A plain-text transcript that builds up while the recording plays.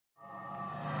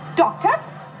Doctor?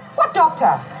 What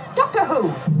doctor? Doctor who?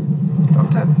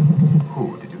 Doctor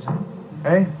who, did you say?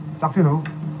 Eh? Doctor Who?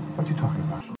 What are you talking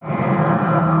about?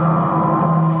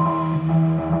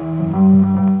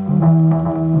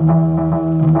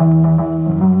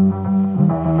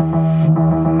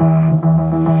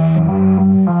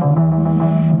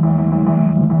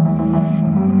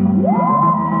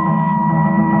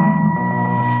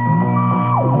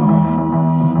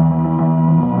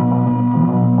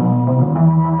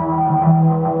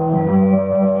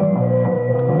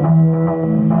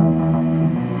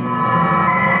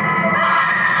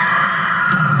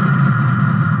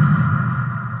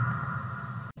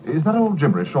 Is that all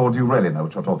gibberish, or do you really know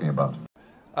what you're talking about?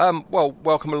 Well,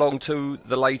 welcome along to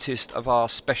the latest of our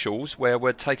specials, where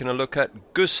we're taking a look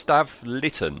at Gustav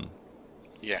Lytton.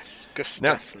 Yes,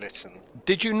 Gustav Lytton.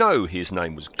 Did you know his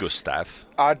name was Gustav?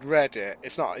 I'd read it.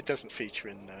 It's not. It doesn't feature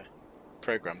in the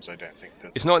programs, I don't think.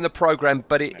 It's not in the program,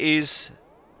 but it is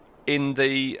in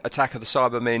the Attack of the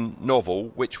Cybermen novel,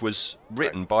 which was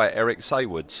written by Eric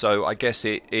Saywood. So I guess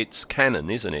it's canon,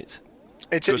 isn't it?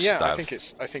 Yeah, I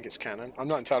think it's canon. I'm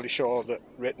not entirely sure that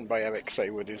written by Eric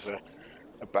Saywood is a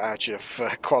badge of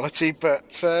quality,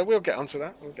 but we'll get onto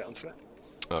that.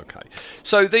 Okay.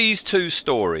 So these two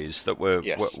stories that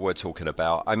we're talking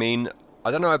about, I mean,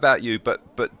 I don't know about you,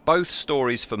 but both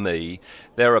stories for me,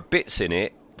 there are bits in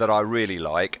it that I really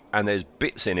like, and there's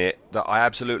bits in it that I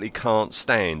absolutely can't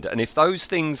stand. And if those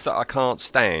things that I can't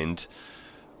stand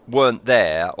weren't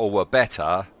there or were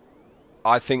better,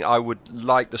 I think I would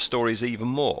like the stories even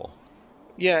more.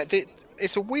 Yeah, they're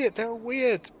a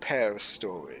weird pair of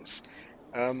stories.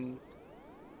 Eric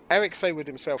Saywood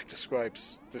himself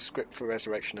describes the script for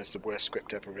Resurrection as the worst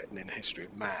script ever written in the history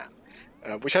of man,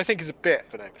 which I think is a bit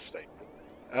of an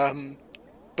overstatement.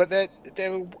 But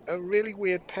they're a really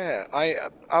weird pair.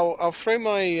 I'll throw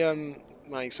my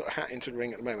my sort of hat into the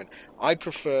ring at the moment. I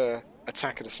prefer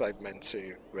Attack of the Cybermen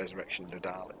to Resurrection of the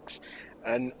Daleks,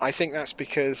 and I think that's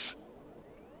because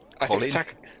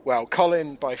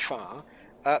Colin by far,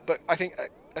 but I think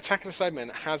Attack of the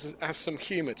Cybermen has some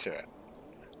humour to it,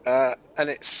 and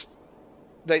it's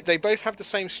they both have the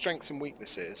same strengths and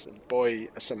weaknesses, and boy,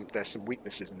 there's some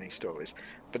weaknesses in these stories,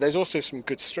 but there's also some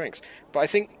good strengths. But I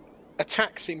think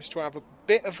Attack seems to have a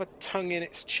bit of a tongue in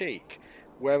its cheek,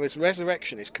 whereas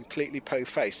Resurrection is completely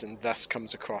po-faced and thus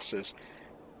comes across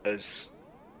as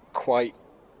quite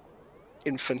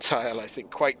infantile, I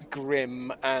think, quite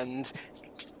grim, and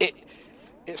it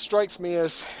strikes me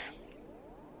as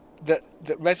that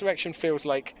Resurrection feels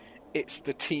like it's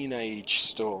the teenage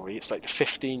story. It's like the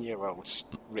 15-year-olds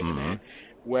written it,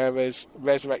 whereas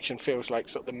Resurrection feels like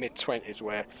sort of the mid-20s,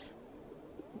 where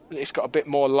it's got a bit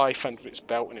more life under its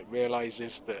belt, and it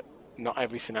realises that not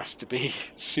everything has to be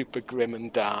super grim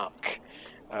and dark.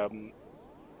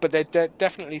 But they're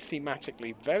definitely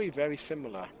thematically very, very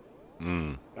similar.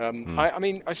 I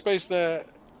mean, I suppose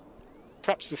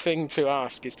perhaps the thing to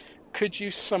ask is, could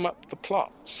you sum up the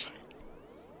plots?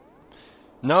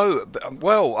 No,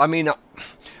 well, I mean,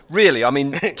 really, I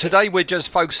mean, today we're just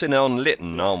focusing on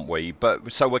Lytton, aren't we?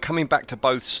 But so we're coming back to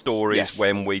both stories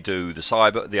when we do the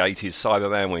 80s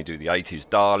Cyberman, when we do the 80s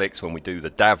Daleks, when we do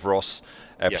the Davros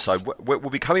episode. Yes.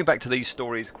 We'll be coming back to these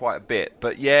stories quite a bit.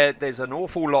 But yeah, there's an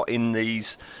awful lot in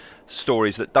these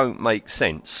stories that don't make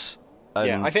sense.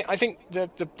 And I think the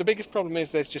biggest problem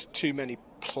is there's just too many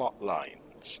plot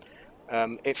lines.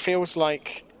 It feels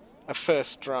like a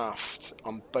first draft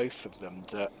on both of them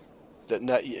that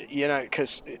you know,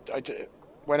 because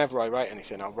whenever I write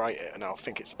anything, I'll write it and I'll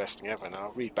think it's the best thing ever, and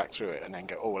I'll read back through it and then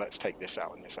go, oh, let's take this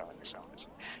out and this out and this out.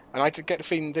 And I get the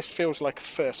feeling this feels like a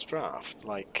first draft,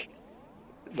 like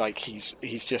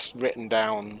he's just written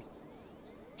down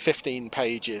 15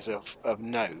 pages of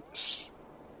notes,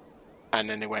 and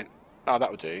then they went, oh,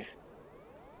 that would do.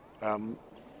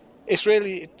 It's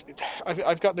really,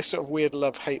 I've got this sort of weird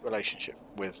love-hate relationship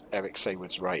with Eric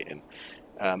Saywood's writing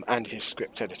and his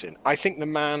script editing. I think the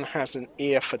man has an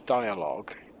ear for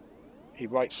dialogue. He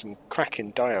writes some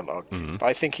cracking dialogue, but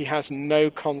I think he has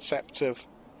no concept of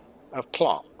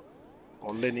plot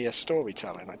or linear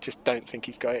storytelling. I just don't think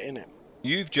he's got it in him.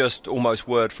 You've just almost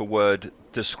word for word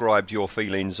described your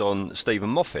feelings on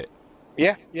Stephen Moffat.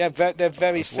 Yeah, they're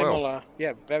very similar. Well.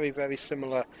 Yeah, very, very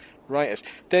similar writers.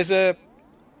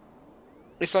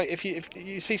 It's like if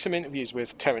you see some interviews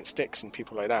with Terence Dicks and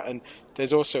people like that, and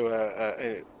there's also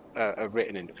a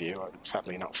written interview,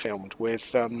 sadly not filmed,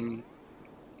 with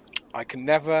I can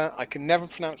never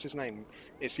pronounce his name.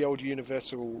 It's the old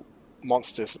Universal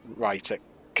Monsters writer,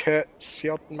 Kurt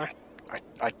Siodmak.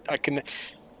 I can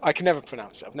never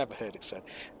pronounce it. I've never heard it said.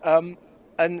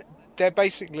 And they're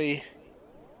basically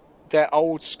they're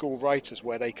old school writers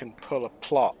where they can pull a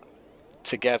plot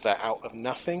together out of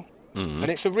nothing, and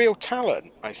it's a real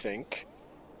talent, I think.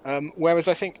 Whereas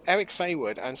I think Eric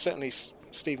Saywood and certainly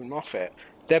Stephen Moffat,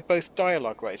 they're both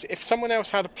dialogue writers. If someone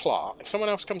else had a plot, if someone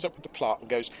else comes up with the plot and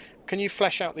goes, "Can you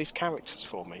flesh out these characters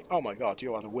for me?" Oh my God,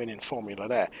 you are the winning formula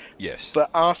there. Yes. But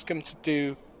ask them to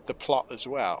do the plot as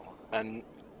well, and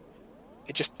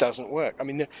it just doesn't work. I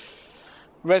mean, the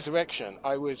Resurrection,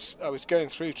 I was going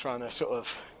through trying to sort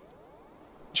of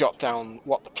jot down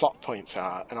what the plot points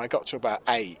are, and I got to about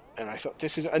 8, and I thought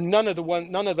none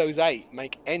of those 8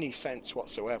 make any sense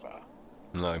whatsoever.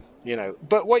 No.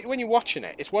 But when you're watching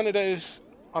it, it's one of those.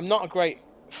 I'm not a great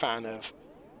fan of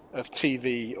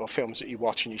TV or films that you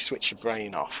watch and you switch your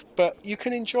brain off, but you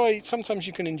can enjoy. Sometimes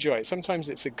you can enjoy it. Sometimes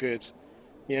it's a good,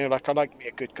 like I like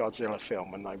a good Godzilla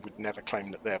film, and I would never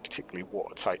claim that they're particularly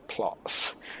watertight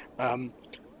plots.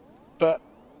 But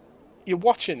you're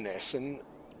watching this, and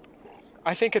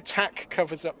I think Attack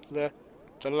covers up the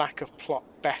lack of plot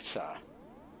better,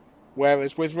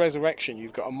 whereas with Resurrection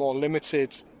you've got a more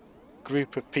limited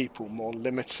group of people, more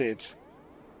limited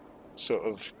sort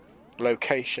of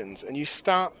locations, and you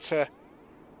start to,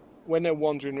 when they're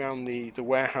wandering around the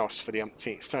warehouse for the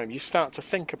umpteenth time, you start to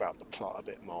think about the plot a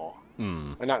bit more,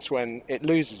 and that's when it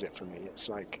loses it for me. It's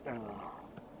like,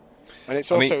 and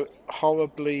it's also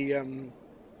horribly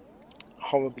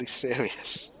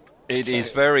serious. It is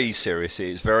very serious. It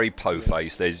is very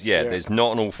po-faced. There's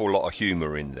not an awful lot of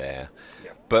humour in there.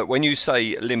 Yeah. But when you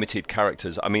say limited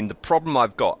characters, I mean, the problem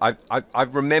I've got, I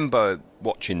remember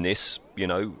watching this,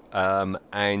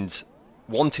 and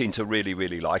wanting to really,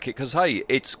 really like it, because, hey,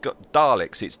 it's got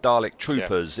Daleks, it's Dalek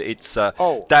Troopers, it's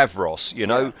Davros,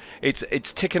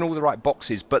 it's ticking all the right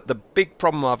boxes. But the big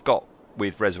problem I've got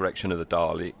with Resurrection of the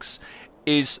Daleks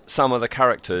is some of the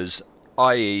characters,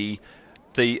 i.e.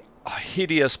 the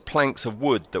hideous planks of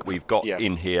wood that we've got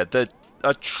in here, the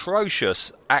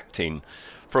atrocious acting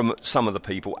from some of the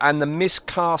people, and the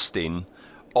miscasting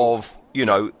of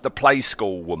the play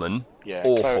school woman.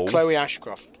 Awful. Chloe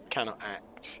Ashcroft cannot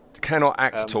act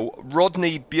at all.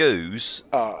 Rodney Bewes,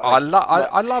 I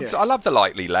love the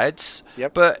Likely Lads,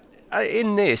 but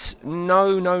in this,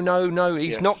 no,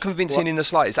 he's not convincing in the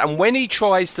slightest. And when he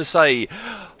tries to say,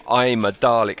 "I'm a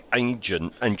Dalek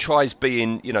agent," and tries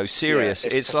being, serious,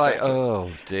 it's pathetic. Like,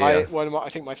 oh dear. I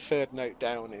think my third note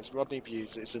down is Rodney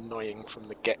Bewes is annoying from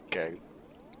the get-go.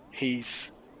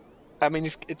 It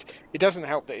doesn't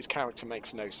help that his character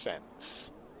makes no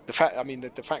sense. The fact that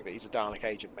he's a Dalek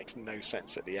agent makes no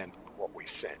sense at the end of what we've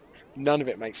seen. None of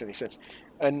it makes any sense,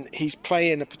 and he's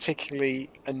playing a particularly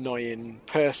annoying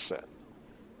person.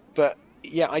 But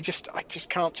I just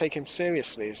can't take him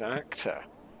seriously as an actor.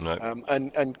 No.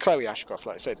 And Chloe Ashcroft,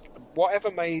 like I said,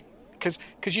 whatever made, because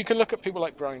you can look at people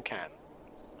like Brian Can,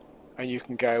 and you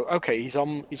can go, okay, he's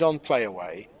on Play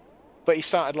Away, but he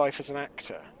started life as an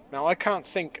actor. Now I can't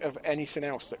think of anything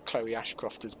else that Chloe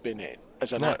Ashcroft has been in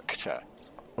as an actor.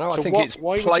 No, I think it's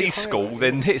Play School.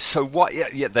 Then this. So what?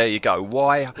 Yeah, there you go.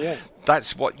 Why? Yeah.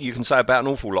 That's what you can say about an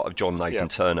awful lot of John Nathan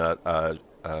Turner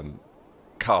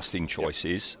casting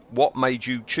choices. Yeah. What made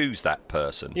you choose that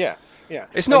person? Yeah. Yeah.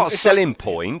 It's not a selling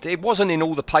point. It wasn't in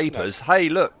all the papers. No. Hey,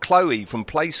 look, Chloe from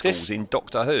Play School's in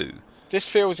Doctor Who. This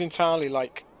feels entirely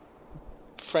like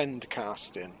friend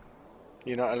casting.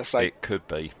 It's like it could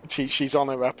be. She's on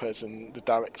her uppers, and the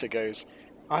director goes,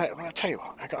 I tell you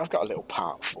what, I've got a little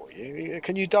part for you.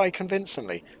 Can you die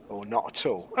convincingly? Oh, not at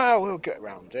all. Oh, we'll get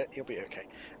around it. You'll be okay.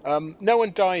 No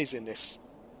one dies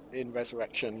in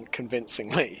Resurrection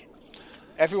convincingly.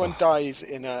 Everyone dies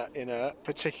in a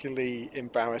particularly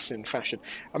embarrassing fashion.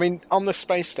 I mean, on the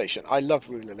space station, I love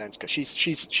Rula Lenska.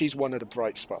 She's one of the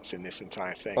bright spots in this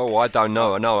entire thing. Oh, I don't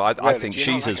know. No, I think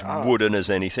she's as wooden as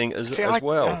anything as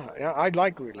well. Yeah, I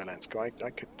like Rula Lenska.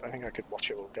 I think I could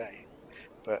watch it all day.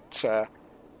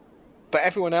 But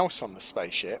everyone else on the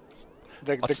spaceship,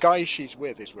 the guy she's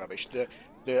with is rubbish.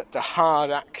 The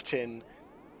hard acting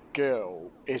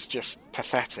girl is just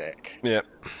pathetic. Yeah.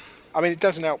 I mean, it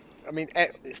doesn't help. I mean,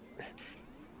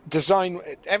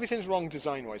 everything's wrong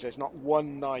design-wise. There's not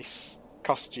one nice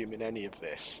costume in any of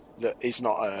this that is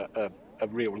not a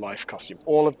real-life costume.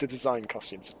 All of the design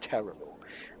costumes are terrible.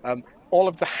 All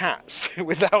of the hats,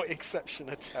 without exception,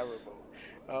 are terrible.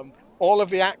 All of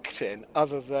the acting,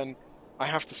 other than, I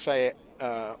have to say it,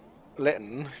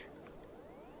 Lytton,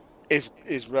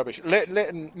 is rubbish.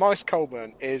 Lytton, Maurice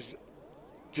Colburn is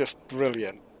just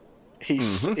brilliant.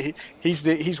 He's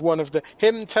one of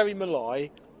Terry Malloy,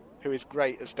 who is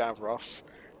great as Davros.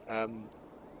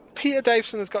 Peter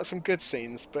Davison has got some good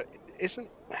scenes, but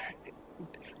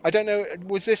I don't know.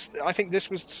 Was this? I think this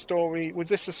was the story. Was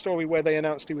this the story where they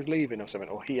announced he was leaving or something,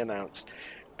 or he announced?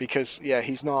 Because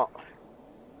he's not.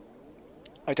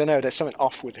 I don't know. There's something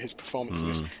off with his performance in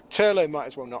this. Turlough might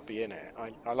as well not be in it.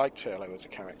 I like Turlough as a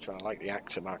character, and I like the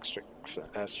actor Mark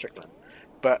Strickland,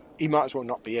 but he might as well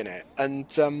not be in it. And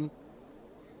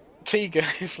Tegan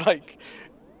is like,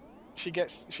 she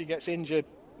gets injured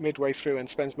midway through and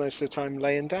spends most of the time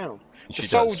laying down. The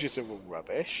soldiers are all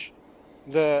rubbish.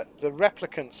 The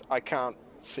replicants, I can't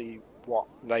see what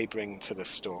they bring to the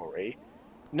story.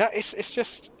 No, it's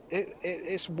just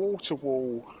it's wall to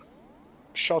wall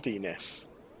shoddiness.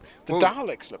 The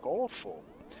Daleks look awful.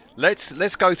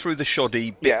 Let's go through the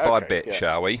shoddy bit by bit,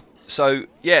 shall we? So,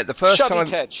 the first shoddy time...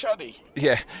 Ted, shoddy.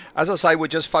 Yeah, as I say, we're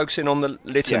just focusing on the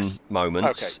Lytton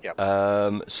moments. Okay,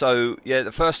 yep. So,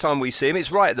 the first time we see him,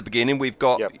 it's right at the beginning. We've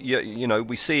got,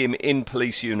 we see him in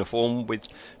police uniform with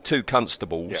two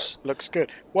constables. Yeah, looks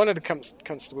good. One of the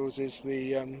constables is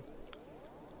the...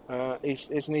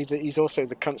 he's also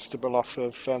the constable off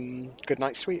of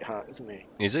Goodnight Sweetheart, isn't he?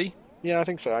 Is he? Yeah, I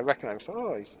think so. I recognise him.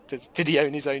 Oh, did he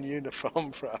own his own uniform,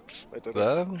 perhaps? I don't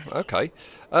know. Okay.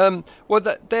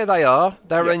 There they are.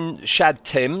 They're in Shad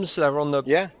Thames. They're on the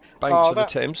banks of the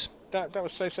Thames. That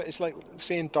was so sad. It's like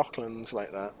seeing Docklands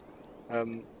like that.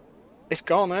 It's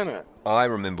gone, isn't it? I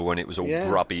remember when it was all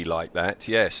grubby like that.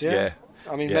 Yes, yeah.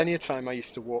 I mean, many a time I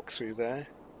used to walk through there.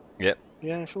 Yep.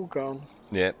 Yeah, it's all gone.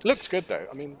 Yep. Looks good, though.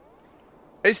 I mean...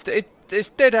 It's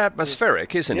dead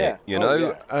atmospheric, isn't it?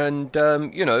 And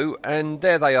and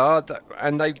there they are,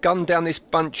 and they've gunned down this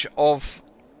bunch of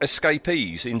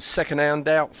escapees in second-hand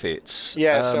outfits.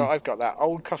 Yeah, so I've got that.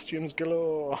 Old costumes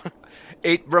galore.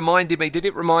 It reminded me. Did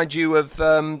it remind you of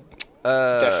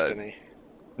Destiny?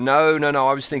 No.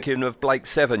 I was thinking of Blake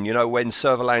Seven. You know, when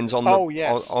Serverland's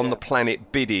on the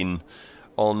planet bidding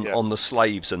on the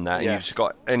slaves and that, and you've just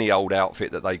got any old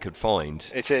outfit that they could find.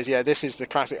 It is, this is the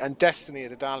classic. And Destiny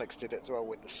of the Daleks did it as well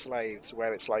with the slaves,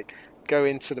 where it's like, go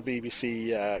into the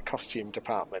BBC costume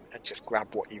department and just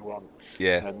grab what you want.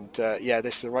 Yeah. And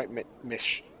this is the right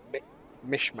mishmash.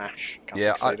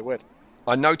 Can't say the word.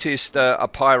 I noticed a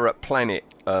Pirate Planet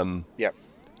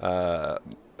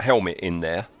helmet in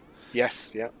there.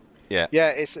 Yes, yeah.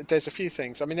 There's a few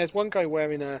things. I mean, there's one guy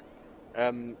wearing a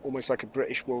almost like a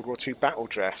British World War II battle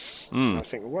dress. I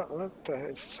was thinking, what?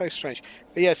 It's so strange.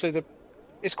 But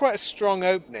it's quite a strong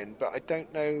opening, but I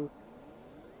don't know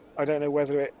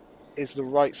whether it is the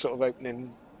right sort of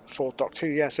opening for Doctor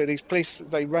Who. Yeah, so these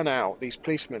run out, these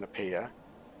policemen appear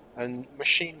and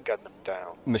machine gun them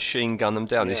down.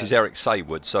 Yeah. This is Eric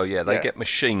Saywood, so they get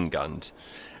machine gunned.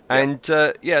 And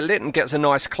Lytton gets a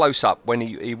nice close-up when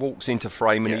he walks into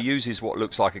frame, and he uses what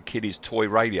looks like a kiddie's toy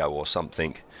radio or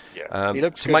something. Yeah, he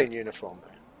looks good in uniform.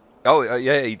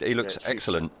 He looks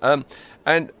excellent.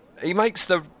 And he makes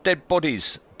the dead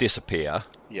bodies disappear.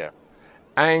 Yeah.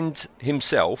 And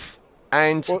himself,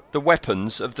 and the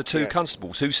weapons of the two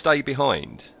constables who stay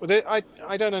behind. Well,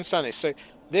 I don't understand this. So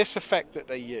this effect that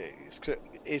they use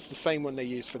is the same one they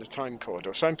use for the time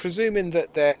corridor. So I'm presuming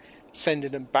that they're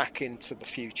sending them back into the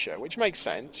future, which makes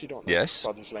sense. You don't know what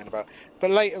bothers laying about.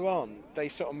 But later on, they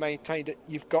sort of maintain that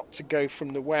you've got to go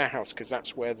from the warehouse because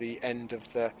that's where the end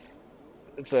of the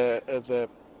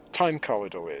time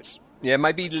corridor is. Yeah,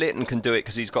 maybe Lytton can do it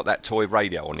because he's got that toy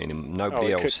radio on him.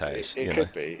 Nobody else has. It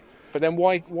could be. But then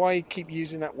why keep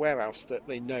using that warehouse that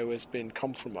they know has been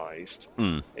compromised?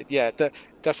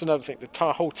 That's another thing.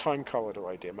 The whole time corridor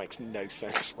idea makes no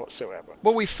sense whatsoever.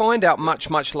 Well, we find out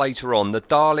much later on the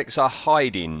Daleks are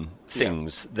hiding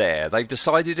things there. They've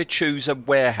decided to choose a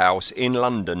warehouse in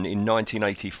London in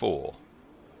 1984.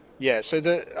 Yeah, so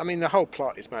the whole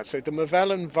plot is mad. So the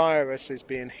Mavellan virus is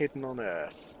being hidden on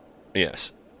Earth.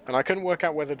 Yes. And I couldn't work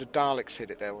out whether the Daleks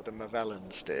hid it there or the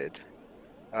Mavellans did.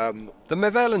 The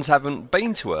Mavellans haven't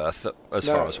been to Earth as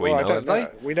far as we know, have they?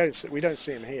 We don't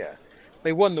see them here.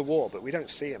 They won the war, but we don't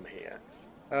see them here.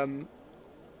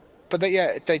 But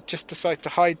they just decide to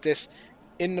hide this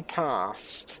in the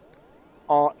past.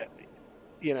 I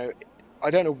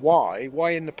don't know why.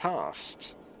 Why in the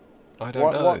past? I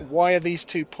don't know. Why are these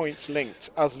 2 points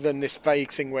linked, other than this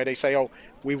vague thing where they say, "Oh,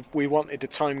 we wanted the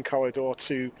time corridor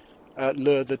to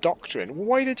lure the Doctor in."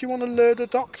 Why did you want to lure the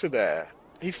Doctor there?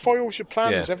 He foils your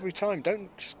plans every time.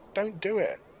 Don't do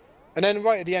it. And then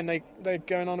right at the end, they're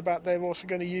going on about they're also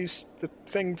going to use the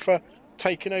thing for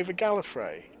taking over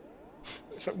Gallifrey.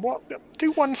 It's like, what?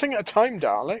 Do one thing at a time,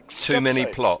 Daleks. Too many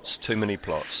plots. Too many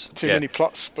plots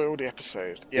spoil the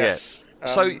episode. Yes.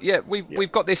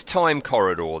 We've got this time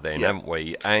corridor then, haven't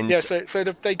we? And so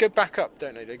they go back up,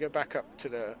 don't they? They go back up to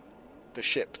the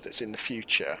ship that's in the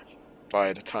future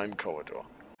via the time corridor.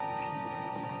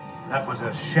 That was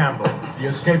a shambles. The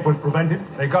escape was prevented.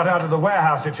 They got out of the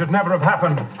warehouse. It should never have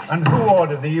happened. And who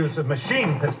ordered the use of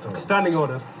machine pistols? Standing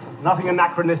orders. Nothing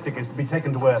anachronistic is to be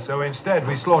taken to Earth. So instead,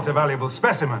 we slaughter valuable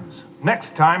specimens.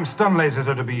 Next time, stun lasers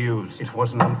are to be used. It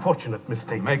was an unfortunate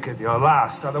mistake. Make it your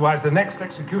last. Otherwise, the next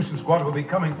execution squad will be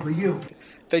coming for you.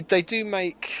 They do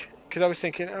make... Because I was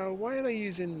thinking, oh, why are they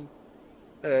using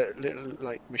little,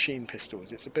 like, machine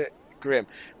pistols? It's a bit grim.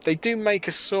 They do make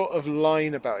a sort of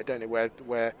line about it, don't they,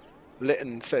 where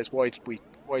Lytton says, why did we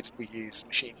use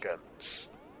machine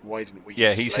guns? Why didn't we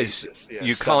use he lasers? says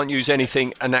you can't use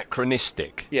anything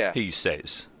anachronistic, yeah. He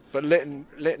says. But Lytton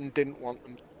didn't want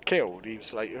them killed. He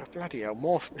was like, oh, bloody hell,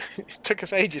 more. It took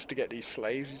us ages to get these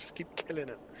slaves. We just keep killing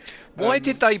them. Why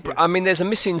did they... I mean, there's a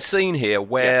missing scene here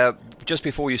where just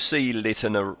before you see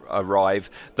Lytton arrive,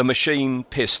 the machine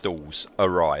pistols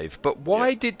arrive. But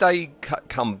why did they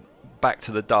come back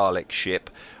to the Dalek ship?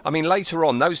 I mean, later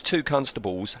on, those two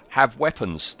constables have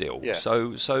weapons still. Yeah.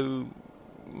 So...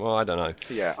 Well, I don't know.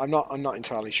 Yeah, I'm not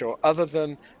entirely sure. Other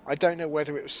than I don't know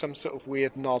whether it was some sort of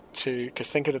weird nod to, because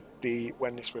think of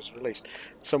when this was released,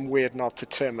 some weird nod to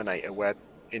Terminator, where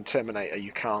in Terminator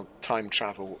you can't time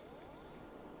travel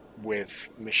with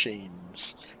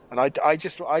machines, and I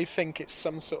think it's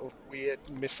some sort of weird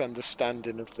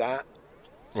misunderstanding of that.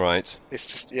 Right. It's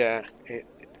just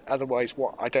otherwise,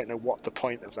 I don't know what the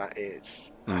point of that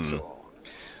is at all.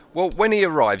 Well, when he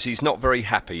arrives, he's not very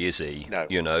happy, is he? No.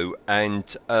 You know, and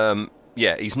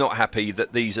he's not happy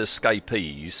that these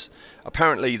escapees.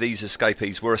 Apparently, these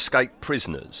escapees were escaped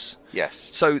prisoners. Yes.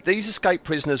 So these escaped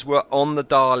prisoners were on the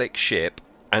Dalek ship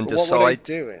and What were they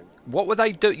doing? What were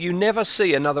they doing? You never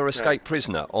see another escaped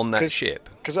prisoner on that ship.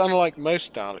 Because unlike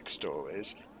most Dalek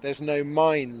stories, there's no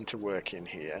mine to work in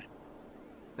here.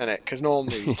 Because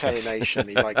normally Terry Nation,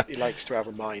 he likes to have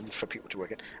a mine for people to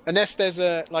work in, unless there's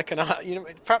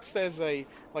perhaps there's a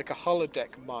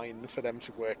holodeck mine for them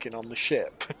to work in on the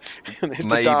ship. And the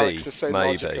Daleks are so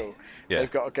logical,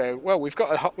 they've got to go. Well, we've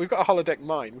got a holodeck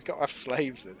mine. We've got to have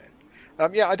slaves in it.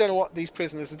 I don't know what these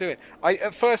prisoners are doing.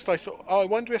 At first I thought, I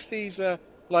wonder if these are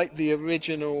like the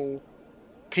original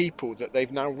people that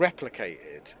they've now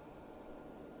replicated.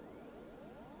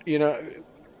 You know,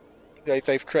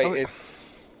 they've created.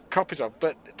 Copies of,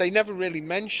 but they never really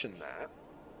mention that.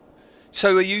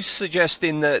 So are you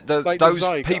suggesting that those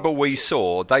people we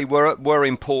saw, they were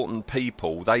important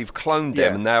people, they've cloned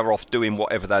them and they're off doing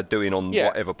whatever they're doing on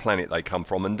whatever planet they come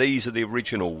from, and these are the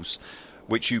originals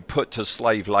which you put to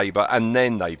slave labour, and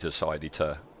then they decided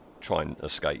to try and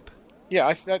escape?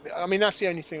 Yeah, I mean, that's the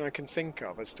only thing I can think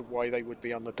of as to why they would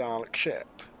be on the Dalek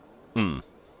ship. I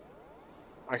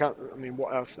mean,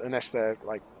 what else, unless they're,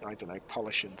 like, I don't know,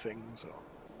 polishing things or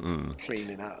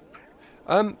cleaning up.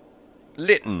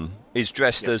 Lytton is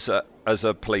dressed as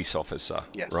a police officer,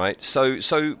 right?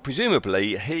 So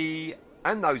presumably he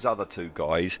and those other two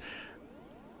guys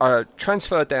are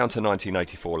transferred down to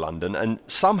 1984 London and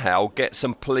somehow get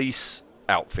some police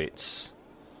outfits.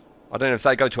 I don't know if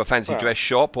they go to a fancy dress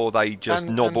shop or they just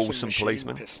nobble some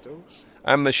policemen. Pistols.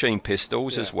 And machine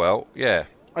pistols as well, yeah.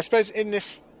 I suppose in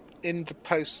the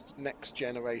post-Next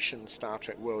Generation Star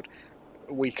Trek world,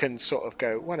 we can sort of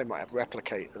go, well, they might have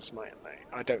replicators, mightn't they?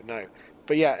 I don't know.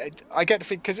 But yeah, I get the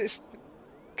feeling, because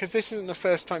this isn't the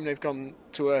first time they've gone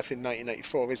to Earth in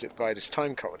 1984, is it, via this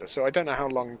time corridor? So I don't know how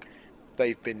long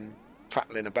they've been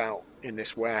prattling about in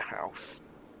this warehouse.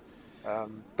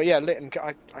 But yeah, Lytton,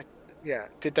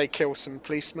 did they kill some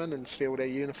policemen and steal their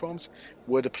uniforms?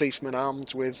 Were the policemen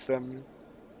armed with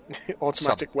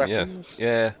automatic weapons?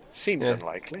 Yeah. Seems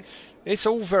unlikely. It's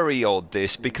all very odd,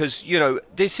 this, because, you know,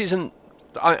 this isn't...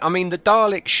 I mean, the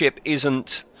Dalek ship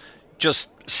isn't just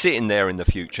sitting there in the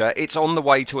future. It's on the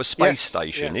way to a space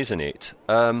station, isn't it?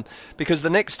 Because the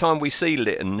next time we see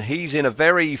Lytton, he's in a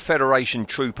very Federation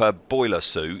trooper boiler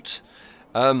suit,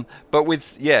 but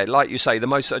with, like you say, the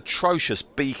most atrocious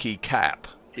beaky cap.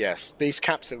 Yes, these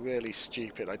caps are really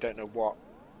stupid. I don't know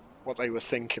what they were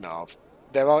thinking of.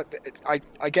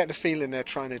 I get the feeling they're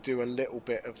trying to do a little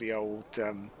bit of the old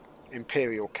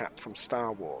Imperial cap from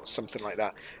Star Wars, something like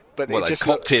that. But well, they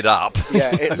cocked it up.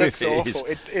 Yeah, it looks awful.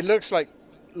 It looks like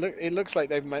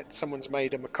someone's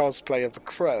made him a cosplay of a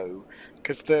crow,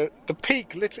 because the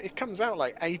peak literally it comes out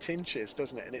like 8 inches,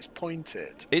 doesn't it? And it's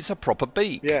pointed. It's a proper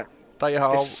beak. Yeah, they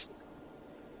are.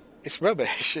 It's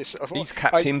rubbish. He's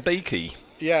Captain Beaky.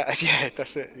 Yeah,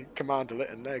 that's it. Commander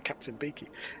Lytton, no, Captain Beaky.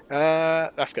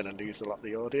 That's going to lose a lot of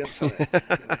the audience, isn't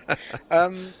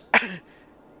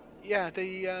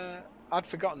it? I'd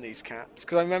forgotten these caps,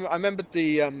 because I remembered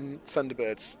the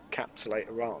Thunderbirds caps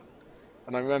later on,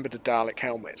 and I remembered the Dalek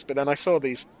helmets. But then I saw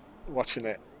these, watching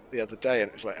it the other day, and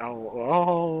it was like, oh,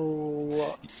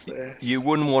 what's this? You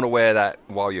wouldn't want to wear that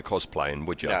while you're cosplaying,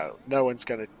 would you? No, no one's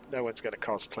gonna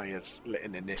cosplay as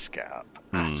Lytton in this getup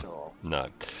at all. No.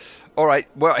 All right.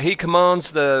 Well, he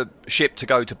commands the ship to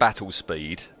go to battle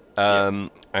speed,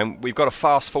 and we've got to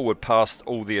fast forward past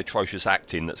all the atrocious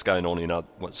acting that's going on in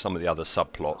some of the other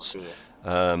subplots.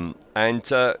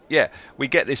 We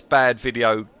get this bad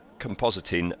video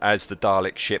compositing as the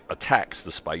Dalek ship attacks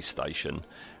the space station,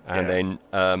 and then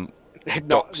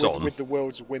docks on with the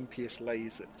world's wimpiest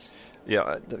lasers.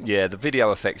 The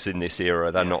video effects in this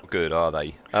era, they're not good, are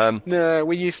they? No,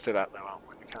 we're used to that, though, aren't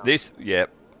we?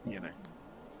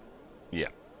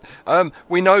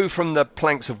 We know from the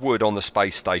planks of wood on the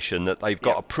space station that they've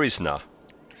got a prisoner.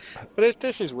 But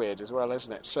this is weird as well,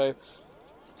 isn't it? So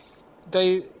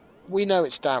we know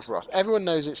it's Davros. Everyone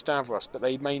knows it's Davros, but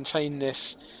they maintain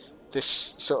this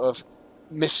sort of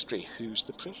mystery. Who's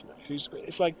the prisoner?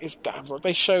 It's Davros.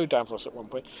 They show Davros at one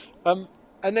point. And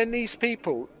then these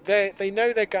people, they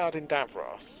know they're guarding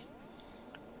Davros,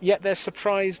 yet they're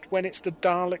surprised when it's the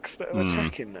Daleks that are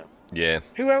attacking them. Yeah.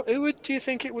 Who do you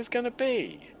think it was going to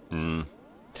be?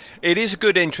 It is a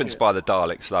good entrance by the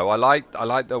Daleks, though. I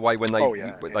like the way when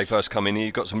they first come in.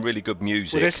 You've got some really good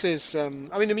music. Well, this is,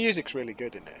 the music's really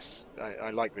good in this. I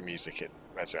like the music in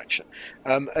Resurrection.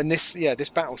 And this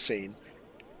battle scene,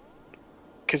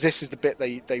 because this is the bit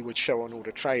they would show on all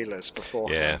the trailers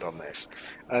beforehand on this,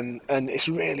 and it's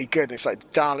really good. It's like the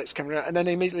Daleks coming around, and then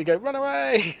they immediately go, "Run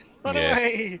away, run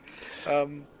away!"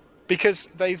 Because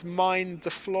they've mined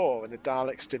the floor, and the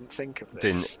Daleks didn't think of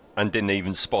this. Didn't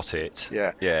even spot it.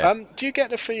 Yeah. Do you get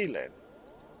the feeling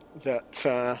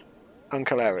that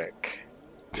Uncle Eric,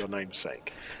 your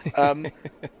namesake,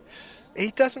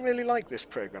 he doesn't really like this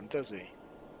program, does he?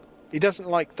 He doesn't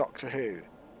like Doctor Who.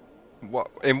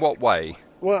 In what way?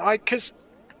 Well, because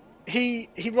he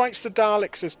writes the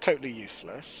Daleks as totally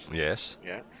useless. Yes.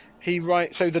 Yeah.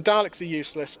 So the Daleks are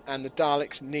useless, and the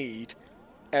Daleks need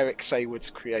Eric Saywood's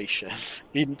creation.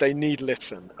 They need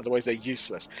Lytton, otherwise they're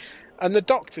useless. And the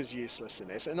Doctor's useless in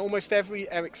this. And almost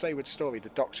every Eric Saywood story, the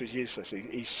Doctor's useless.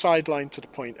 He's sidelined to the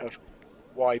point of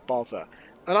why bother.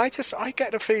 And I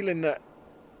get the feeling that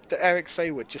Eric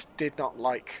Saywood just did not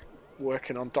like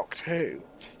working on Doctor Who.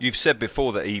 You've said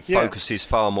before that he focuses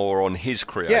far more on his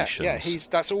creations. Yeah,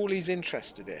 that's all he's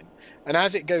interested in. And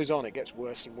as it goes on, it gets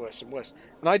worse and worse and worse.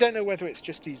 And I don't know whether it's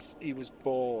just he was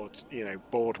bored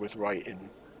with writing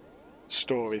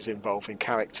stories involving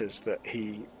characters that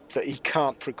he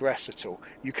can't progress at all.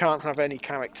 You can't have any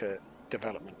character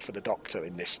development for the Doctor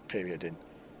in this period in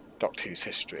Doctor Who's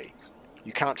history.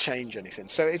 You can't change anything.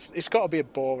 So it's got to be a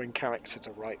boring character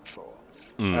to write for.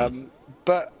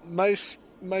 But most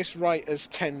writers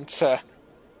tend to,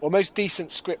 or most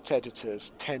decent script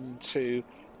editors tend to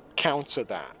counter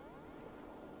that.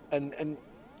 And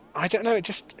I don't know. I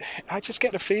just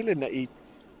get the feeling that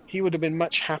he would have been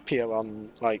much happier on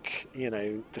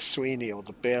the Sweeney or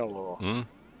the Bill or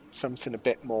something a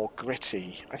bit more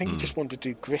gritty. I think he just wanted to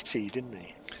do gritty, didn't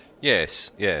he?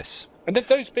 Yes. And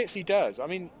those bits he does. I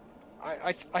mean,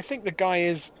 I think the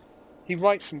guy he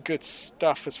writes some good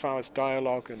stuff as far as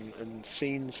dialogue and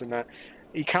scenes and that.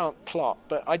 He can't plot,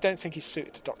 but I don't think he's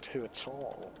suited to Doctor Who at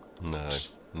all. No.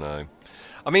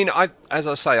 I mean, as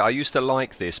I say, I used to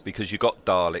like this because you got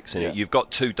Daleks in it. You've got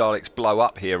two Daleks blow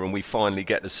up here, and we finally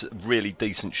get this really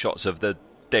decent shots of the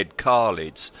dead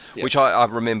Khalids, which I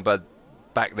remember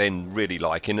back then really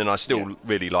liking, and I still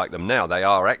really like them now. They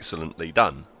are excellently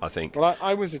done, I think. Well,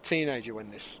 I was a teenager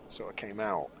when this sort of came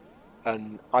out,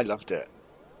 and I loved it.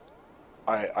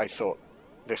 I thought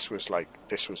this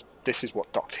is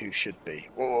what Doctor Who should be.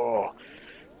 Oh,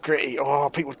 gritty. Oh,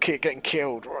 people getting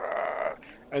killed.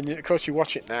 And of course, you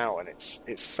watch it now, and it's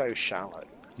so shallow.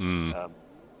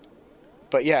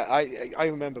 But yeah, I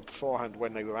remember beforehand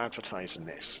when they were advertising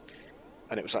this,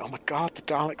 and it was like, oh my God, the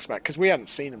Daleks back, because we hadn't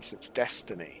seen them since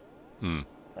Destiny.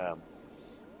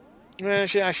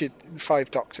 Actually,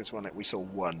 5 Doctors won it. We saw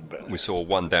one, but we saw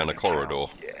one down a corridor.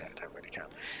 Yeah, don't really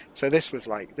count. So this was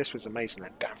amazing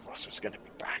that Davros was going to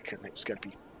be back, and it was going to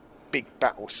be big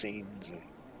battle scenes,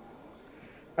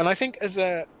 and I think as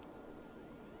a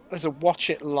watch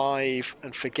it live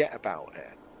and forget about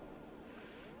it,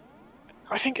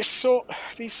 I think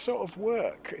these sort of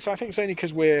work. So I think it's only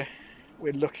because we're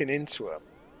looking into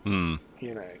them,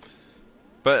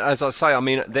 But as I say, I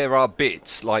mean, there are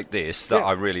bits like this that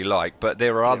I really like, but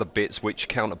there are other bits which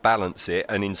counterbalance it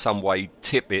and in some way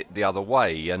tip it the other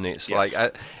way. And it's like,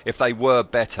 if they were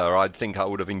better, I think I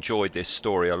would have enjoyed this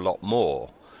story a lot more.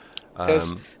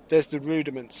 There's the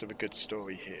rudiments of a good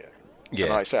story here. Yeah.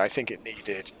 And like I say, I think it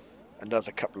needed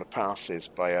another couple of passes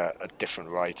by a different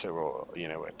writer, or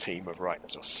a team of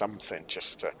writers or something,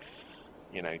 just to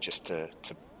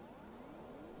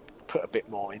put a bit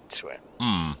more into it.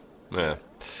 Yeah.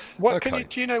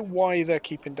 Do you know why they're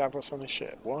keeping Davros on the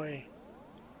ship? Why?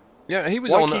 Yeah, he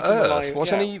was why on keep him Earth, alive?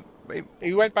 wasn't he?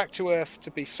 He went back to Earth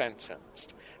to be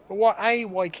sentenced. But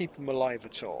why keep him alive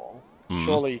at all?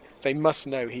 Surely they must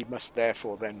know he must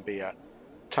therefore then be a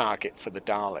target for the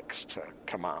Daleks to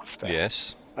come after.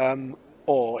 Yes.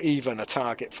 Or even a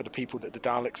target for the people that the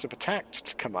Daleks have attacked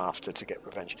to come after to get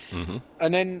revenge. Mm-hmm.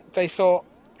 And then they thought,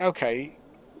 okay,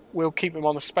 we'll keep him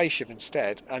on a spaceship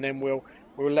instead, and then we'll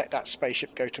let that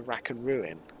spaceship go to rack and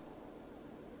ruin.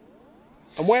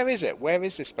 And where is it? Where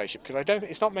is this spaceship? Because I don't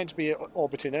think it's not meant to be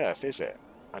orbiting Earth, is it?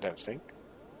 I don't think.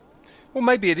 Well,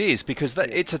 maybe it is, because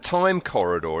it's a time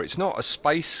corridor. It's not a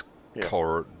space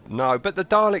corridor. No, but the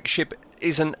Dalek ship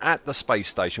isn't at the space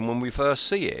station when we first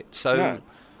see it. So no,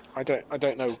 I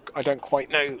don't know. I don't quite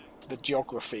know the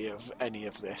geography of any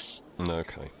of this.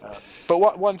 Okay.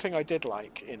 But one thing I did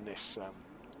like in this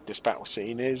battle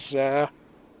scene is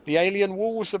the alien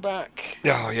walls are back.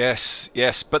 Oh yes,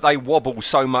 but they wobble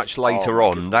so much later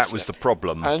on. That was the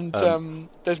problem. And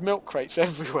there's milk crates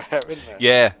everywhere, isn't there?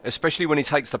 Yeah, especially when he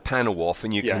takes the panel off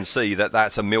and you can see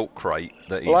that's a milk crate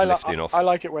that he's lifting off. I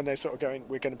like it when they're sort of going,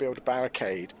 we're going to build a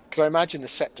barricade. Because I imagine the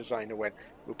set designer went,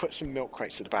 we'll put some milk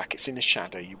crates at the back. It's in the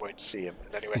shadow. You won't see them.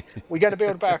 And anyway, we're going to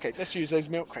build a barricade. Let's use those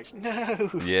milk crates. No.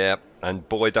 Yeah, and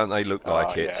boy, don't they look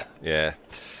like it. Yeah.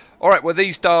 All right, well,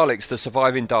 these Daleks, the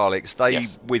surviving Daleks, they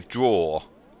withdraw.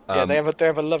 They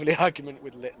have a lovely argument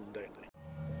with Lytton, don't they?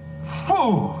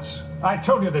 Fools! I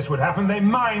told you this would happen. They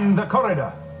mined the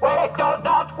corridor. We do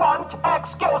not want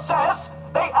excuses.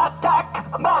 The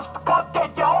attack must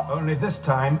continue. Only this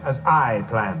time as I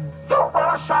planned. You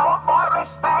will show more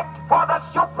respect for the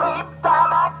Supreme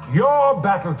Dalek. Your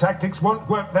battle tactics won't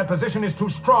work. Their position is too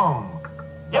strong.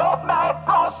 You may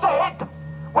proceed.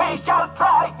 We shall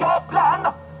try your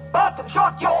plan. But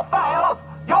should you fail,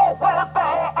 you will be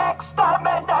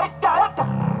exterminated.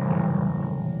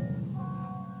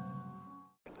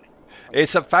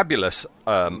 It's a fabulous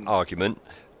argument,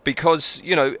 because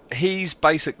he's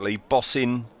basically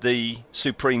bossing the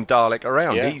Supreme Dalek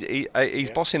around. He's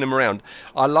bossing him around.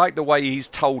 I like the way he's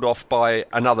told off by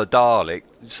another Dalek,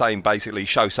 saying basically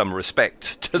show some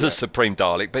respect to the Supreme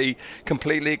Dalek, but he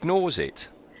completely ignores it.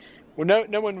 Well,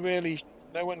 no one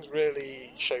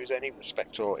really shows any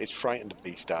respect or is frightened of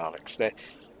these Daleks.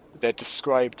 They're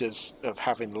described as of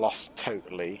having lost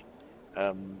totally.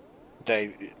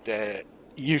 They're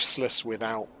useless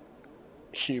without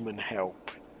human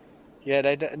help. Yeah,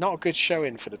 they're not a good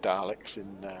showing for the Daleks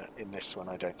in this one,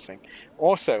 I don't think.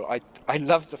 Also, I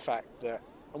love the fact that,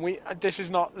 and this is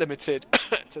not limited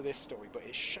to this story, but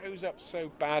it shows up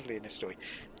so badly in this story,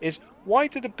 is why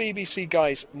do the BBC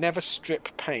guys never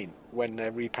strip paint when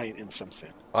they're repainting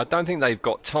something? I don't think they've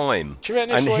got time. Do you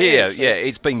reckon and here,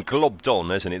 it's been globbed on,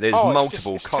 hasn't it? There's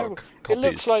multiple copies. It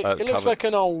looks like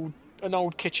an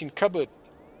old kitchen cupboard,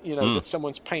 that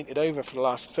someone's painted over for the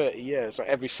last 30 years. Like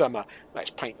every summer, let's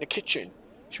paint the kitchen.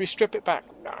 Should we strip it back?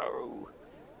 No.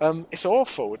 It's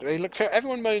awful.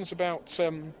 Everyone moans about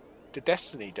the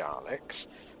Destiny Daleks,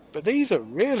 but these are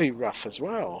really rough as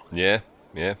well. Yeah.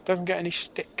 Doesn't get any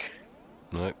stick.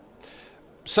 No.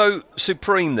 So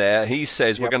Supreme there, he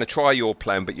says we're going to try your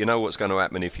plan, but you know what's going to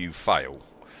happen if you fail.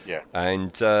 Yeah.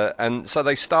 And so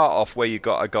they start off where you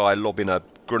got a guy lobbing a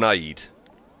grenade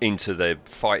into the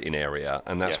fighting area,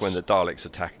 and that's when the Daleks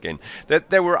attack again.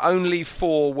 There were only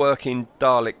 4 working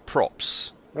Dalek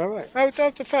props. All right. Oh,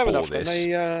 fair enough.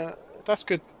 Then that's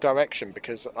good direction,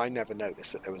 because I never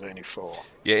noticed that there was only 4.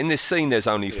 Yeah, in this scene there's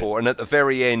only 4, and at the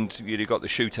very end you've got the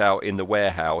shootout in the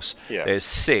warehouse. Yeah. There's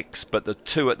 6, but the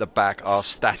 2 at the back are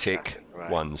static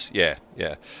ones. Yeah.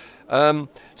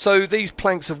 So these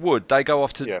planks of wood, they go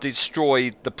off to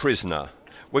destroy the prisoner.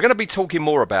 We're going to be talking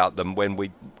more about them when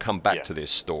we come back to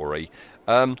this story.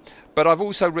 But I've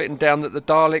also written down that the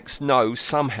Daleks know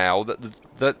somehow that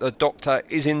the Doctor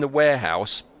is in the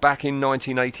warehouse back in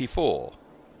 1984.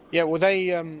 Yeah, well,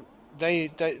 they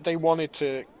wanted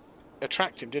to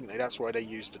attract him, didn't they? That's why they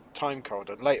used the time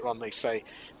corridor. Later on, they say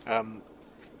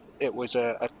it was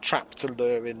a trap to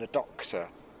lure in the Doctor.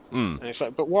 And it's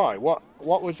like, but why?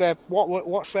 What's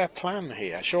their plan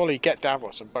here? Surely get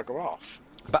Davros and bugger off.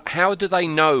 But how do they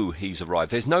know he's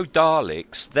arrived? There's no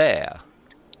Daleks there.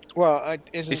 Well,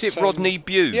 is it Rodney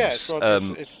Bewes?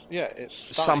 Yeah,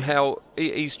 it's somehow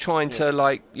he's trying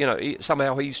to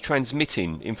somehow he's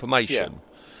transmitting information. Yeah.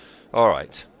 All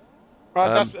right.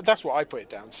 Well, that's what I put it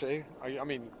down to. I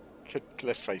mean,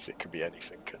 let's face it, could be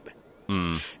anything, couldn't it?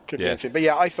 Could be Yeah. anything. But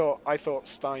yeah, I thought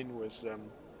Stein was.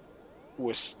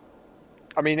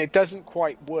 I mean, it doesn't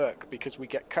quite work because we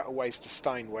get cutaways to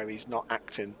Stein where he's not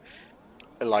acting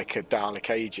like a Dalek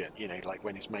agent. You know, like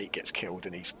when his mate gets killed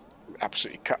and he's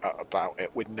absolutely cut out about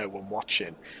it with no one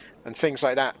watching, and things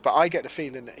like that. But I get the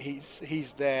feeling that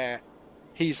he's there.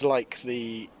 He's like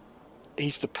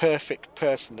he's the perfect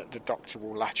person that the Doctor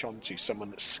will latch onto. Someone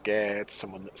that's scared,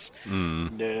 someone that's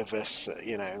nervous.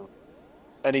 You know.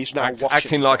 And he's now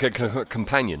acting like a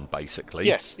companion, basically.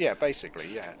 Yes, yeah, basically,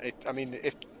 yeah. I mean,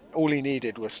 if all he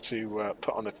needed was to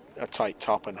put on a tight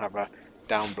top and have a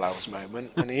down blouse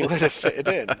moment, and he would have fitted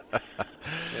in.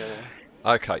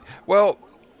 Yeah. Okay. Well,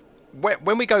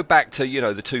 when we go back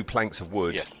to the two planks of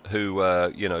wood who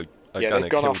are going to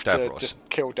kill off Davros. To just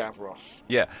kill Davros.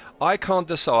 Yeah, I can't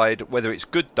decide whether it's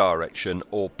good direction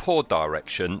or poor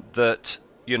direction that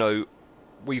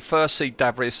we first see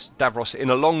Davros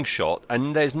in a long shot,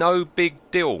 and there's no big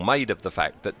deal made of the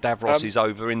fact that Davros is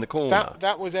over in the corner.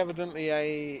 That was evidently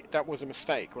a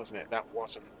mistake, wasn't it? That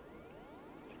wasn't.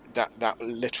 That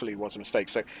literally was a mistake.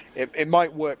 So it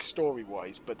might work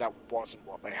story-wise, but that wasn't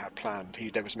what they had planned.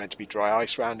 There was meant to be dry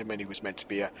ice around him, and he was meant to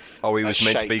be he was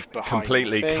meant to be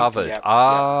completely covered.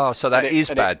 Yeah, so that is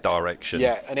bad direction.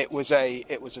 Yeah, and it was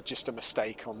just a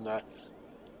mistake on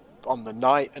the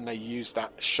night, and they used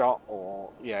that shot,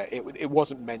 it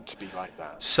wasn't meant to be like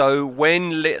that. So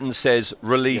when Lytton says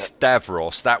release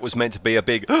Davros, that was meant to be a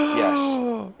big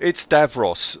it's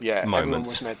Davros moment. Everyone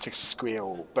was meant to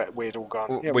squeal, but we'd all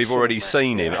gone. We've already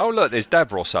seen him. Oh look, there's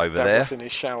Davros over there. Davros in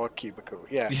his shower cubicle.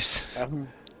 Yeah. Yes.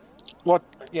 What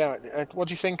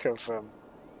do you think of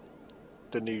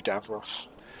the new Davros?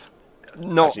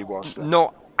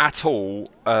 Not at all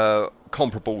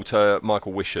comparable to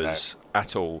Michael Wisher's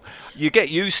at all. You get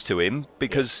used to him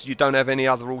because you don't have any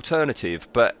other alternative,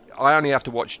 but I only have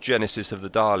to watch Genesis of the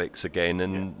Daleks again,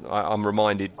 and I'm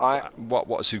reminded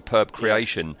what a superb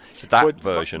creation that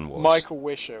version was. Michael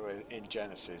Wisher in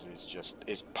Genesis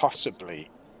is possibly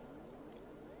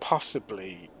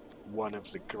one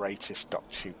of the greatest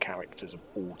Doctor Who characters of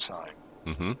all time.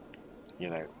 Mm-hmm.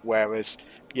 Whereas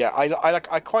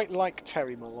I quite like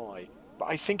Terry Malloy, but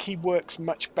I think he works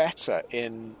much better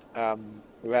in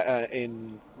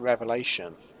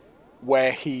Revelation,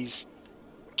 where he's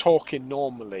talking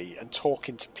normally and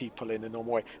talking to people in a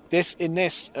normal way. In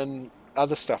this and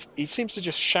other stuff, he seems to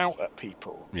just shout at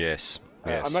people. Yes.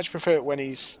 I much prefer it when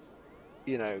he's,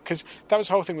 because that was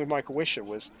the whole thing with Michael Wisher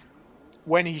was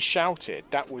when he shouted.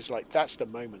 That's the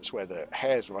moments where the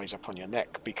hairs rise up on your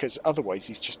neck, because otherwise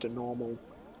he's just a normal.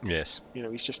 Yes.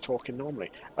 He's just talking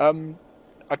normally.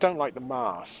 I don't like the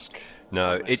mask.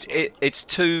 No, it's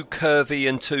too curvy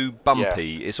and too bumpy.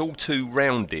 Yeah. It's all too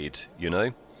rounded,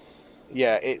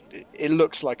 Yeah, it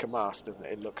looks like a mask, doesn't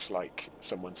it? It looks like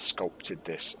someone sculpted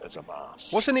this as a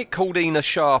mask. Wasn't it called Ina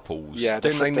Sharples? Yeah,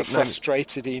 the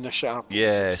frustrated Ina Sharples.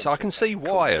 Yes, I can see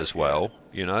why as well,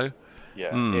 Yeah,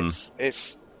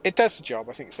 it does the job.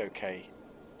 I think it's okay.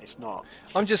 It's not.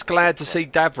 I'm just glad to see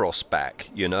Davros back,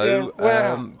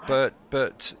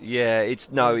 but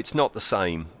it's not the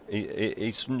same.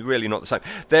 It's really not the same.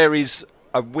 There is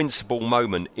a winceable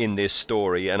moment in this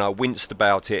story, and I winced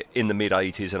about it in the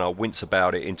mid-'80s, and I wince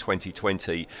about it in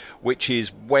 2020, which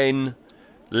is when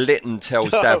Lytton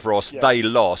tells Davros they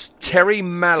lost. Terry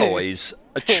Malloy's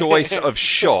a choice of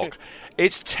shock.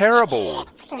 It's terrible.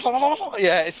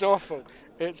 Yeah, it's awful.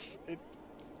 It's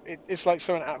like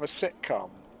something out of a sitcom.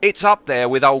 It's up there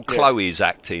with old Chloe's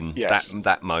acting,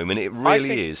 that moment. It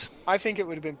really is. I think it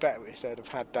would have been better if they'd have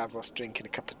had Davros drinking a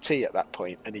cup of tea at that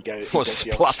point, and he goes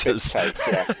splutters. Take,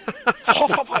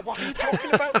 what are you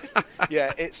talking about?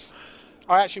 Yeah,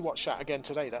 I actually watched that again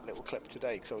today, that little clip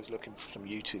today, because I was looking for some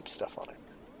YouTube stuff on it,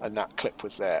 and that clip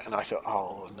was there, and I thought,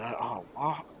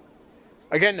 what?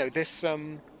 Again, though, this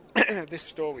this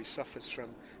story suffers from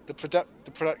the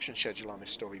production schedule on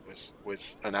this story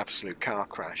was an absolute car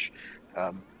crash.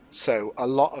 So a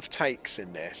lot of takes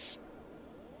in this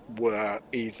were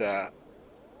either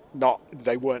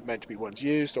they weren't meant to be ones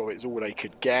used, or it's all they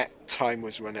could get. Time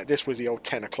was running. This was the old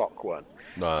 10 o'clock one.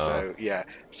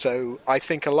 So I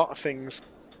think a lot of things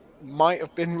might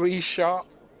have been reshot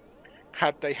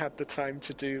had they had the time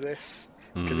to do this,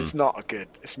 because it's not a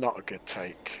good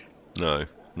take. No.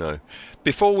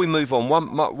 Before we move on,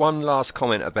 one last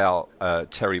comment about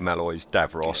Terry Malloy's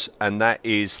Davros, and that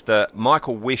is that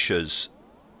Michael Wisher's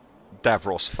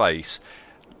Davros face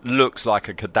looks like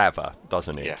a cadaver,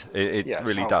 doesn't it? Yeah. It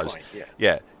really does. Point,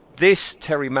 yeah. This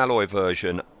Terry Malloy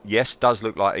version, yes, does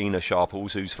look like Ina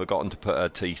Sharples, who's forgotten to put her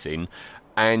teeth in,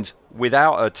 and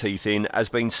without her teeth in, has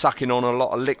been sucking on a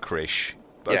lot of licorice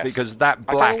because that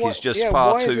black is just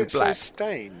far why too is it black. So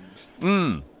stained?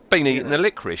 Been eating the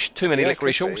licorice. Too many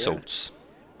licorice all sorts.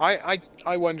 I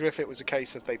wonder if it was a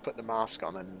case of they put the mask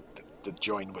on and the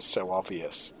join was so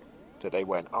obvious that they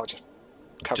went, "I'll just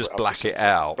cover just it up black it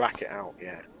out." Black it out,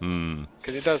 yeah.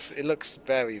 Because it looks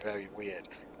very, very weird.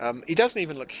 He doesn't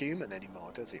even look human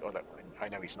anymore, does he? Although I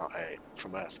know he's not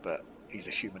from Earth, but he's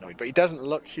a humanoid. But he doesn't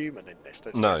look human in this,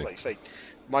 does he? No. Like you say,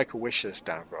 Michael Wisher's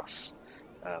Davros,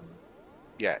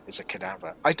 is a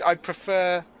cadaver. I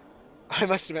prefer. I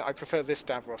must admit, I prefer this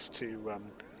Davros to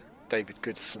David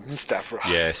Goodson's Davros.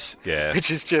 Yes, yeah. Which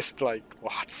is just like,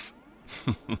 what?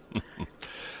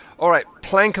 All right,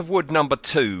 plank of wood number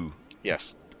 2.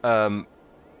 Yes.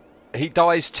 He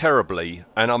dies terribly,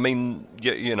 and I mean,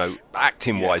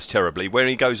 acting-wise terribly. When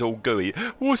he goes all gooey,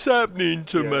 what's happening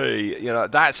to me?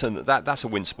 That's a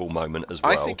winceable moment as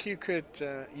well. I think you could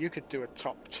do a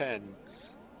top 10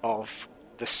 of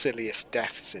the silliest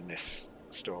deaths in this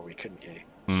story, couldn't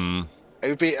you? It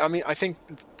would be. I mean, I think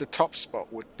the top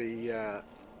spot would be.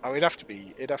 It'd have to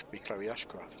be Chloe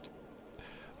Ashcroft.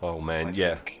 Oh man,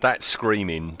 that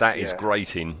screaming, that is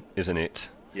grating, isn't it?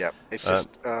 Yeah, it's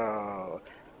just.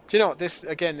 Do you know what? This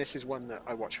is one that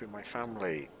I watch with my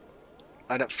family,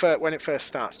 and when it first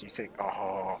starts, you think,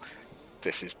 "Oh,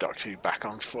 this is Doctor Who back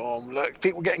on form. Look,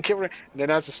 people getting killed." And then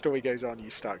as the story goes on,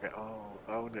 you start going,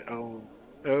 "Oh,"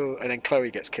 and then Chloe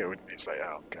gets killed, and it's like,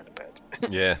 "Oh, I'm going to bed."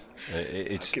 Yeah,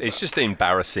 it's just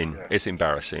embarrassing. Yeah. It's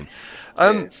embarrassing.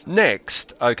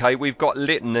 Next, okay, we've got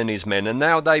Lytton and his men, and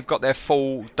now they've got their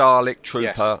full Dalek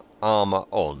Trooper armour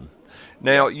on.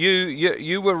 Now,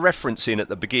 you were referencing at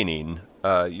the beginning,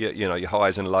 your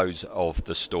highs and lows of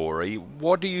the story.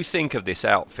 What do you think of this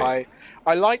outfit?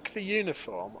 I like the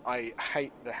uniform. I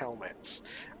hate the helmets.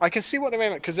 I can see what they're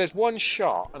aiming at, because there's one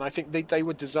shot, and I think they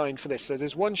were designed for this. So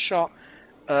there's one shot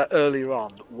earlier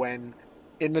on when,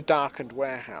 in the darkened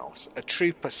warehouse, a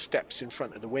trooper steps in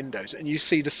front of the windows, and you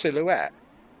see the silhouette,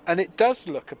 and it does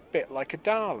look a bit like a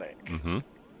Dalek. Mm-hmm.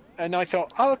 And I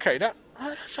thought, okay,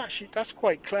 that's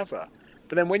quite clever.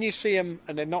 But then when you see them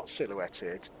and they're not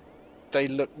silhouetted, they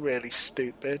look really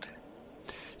stupid.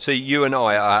 See, you and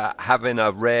I are having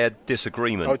a rare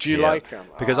disagreement. Oh, do you like them?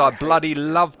 Because I bloody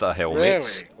love the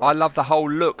helmets. Really? I love the whole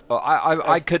look.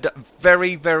 I could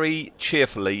very, very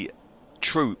cheerfully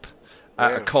troop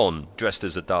at a con dressed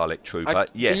as a Dalek trooper.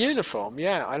 Yes. The uniform,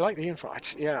 I like the uniform.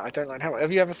 I don't like how.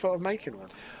 Have you ever thought of making one?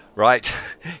 Right,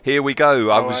 here we go.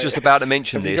 I was just about to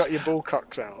mention this. Have you got your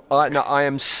bullcocks out? I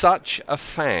am such a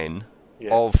fan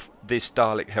of this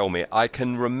Dalek helmet. I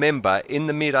can remember in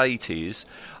the mid-80s,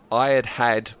 I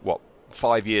had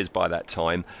 5 years by that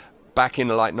time. Back in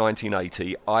like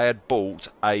 1980, I had bought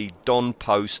a Don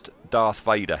Post Darth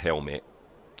Vader helmet.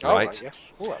 Right?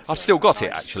 Yes. I've still got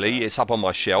it, actually. It's up on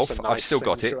my shelf. I've still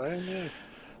got it.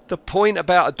 The point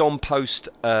about a Don Post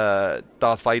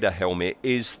Darth Vader helmet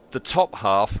is the top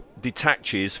half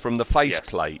detaches from the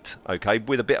faceplate, okay,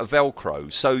 with a bit of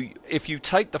Velcro. So if you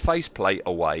take the faceplate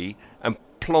away and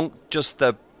plonk just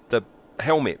the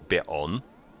helmet bit on,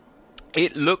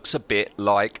 it looks a bit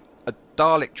like a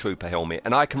Dalek Trooper helmet.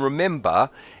 And I can remember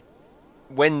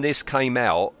when this came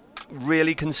out,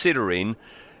 really considering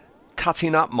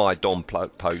cutting up my Don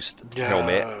Post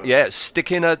helmet,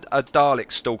 sticking a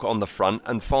Dalek stalk on the front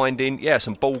and finding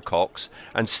some ball cocks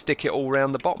and stick it all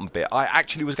around the bottom bit. I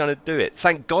actually was going to do it.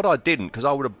 Thank God I didn't, because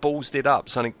I would have ballsed it up,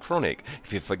 something chronic,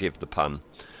 if you forgive the pun.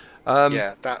 I'm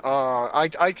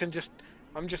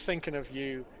just thinking of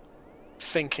you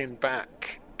thinking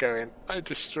back, going, I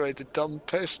destroyed a Don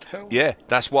Post helmet. Yeah,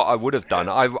 that's what I would have done.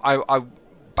 I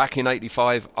back in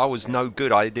 85, I was no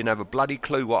good. I didn't have a bloody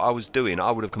clue what I was doing.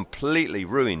 I would have completely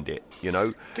ruined it,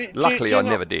 Luckily, I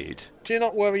never did. Do you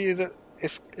not worry you that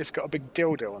it's got a big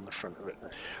dildo on the front of it?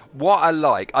 Then? What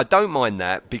I don't mind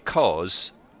that,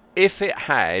 because if it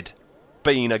had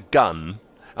been a gun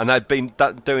and they'd been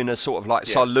doing a sort of like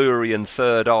Silurian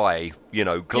third eye,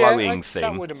 glowing thing.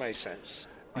 That would have made sense.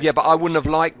 But I wouldn't have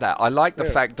liked that. I like the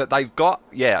fact that they've got,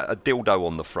 a dildo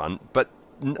on the front, but...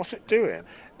 What's it doing?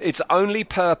 Its only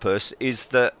purpose is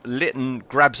that Lytton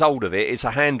grabs hold of it. It's a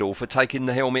handle for taking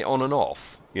the helmet on and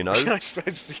off, I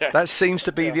suppose, That seems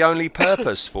to be the only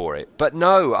purpose for it. But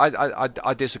no,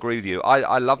 I disagree with you.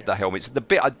 I love the helmets. The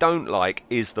bit I don't like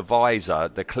is the visor,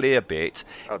 the clear bit.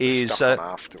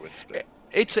 Afterwards.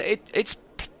 It's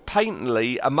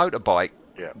patently a motorbike.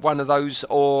 Yeah. One of those,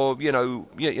 or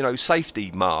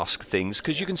safety mask things,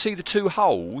 because you can see the two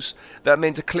holes that are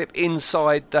meant to clip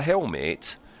inside the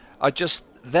helmet are just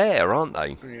there, aren't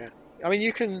they? Yeah, I mean,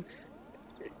 you can.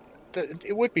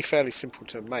 It would be fairly simple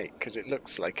to make, because it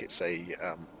looks like it's a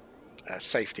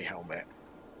safety helmet,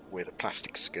 with a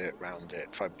plastic skirt round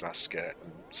it, fiberglass skirt,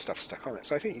 and stuff stuck on it.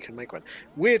 So I think you can make one.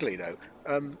 Weirdly, though,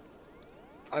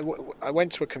 I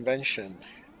went to a convention.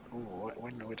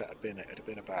 When would that have been? It would have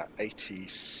been about 80.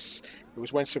 It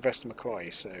was when Sylvester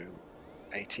McCoy, so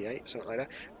 88, something like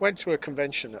that. Went to a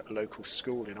convention at a local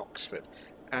school in Oxford,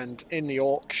 and in the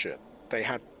auction they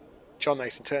had John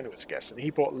Nathan Turner was a guest, and he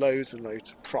bought loads and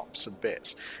loads of props and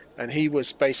bits, and he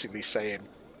was basically saying,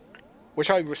 which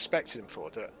I respected him for,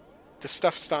 that the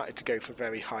stuff started to go for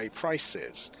very high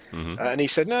prices, and he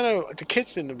said, no, the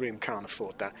kids in the room can't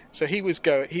afford that. So he was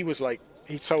like,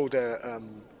 he sold it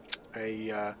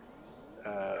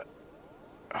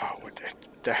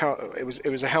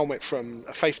was a helmet from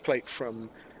a faceplate from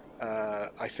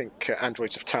I think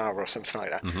Androids of Tower or something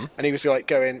like that, and he was like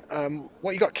going,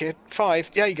 what you got, kid?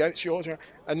 5? Yeah, you go, it's yours.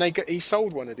 And he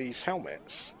sold one of these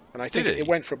helmets, and I think it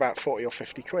went for about 40 or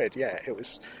 50 quid. Yeah, it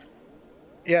was.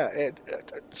 Yeah,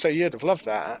 so you'd have loved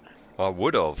that. I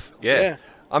would have. Yeah.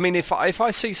 I mean, if I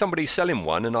see somebody selling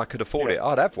one and I could afford it,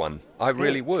 I'd have one. I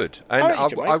really would, and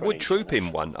I would troop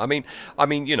in one. I mean,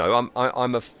 you know,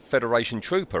 I'm a Federation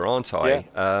trooper, aren't I?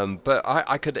 Yeah. But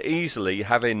I could easily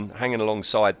hanging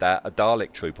alongside that a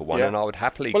Dalek trooper one, and I would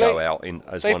happily go out as one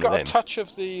of them. They got a touch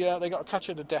of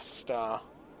the Death Star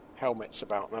helmets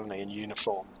about them, haven't they? In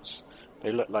uniforms,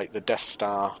 they look like the Death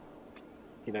Star.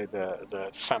 You know, the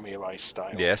samurai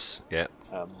style. Yes. Yeah.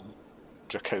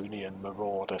 Draconian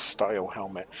Marauder style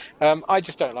helmet. I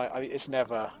just don't like. It's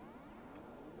never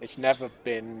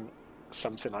been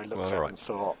something I looked at and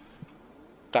thought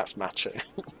that's macho.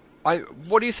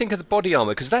 What do you think of the body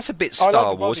armor? Because that's a bit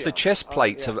Star Wars. The chest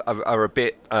plates are a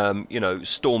bit,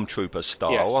 stormtrooper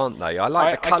style, aren't they? I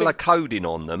like the colour coding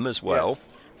on them as well.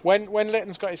 Yeah. When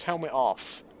Lytton's got his helmet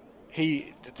off,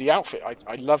 the outfit.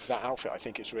 I love that outfit. I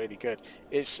think it's really good.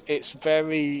 It's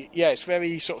very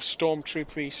sort of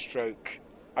stormtroopery stroke.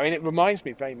 I mean, it reminds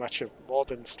me very much of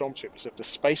modern stormtroopers, of the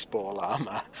Spaceball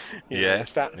armor.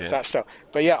 It's that stuff.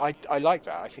 But yeah, I like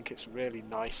that. I think it's a really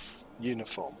nice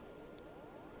uniform.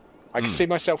 I can see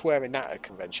myself wearing that at a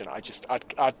convention.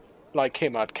 I'd like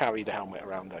him. I'd carry the helmet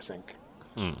around, I think.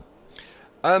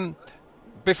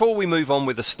 Before we move on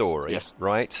with the story,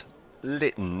 right?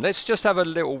 Lytton. Let's just have a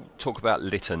little talk about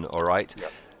Lytton, all right?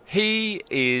 Yep. He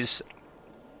is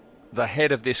the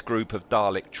head of this group of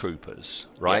Dalek troopers,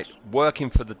 right? Yes. Working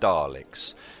for the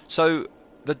Daleks. So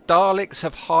the Daleks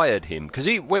have hired him, because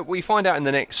we find out in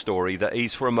the next story that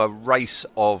he's from a race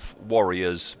of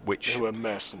warriors who are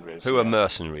mercenaries. Are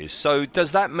mercenaries. So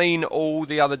does that mean all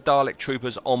the other Dalek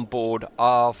troopers on board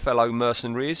are fellow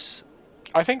mercenaries?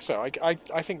 I think so. I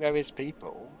think there is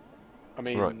people. I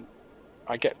mean... Right.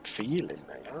 I get feeling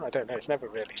there. I don't know. It's never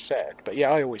really said, but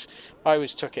yeah, I always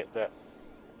took it that.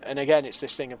 And again, it's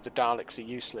this thing of the Daleks are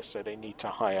useless, so they need to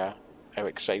hire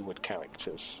Eric Saywood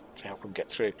characters to help them get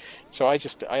through. So I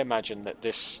imagine that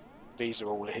these are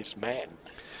all his men.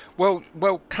 Well,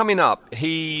 coming up,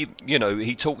 he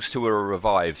talks to a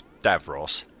revived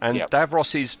Davros, and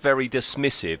Davros is very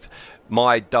dismissive.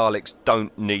 My Daleks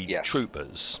don't need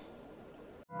troopers.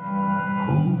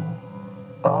 Who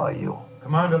are you?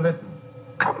 Commander Lytton.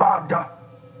 Commander,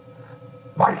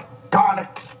 my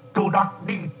Daleks do not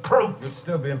need troops. You'd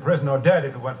still be in prison or dead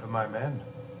if it weren't for my men.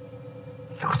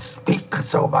 You speak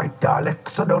as though my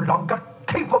Daleks are no longer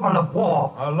capable of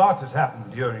war. A lot has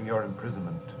happened during your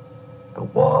imprisonment. The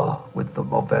war with the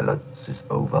Morvellans is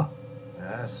over.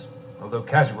 Yes, although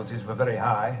casualties were very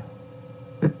high.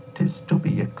 It is to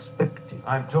be expected.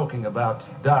 I'm talking about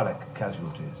Dalek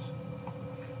casualties.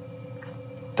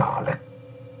 Dalek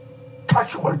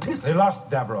casualties? They lost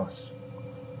Davros.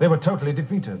 They were totally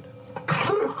defeated.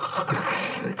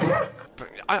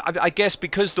 I guess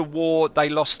because they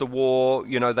lost the war,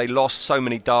 they lost so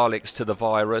many Daleks to the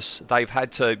virus, they've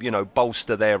had to,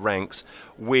 bolster their ranks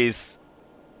with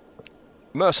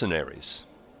mercenaries.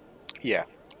 Yeah.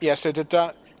 Yeah, so I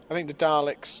think the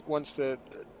Daleks,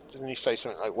 doesn't he say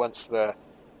something like, once the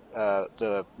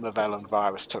Mervellan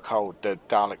virus took hold, the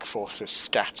Dalek forces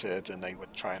scattered and they were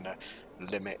trying to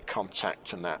limit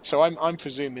contact and that. So I'm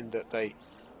presuming that they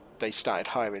started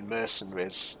hiring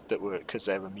mercenaries that were, because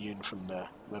they're immune from the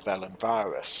Mervellan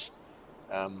virus,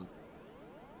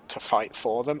 to fight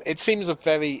for them. It seems a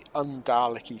very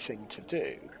un-Dalek-y thing to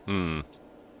do.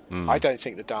 I don't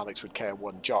think the Daleks would care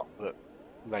one jot that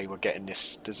they were getting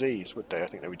this disease, would they? I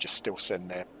think they would just still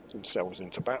send themselves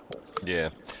into battle. Yeah.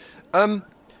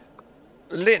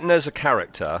 Lytton as a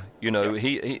character,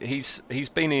 he's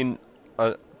been in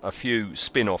a few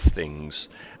spin-off things,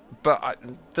 but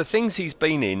the things he's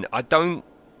been in, I don't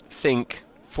think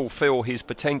fulfill his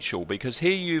potential, because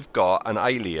here you've got an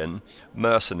alien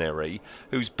mercenary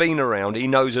who's been around. He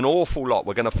knows an awful lot.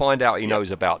 We're going to find out he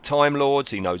knows about Time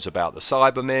Lords, he knows about the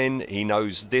Cybermen, he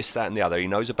knows this, that and the other, he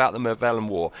knows about the Mervellan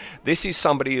War. This is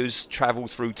somebody who's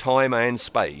travelled through time and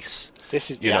space.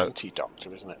 This is the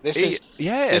anti-Doctor, isn't it?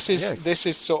 This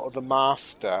is sort of the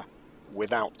master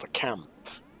without the camp.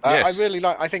 Yes.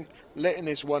 I think Lytton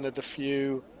is one of the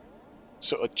few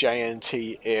sort of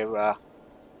JNT era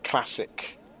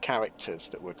classic characters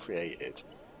that were created.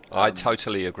 I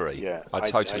totally agree. Yeah, I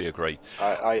totally agree.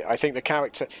 I think the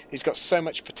character, he's got so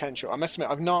much potential. I must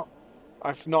admit,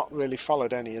 I've not really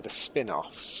followed any of the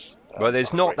spin-offs. Well,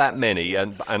 there's not that many,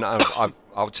 and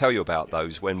I'll tell you about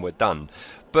those when we're done.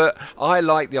 But I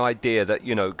like the idea that,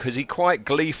 because he quite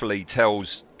gleefully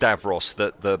tells Davros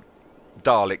that the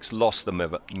Daleks lost the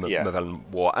Mervellan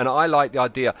War, and I like the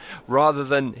idea, rather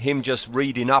than him just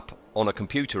reading up on a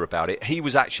computer about it, he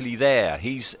was actually there.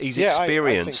 He's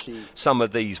experienced some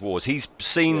of these wars. He's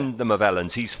seen the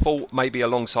Mervellans. He's fought maybe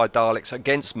alongside Daleks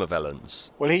against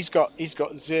Mervellans. Well, he's got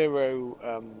zero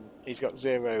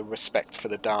respect for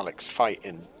the Daleks'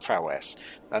 fighting prowess,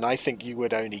 and I think you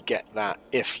would only get that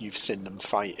if you've seen them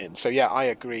fighting. So yeah, I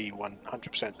agree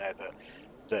 100% there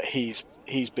that he's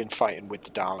been fighting with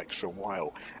the Daleks for a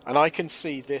while, and I can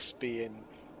see this being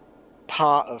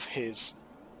part of his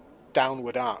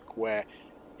downward arc, where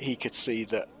he could see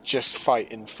that just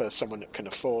fighting for someone that can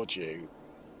afford you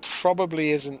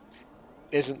probably isn't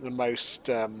the most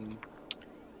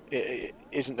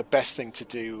isn't the best thing to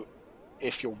do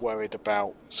if you're worried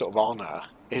about sort of honor,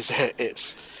 is it?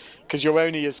 It's because you're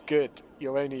only as good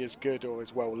or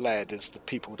as well led as the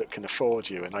people that can afford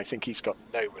you, and I think he's got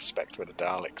no respect for the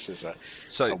Daleks as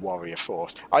a warrior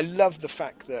force. I love the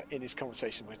fact that in his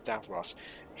conversation with Davros,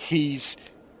 he's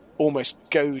almost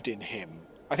goading him.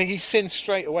 I think he's seen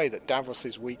straight away that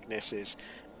Davros's weakness is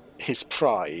his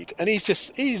pride, and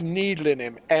he's needling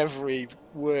him every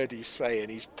word he's saying.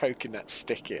 He's poking that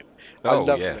stick in. I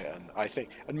love Lytton, I think,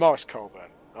 and Morris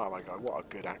Colburn. Oh my God, what a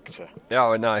good actor!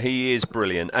 Oh no, he is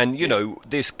brilliant. And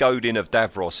this goading of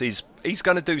Davros he's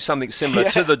going to do something similar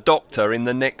to the Doctor in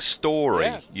the next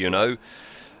story.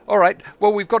 All right,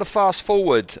 well, we've got to fast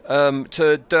forward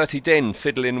to Dirty Den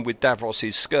fiddling with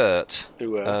Davros's skirt.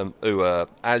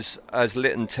 As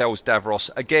Lytton tells Davros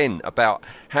again about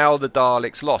how the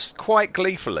Daleks lost. Quite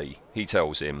gleefully, he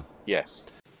tells him. Yes.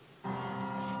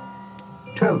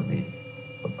 Tell me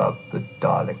about the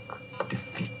Dalek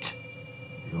defeat.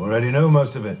 You already know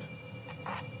most of it.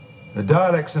 The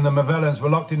Daleks and the Mervellans were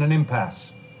locked in an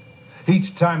impasse.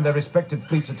 Each time their respective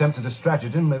fleets attempted a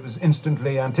stratagem, it was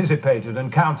instantly anticipated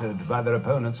and countered by their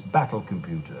opponent's battle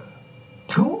computer.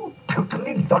 Two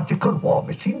totally logical war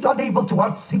machines unable to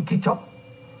outthink each other.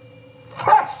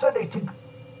 Fascinating!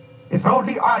 If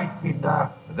only I'd been there.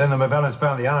 But then the Mervellans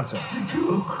found the answer.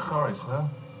 Sorry, sir.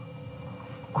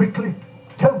 Quickly,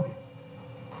 tell me.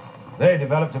 They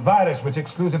developed a virus which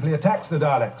exclusively attacks the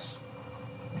Daleks.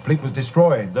 The fleet was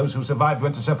destroyed. Those who survived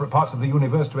went to separate parts of the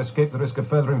universe to escape the risk of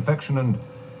further infection and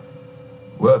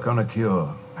work on a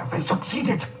cure. Have they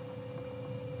succeeded?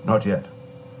 Not yet.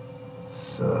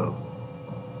 So,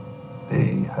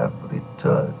 they have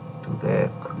returned to their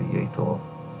creator.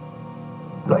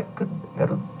 Like an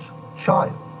errant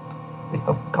child, they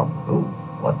have come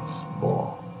home once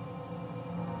more.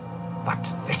 But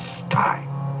this time,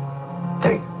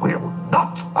 they will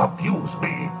not abuse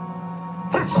me.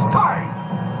 This time,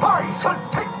 I shall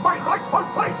take my rightful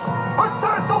place as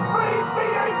their supreme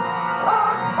being,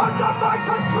 and under my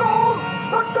control,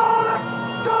 the Daleks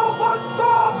shall once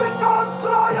more become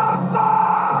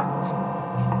triumphant!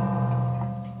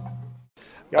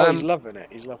 Oh, he's loving it.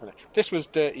 He's loving it. This was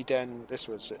Dirty Den. This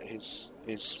was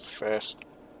his first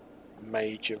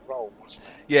major role, wasn't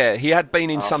it? Yeah, he had been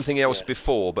in something else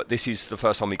before, but this is the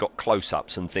first time he got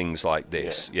close-ups and things like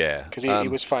this. Yeah, because he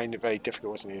was finding it very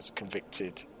difficult, wasn't he, as a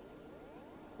convicted,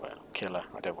 killer.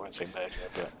 I don't want to say murderer,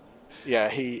 but yeah,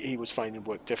 he was finding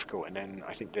work difficult, and then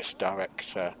I think this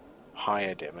director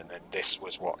hired him, and then this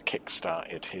was what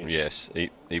kick-started his. Yes,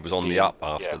 he was on the up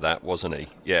after that, wasn't he?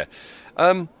 Yeah.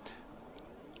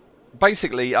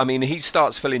 Basically, I mean, he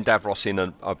starts filling Davros in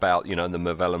about, the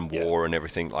Mervellan War and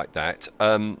everything like that.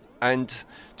 And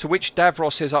to which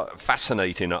Davros says,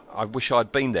 fascinating, I wish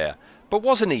I'd been there. But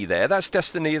wasn't he there? That's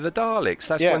Destiny of the Daleks.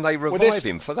 That's when they revive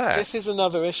him for that. This is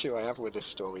another issue I have with this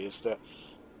story, is that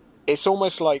it's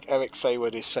almost like Eric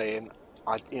Saywood is saying,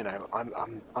 I'm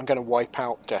going to wipe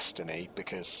out Destiny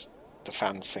because the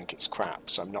fans think it's crap,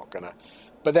 so I'm not going to.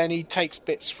 But then he takes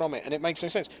bits from it, and it makes no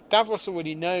sense. Davros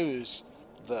already knows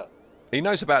that. He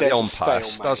knows about the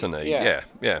on-pass, doesn't he?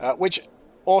 Yeah. Which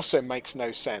also makes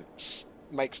no sense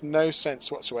makes no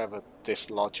sense whatsoever. This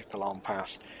logical on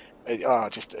pass,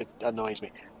 it annoys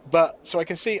me. But so I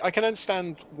can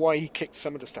understand why he kicked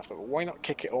some of the stuff out. But why not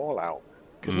kick it all out?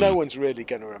 Because no one's really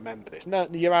going to remember this. No,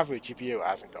 your average viewer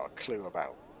hasn't got a clue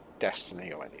about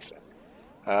Destiny or anything.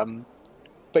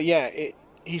 But yeah,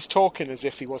 he's talking as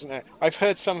if he wasn't there. I've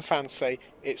heard some fans say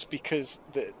it's because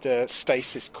the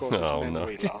stasis causes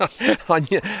memory loss.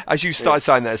 As you start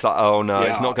saying that, it's like, oh no,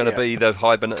 it's not going to be the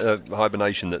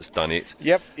hibernation that's done it.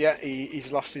 Yep, yeah,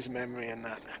 he's lost his memory and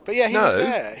that. But yeah, he was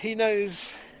there. He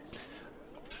knows.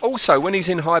 Also, when he's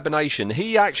in hibernation,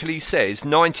 he actually says,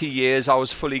 90 years I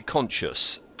was fully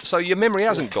conscious. So your memory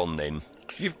hasn't gone then.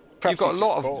 You've got a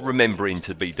lot of remembering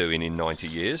to be doing in 90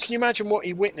 years. Can you imagine what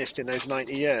he witnessed in those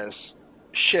 90 years?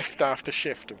 Shift after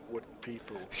shift of wooden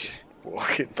people just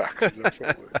walking backwards and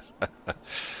forwards.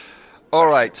 All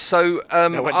right, so...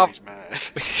 no wonder he's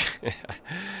mad.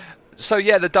 So,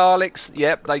 yeah, the Daleks,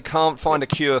 they can't find a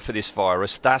cure for this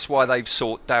virus. That's why they've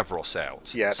sought Davros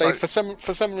out. Yeah, so, for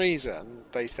some reason,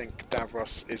 they think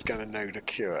Davros is going to know the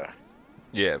cure.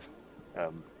 Yeah.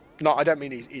 No, I don't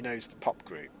mean he knows the pop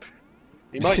group.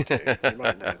 He might do. He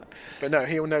might know them. But no,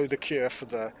 he'll know the cure for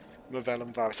the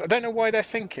Mavellan virus. I don't know why they're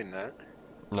thinking that.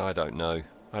 No, I don't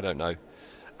know.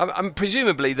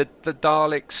 Presumably, the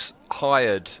Daleks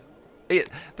hired... The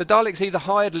Daleks either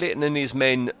hired Lytton and his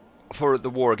men for the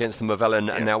war against the Mavellan,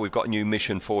 and now we've got a new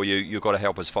mission for you. You've got to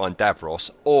help us find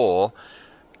Davros. Or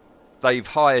they've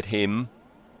hired him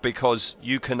because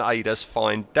you can aid us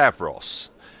find Davros.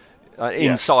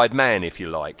 Inside man, if you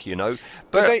like, you know.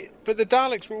 But the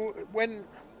Daleks were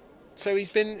so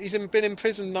he's been in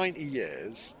prison 90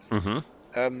 years.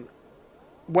 Mm-hmm.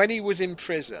 When he was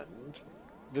imprisoned,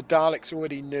 the Daleks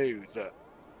already knew that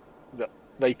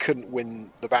they couldn't win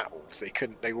the battles.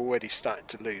 They were already starting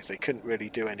to lose. They couldn't really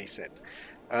do anything.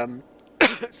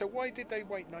 So why did they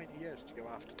wait 90 years to go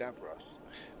after Davros?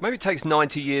 Maybe it takes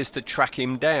 90 years to track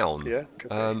him down. Yeah, could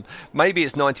be. Maybe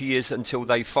it's 90 years until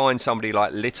they find somebody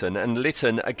like Lytton. And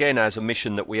Lytton, again, has a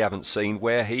mission that we haven't seen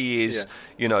where he is,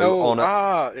 on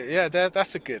a...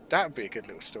 that would be a good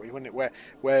little story, wouldn't it?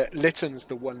 Where Lytton's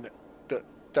the one that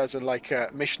does a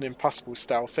Mission Impossible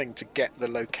style thing to get the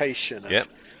location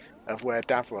of where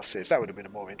Davros is. That would have been a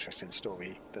more interesting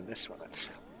story than this one,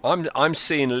 actually. I'm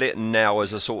seeing Lytton now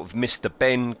as a sort of Mr.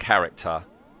 Ben character,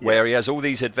 where he has all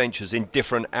these adventures in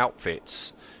different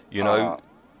outfits. You know,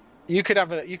 you could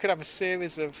have a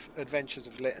series of adventures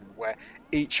of Lytton where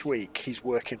each week he's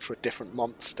working for a different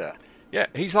monster. Yeah,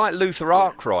 he's like Luther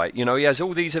Arkwright. You know, he has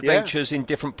all these adventures in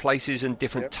different places and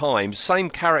different times. Same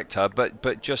character,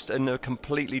 but just in a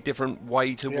completely different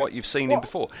way to what you've seen him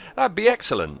before. That'd be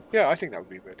excellent. Yeah, I think that would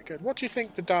be really good. What do you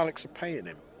think the Daleks are paying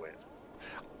him with?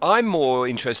 I'm more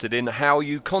interested in how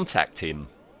you contact him.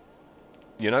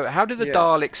 You know, how do the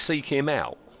Daleks seek him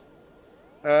out?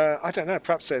 I don't know.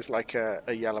 Perhaps there's like a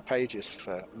Yellow Pages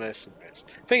for mercenaries.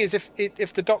 Thing is,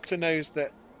 if the Doctor knows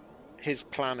that his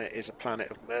planet is a planet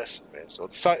of mercenaries, or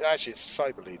actually it's a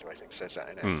cyber leader, I think says that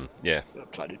in it. A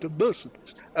planet of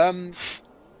mercenaries.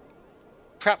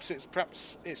 Perhaps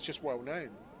it's just well known.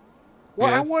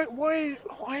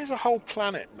 Why is a whole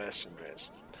planet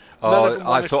mercenaries?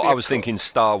 I was thinking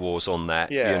Star Wars on that.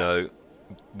 You know,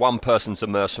 one person's a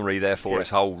mercenary, therefore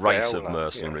it's a whole race of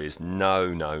mercenaries.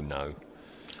 No.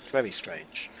 It's very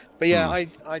strange. But I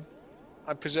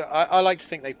like to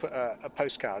think they put a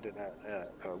postcard in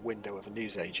a window of a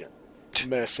newsagent.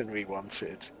 Mercenary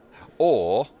wanted.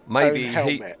 Or maybe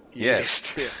helmet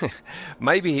used.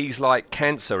 Maybe he's like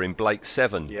Cancer in Blake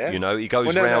 7. You know, he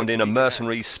goes around in a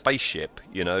mercenary spaceship.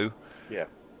 You know. Yeah.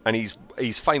 And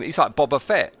he's famous. He's like Boba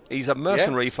Fett. He's a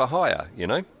mercenary for hire. You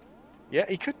know. Yeah,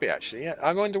 he could be actually. Yeah,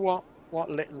 I wonder what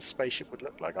Lytton's spaceship would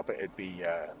look like. I bet it'd be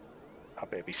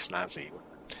snazzy.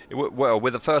 Well,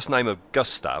 with the first name of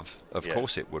Gustav, of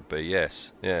course it would be.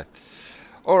 Yes, yeah.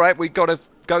 All right, we've got to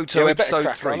go to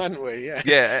episode 3. Haven't we?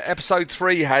 Episode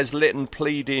 3 has Lytton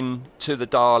pleading to the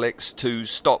Daleks to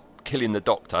stop killing the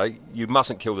Doctor. You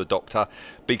mustn't kill the Doctor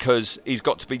because he's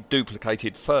got to be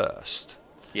duplicated first.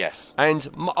 Yes. And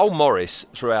old Morris,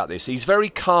 throughout this, he's very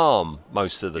calm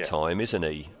most of the time, isn't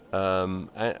he?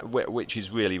 Which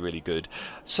is really, really good.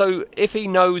 So if he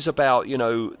knows about,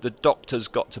 the Doctor's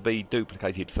got to be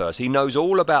duplicated first, he knows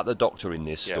all about the Doctor in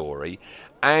this story,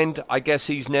 and I guess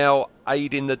he's now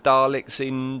aiding the Daleks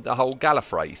in the whole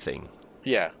Gallifrey thing.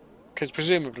 Yeah, because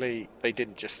presumably they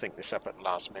didn't just think this up at the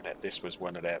last minute. This was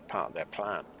part of their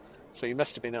plan. So he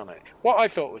must have been on it. What I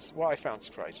found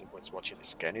surprising was watching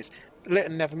this again is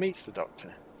Lytton never meets the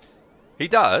Doctor. He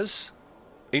does.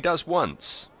 He does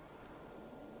once.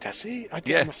 Does he?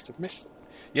 I must have missed it.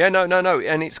 Yeah, no,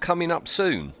 and it's coming up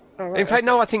soon. Oh, right, In fact,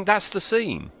 no, I think that's the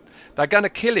scene. They're going to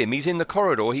kill him. He's in the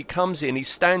corridor. He comes in. He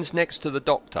stands next to the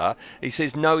doctor. He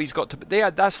says, no, he's got to...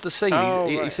 Yeah, that's the scene. Oh,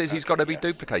 He right, says he's got to be yes,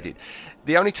 duplicated.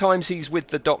 The only times he's with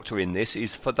the doctor in this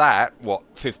is for that,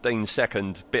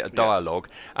 15-second bit of dialogue.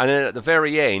 And then at the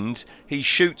very end, he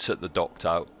shoots at the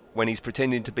doctor when he's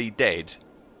pretending to be dead.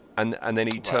 And then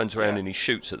he turns around and he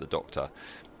shoots at the doctor.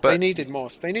 But they needed more.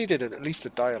 They needed at least a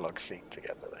dialogue scene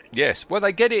together. Yes, well,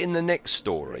 they get it in the next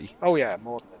story. Oh yeah,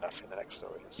 more than enough in the next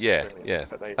story. It's brilliant. Yeah.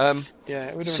 But it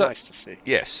would have been nice to see.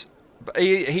 Yes, but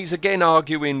he's again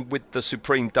arguing with the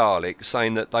Supreme Dalek,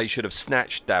 saying that they should have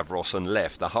snatched Davros and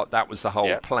left. That was the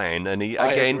whole plan, and he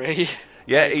again, I agree.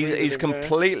 he's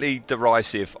completely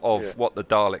derisive of what the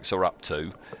Daleks are up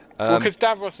to. Well, because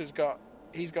Davros has got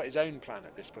his own plan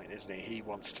at this point, isn't he? He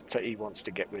wants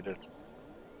to get rid of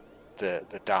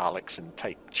the Daleks and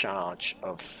take charge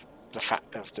of the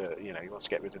fact of he wants to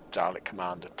get rid of the Dalek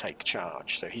command and take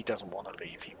charge. So he doesn't want to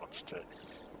leave. He wants to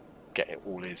get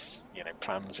all his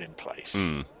plans in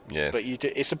place. But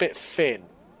it's a bit thin.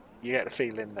 You get the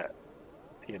feeling that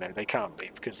they can't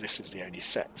leave because this is the only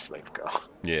sets they've got.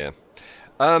 Yeah.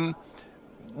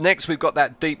 Next, we've got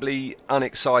that deeply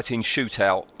unexciting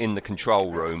shootout in the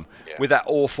control room with that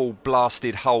awful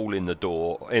blasted hole in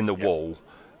the wall,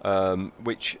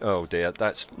 which, oh dear,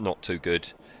 that's not too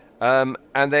good.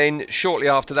 And then shortly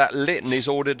after that, Lytton is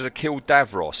ordered to kill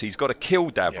Davros. He's got to kill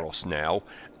Davros now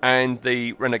and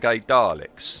the renegade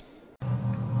Daleks.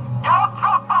 Your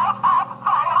troopers have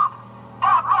failed.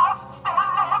 Davros still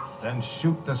lives. Then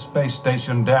shoot the space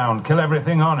station down. Kill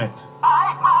everything on it.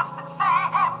 I must see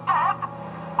him dead.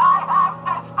 I have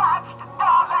dispatched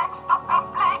Daleks to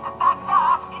complete the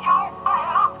task you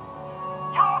failed.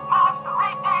 You must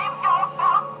redeem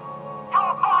yourself. You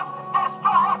must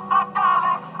destroy the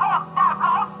Daleks of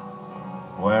Davros.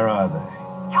 Where are they?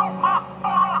 You must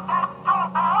follow them to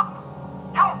Earth.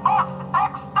 You must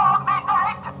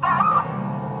exterminate them.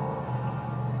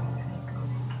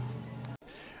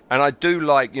 And I do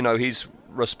like, his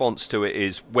response to it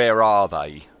is, where are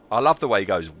they? I love the way he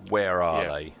goes, where are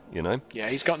they? Yeah,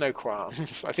 he's got no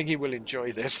qualms. I think he will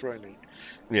enjoy this, won't he?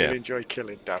 He'll enjoy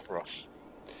killing Davros.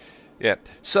 Yeah.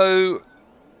 So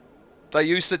they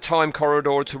use the time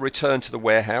corridor to return to the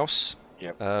warehouse.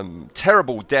 Yep.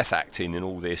 Terrible death acting in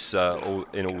all this, all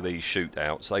these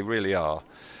shootouts. They really are.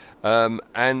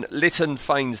 And Lytton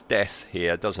feigns death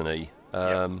here, doesn't he?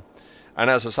 And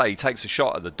as I say, he takes a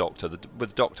shot at the Doctor. With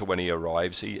the Doctor, when he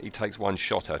arrives, he takes one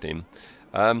shot at him.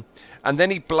 And then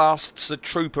he blasts a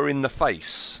trooper in the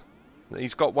face.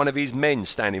 He's got one of his men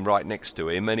standing right next to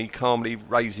him, and he calmly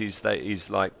raises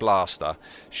his blaster,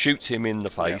 shoots him in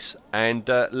the face, and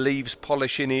leaves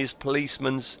polishing his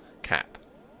policeman's cap.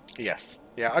 Yes.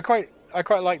 Yeah, I quite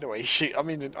like the way he shoots. I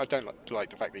mean, I don't like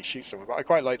the fact that he shoots someone, but I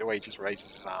quite like the way he just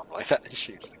raises his arm like that and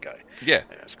shoots the guy. Yeah.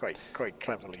 It's quite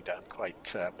cleverly done, quite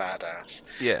badass.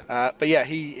 Yeah. But yeah,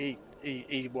 he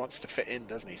wants to fit in,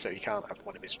 doesn't he? So he can't have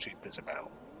one of his troopers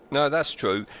about. No, that's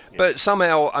true. Yeah. But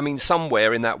somehow,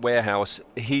 somewhere in that warehouse,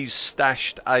 he's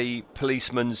stashed a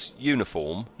policeman's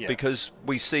uniform because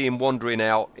we see him wandering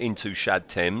out into Shad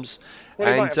Thames,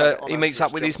 and he meets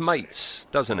up with his mates,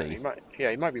 doesn't he?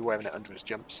 He might be wearing it under his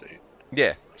jumpsuit.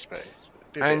 Yeah. I suppose.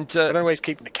 And I don't know why he's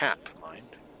keeping the cap,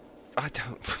 mind.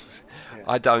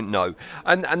 I don't know.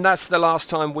 And that's the last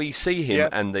time we see him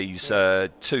and these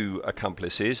two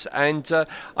accomplices. And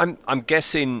I'm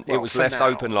guessing it was left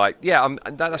open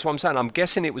that's what I'm saying. I'm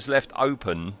guessing it was left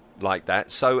open like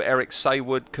that so Eric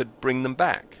Saywood could bring them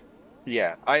back.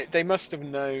 Yeah, they must have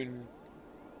known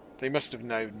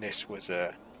this was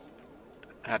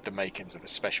had the makings of a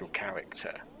special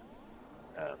character.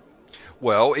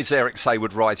 Well, it's Eric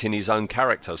Saywood writing his own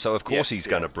character, so of course he's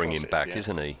going to bring him back,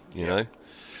 isn't he? You know?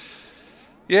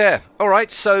 Yeah, all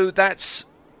right, so that's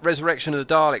Resurrection of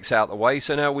the Daleks out the way,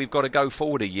 so now we've got to go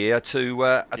forward a year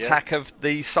to Attack of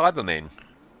the Cybermen.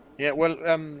 Yeah, well,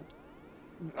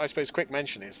 I suppose quick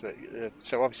mention is that,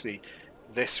 so obviously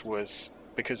this was,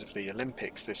 because of the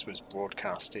Olympics, this was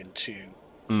broadcast in two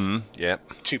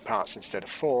parts instead of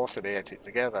four, so they edited it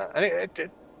together. And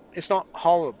it's not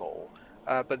horrible,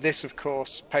 but this, of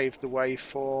course, paved the way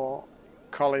for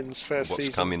Colin's first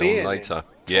season coming being on later.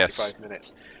 In 45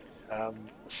 minutes.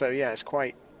 So yeah, it's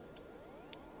quite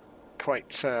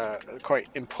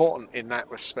important in that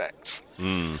respect.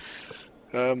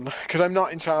 Because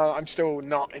I'm still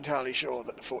not entirely sure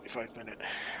that the 45-minute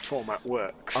format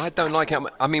works. I don't like it.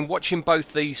 I mean, watching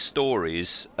both these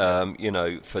stories,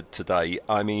 for today,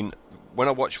 when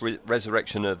I watch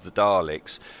Resurrection of the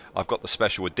Daleks, I've got the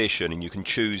special edition, and you can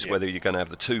choose whether you're going to have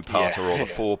the 2-parter or the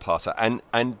 4-parter.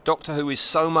 And Doctor Who is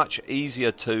so much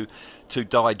easier to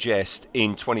digest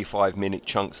in 25-minute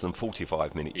chunks than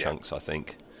 45-minute chunks, I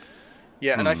think.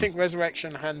 Yeah, and I think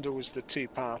Resurrection handles the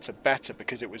 2-parter better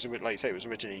because it was, like you say, it was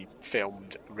originally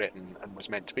filmed, written, and was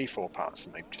meant to be 4 parts,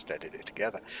 and they've just edited it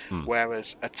together.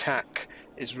 Whereas Attack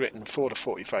is written for the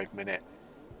 45-minute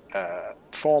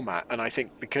format, and I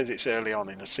think because it's early on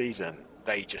in the season,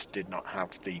 they just did not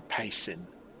have the pacing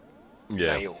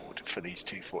nailed for these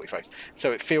 2 45s.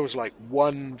 So it feels like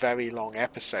one very long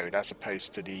episode as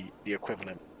opposed to the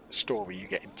equivalent story you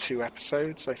get in 2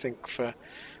 episodes, I think, for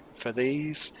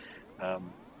these.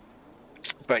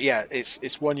 But yeah,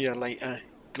 it's 1 year later.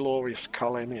 Glorious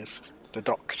Colin is the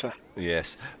Doctor.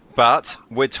 Yes. But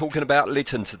we're talking about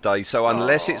Lytton today, so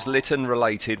unless it's Lytton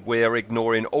related, we're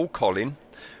ignoring all Colin,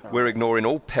 we're ignoring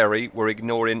all Perry, we're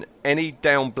ignoring any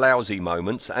down blousy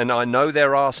moments, and I know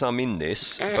there are some in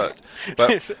this,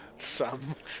 but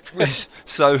some.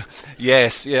 So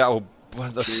yes,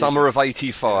 the summer of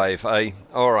 '85, eh?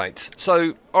 All right.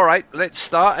 So, all right, let's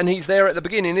start. And he's there at the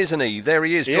beginning, isn't he? There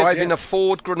he is, driving a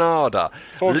Ford Granada.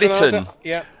 Lytton,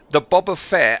 the Boba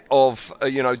Fett of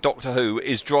Doctor Who,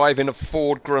 is driving a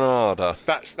Ford Granada.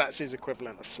 That's his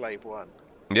equivalent of Slave One.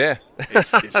 Yeah.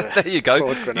 There you go.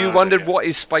 Granada, you wondered what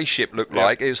his spaceship looked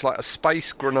like. It was like a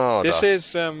space Granada. This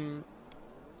is.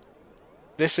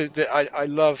 I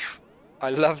love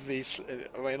these.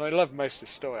 I mean, I love most of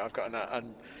the story. I've got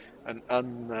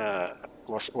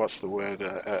what's the word?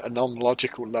 A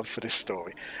non-logical love for this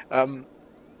story.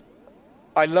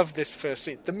 I love this first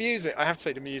scene. The music, I have to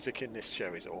say, the music in this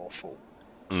show is awful.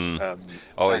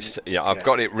 I've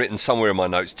got it written somewhere in my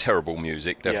notes. Terrible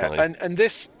music, definitely. Yeah, and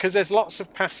this, because there's lots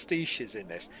of pastiches in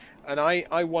this, and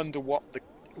I wonder what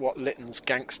Lytton's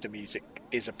gangster music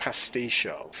is a pastiche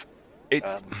of. It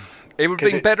would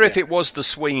have been better if it was the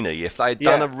Sweeney, if they'd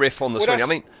done a riff on the Sweeney. I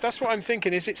mean, that's what I'm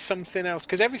thinking. Is it something else?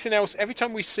 Because everything else, every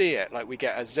time we see it, like we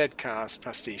get a Z-Cast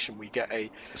pastiche and we get a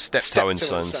Steptoe and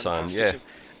Son, yeah.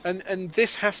 And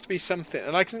this has to be something,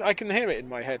 and I can hear it in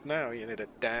my head now. You know, the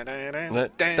da da da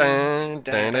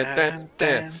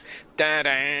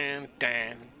da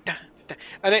da.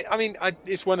 And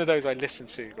it's one of those I listen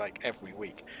to like every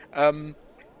week, but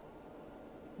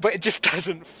it just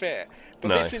doesn't fit. But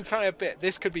this entire bit,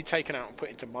 this could be taken out and put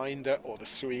into Minder or the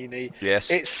Sweeney.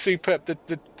 Yes, it's superb.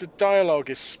 The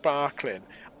dialogue is sparkling.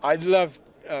 I love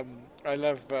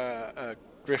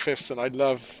Griffiths, and I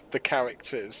love the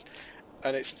characters.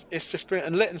 And it's just brilliant.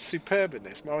 And Lytton's superb in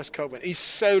this. Maurice Coleman, he's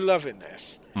so loving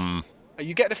this.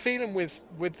 You get the feeling with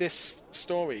this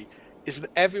story is that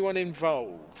everyone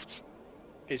involved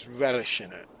is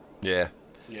relishing it. Yeah.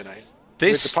 You know,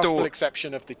 with the possible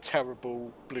exception of the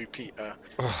terrible Blue Peter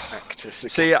actors.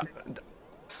 See,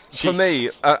 for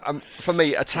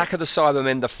me, Attack of the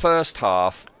Cybermen, the first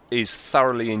half is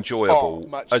thoroughly enjoyable.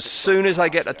 As soon as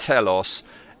they get to Telos,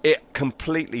 it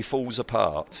completely falls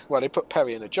apart. Well, they put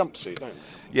Perry in a jumpsuit, don't they?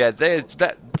 Yeah, there's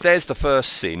the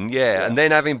first sin, and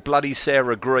then having bloody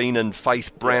Sarah Green and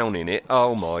Faith Brown in it.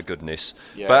 Oh my goodness!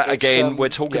 Yeah, but again, we're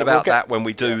talking about that when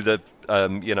we do the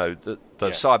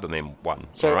Cybermen one.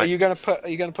 So, right? Are you going to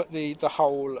put the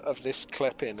whole of this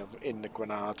clip in the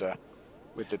Granada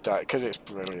with the because it's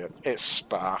brilliant, it's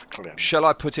sparkling. Shall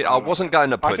I put it? I wasn't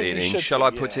going to put it in. Shall I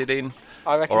put it in?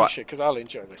 I reckon you should, because I'll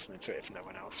enjoy listening to it if no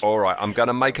one else. All right, I'm going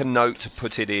to make a note to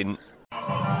put it in.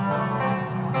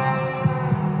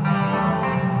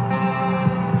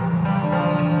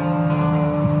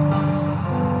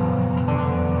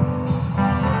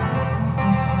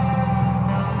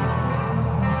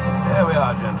 There we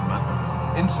are, gentlemen.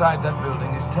 Inside that building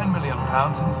is £10 million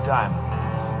in diamonds.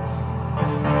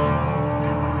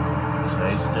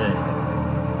 Tasty.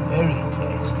 Very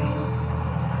tasty.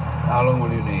 How long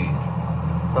will you need?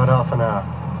 About half an hour.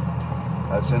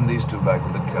 I'll send these two back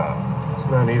with the car. There's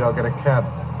no need, I'll get a cab.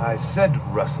 I said,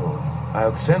 Russell,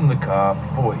 I'll send the car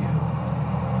for you.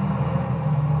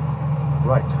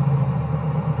 Right.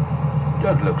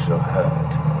 Don't look so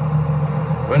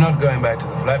hurt. We're not going back to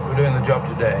the flat, we're doing the job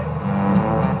today.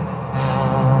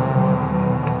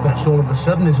 That's all of a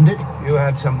sudden, isn't it? You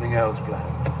had something else planned.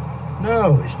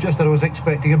 No, it's just that I was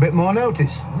expecting a bit more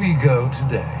notice. We go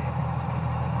today.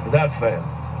 Without fail.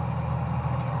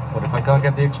 What if I can't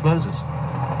get the explosives?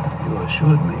 You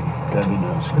assured me there'd be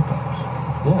no slip-ups.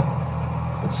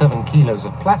 Yeah. With 7 kilos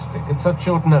of plastic at such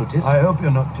short notice. I hope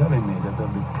you're not telling me that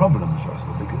there'll be problems,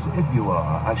 Russell, because if you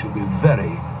are, I shall be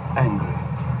very angry.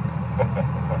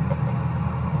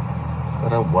 But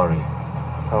don't worry.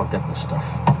 I'll get the stuff.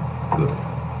 Good.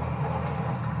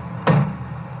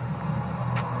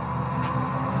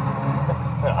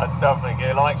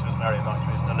 he likes us very much,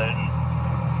 Mr. Lytton.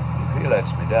 If he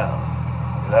lets me down,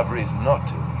 he'll have reason not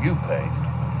to. You paid.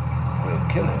 We'll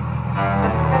kill him.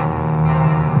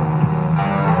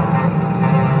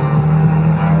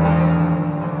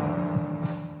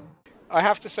 I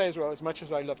have to say as well, as much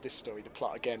as I love this story, the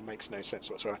plot again makes no sense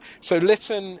whatsoever. So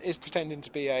Lytton is pretending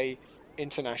to be a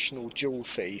international jewel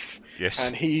thief, yes,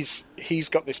 and he's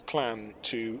got this plan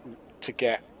to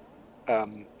get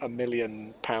 £1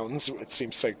 million. It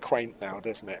seems so quaint now,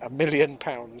 doesn't it? £1 million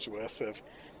worth of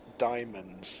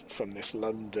diamonds from this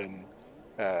London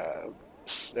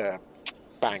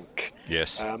bank.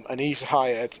 Yes, and he's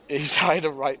hired a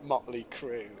right motley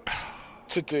crew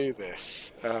to do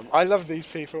this. I love these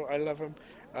people. I love them.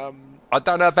 I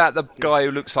don't know about the guy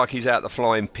who looks like he's out the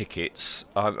flying pickets.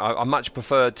 I much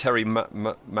prefer Terry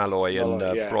Malloy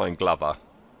and Brian Glover.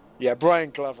 Yeah, Brian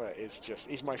Glover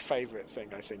he's my favourite thing,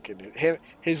 I think, in it.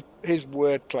 His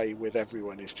wordplay with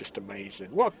everyone is just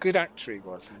amazing. What a good actor he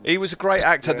was. He was a great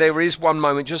actor. Yeah. There is one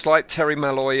moment, just like Terry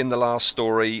Malloy in the last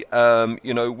story,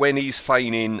 when he's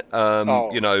feigning,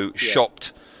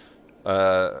 shocked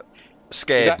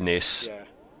scaredness.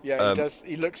 Yeah, he does.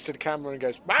 He looks to the camera and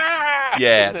goes, "Ah!"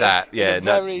 Yeah, that. Yeah,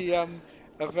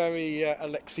 a very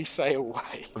Alexei Sale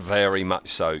way. Very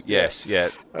much so. Yes, yeah.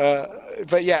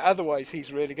 But yeah, otherwise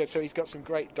he's really good. So he's got some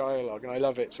great dialogue, and I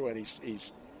love it. So when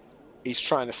he's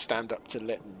trying to stand up to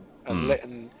Lytton, and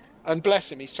Lytton, and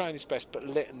bless him, he's trying his best, but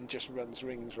Lytton just runs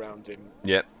rings round him.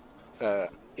 Yep.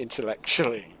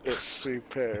 Intellectually, it's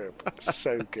superb. It's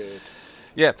so good.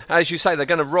 Yeah, as you say, they're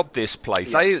going to rob this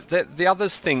place. Yes. The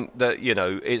others think that,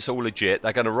 it's all legit.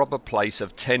 They're going to rob a place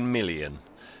of 10 million.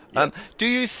 Yep. Do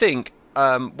you think,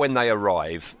 when they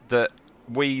arrive, that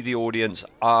we, the audience,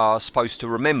 are supposed to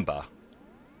remember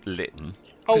Lytton?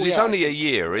 Because it's only a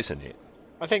year, isn't it?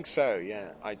 I think so, yeah.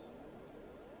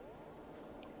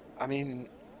 I mean,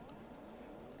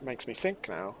 it makes me think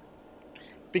now.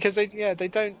 Because they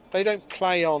don't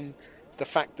play on the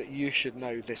fact that you should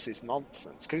know this is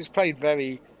nonsense, because it's played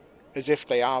very as if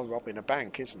they are robbing a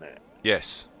bank, isn't it?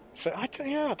 Yes. So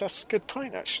that's a good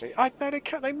point actually.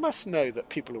 They must know that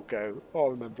people will go, "Oh, I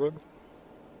remember him.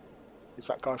 It's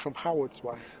that guy from Howard's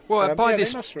Way." Well, by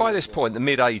this point, the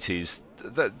mid-80s,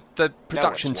 the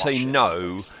production team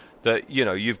know that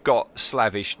you've got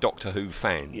slavish Doctor Who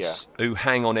fans who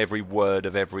hang on every word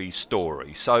of every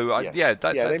story. So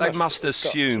they must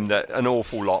assume that an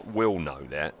awful lot will know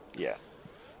that. Yeah.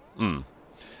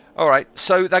 All right,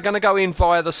 so they're going to go in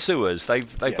via the sewers.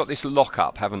 They've got this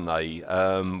lock-up, haven't they?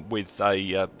 With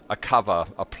a cover,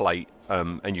 a plate,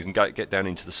 and you can get down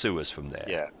into the sewers from there.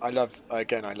 Yeah, I love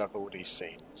all these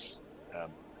scenes,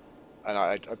 and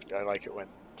I like it when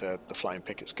the flying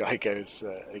pickets guy goes.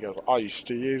 He goes, "I used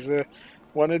to use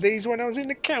one of these when I was in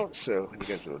the council," and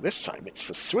he goes, "Well, this time it's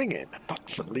for swinging, not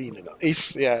for leaning."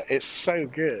 It's so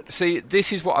good. See,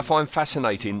 this is what I find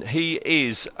fascinating. He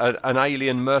is an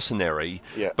alien mercenary,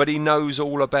 but he knows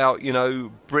all about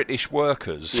British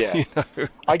workers. Yeah,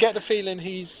 I get the feeling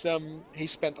he's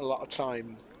spent a lot of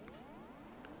time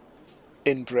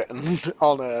in Britain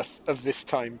on Earth of this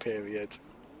time period,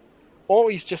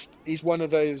 or he's one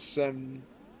of those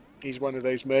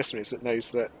mercenaries that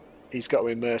knows that he's got to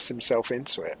immerse himself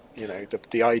into it.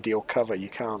 The ideal cover. You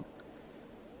can't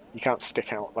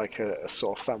stick out like a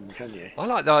sore thumb, can you? I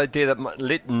like the idea that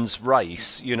Lytton's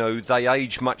race, they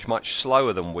age much, much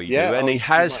slower than we do, and he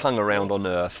has hung around on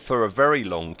Earth for a very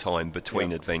long time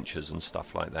between adventures and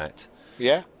stuff like that.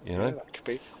 Yeah, that could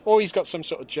be. Or he's got some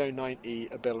sort of Joe 90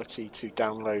 ability to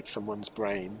download someone's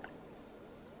brain.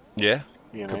 Yeah,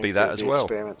 could be that as well.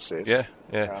 Experiences.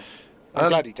 Yeah. I'm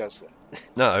glad he does that.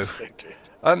 No.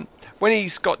 When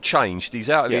he's got changed, he's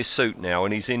out of his suit now,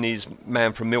 and he's in his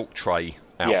man from milk tray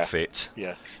outfit.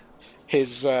 Yeah.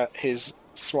 His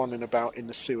swanning about in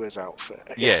the sewers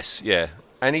outfit. Yes,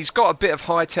 and he's got a bit of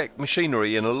high-tech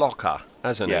machinery in a locker,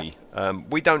 hasn't he?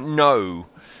 We don't know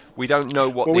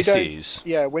what this is.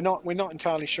 Yeah, we're not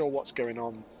entirely sure what's going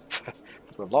on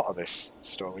for a lot of this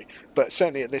story, but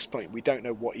certainly at this point, we don't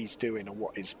know what he's doing or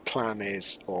what his plan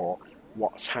is or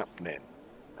what's happening.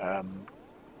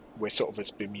 We're sort of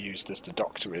as bemused as the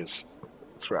Doctor is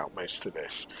throughout most of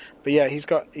this, but yeah, he's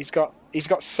got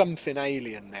something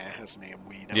alien there, hasn't he? And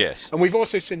we know. Yes, and we've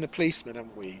also seen the policeman,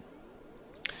 haven't we?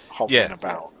 Hovering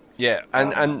about. Yeah,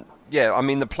 and I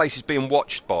mean the place is being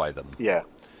watched by them. Yeah.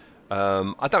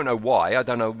 I don't know why. I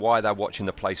don't know why they're watching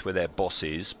the place where their boss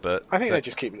is, but I think they're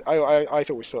just keeping. I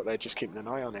thought they're just keeping an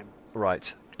eye on him.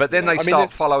 Right. But then they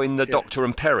start following the Doctor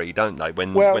and Perry, don't they?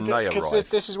 When they arrive, because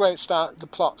this is where the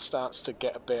plot starts to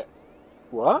get a bit.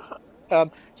 What?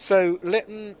 So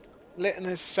Lytton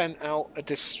has sent out a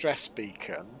distress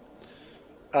beacon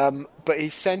but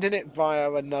he's sending it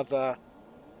via another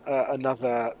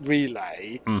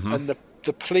relay, and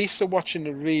the police are watching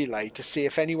the relay to see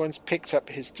if anyone's picked up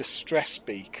his distress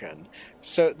beacon,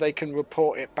 so that they can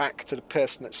report it back to the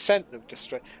person that sent the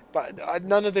distress. But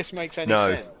none of this makes any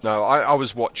sense. No, I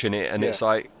was watching it, and it's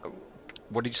like,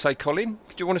 what did you say, Colin?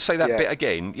 Do you want to say that bit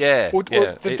again? Yeah. Well,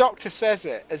 the doctor says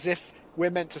it as if we're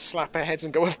meant to slap our heads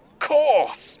and go, of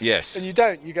course. Yes. And you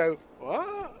don't. You go,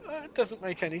 what? That doesn't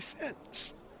make any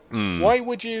sense. Why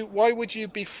would you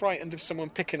be frightened of someone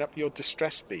picking up your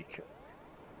distress beacon?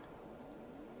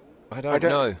 I don't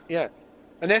know. Yeah,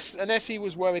 unless he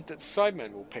was worried that the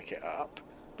Cybermen will pick it up,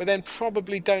 but then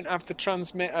probably don't have the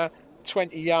transmitter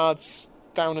 20 yards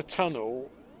down a tunnel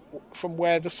from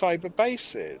where the cyber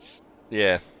base is.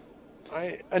 Yeah.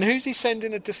 And who's he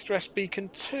sending a distress beacon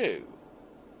to?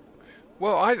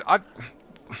 Well,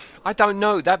 I don't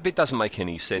know. That bit doesn't make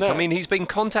any sense. No. I mean, he's been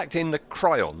contacting the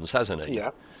Cryons, hasn't he?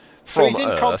 Yeah. From he's in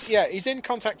Earth. he's in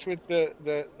contact with the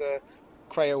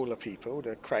Crayola people,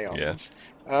 the crayons.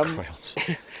 Yeah. Crayons.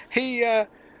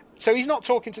 So he's not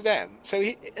talking to them.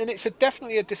 And it's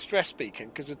definitely a distress beacon,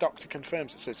 because the doctor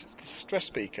confirms it says it's a distress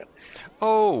beacon.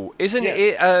 Oh, isn't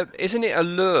it a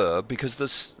lure because the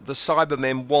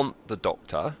Cybermen want the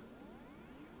Doctor?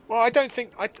 Well, I don't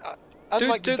think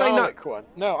unlike do the they Dalek one.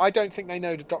 No, I don't think they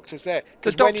know the Doctor's there.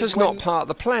 The Doctor's not part of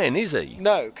the plan, is he?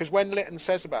 No, because when Lytton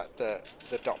says about the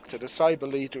Doctor, the Cyber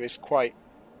leader is quite.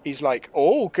 He's like,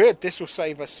 oh, good, this will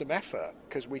save us some effort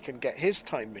because we can get his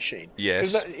time machine.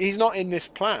 Yes. He's not in this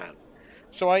plan.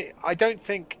 So I don't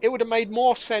think... It would have made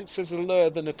more sense as a lure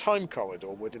than a time corridor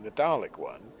would in the Dalek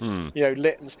one. You know,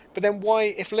 Lytton's... But then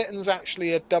why, if Lytton's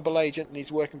actually a double agent and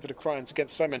he's working for the Cryons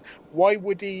against Simon, why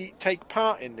would he take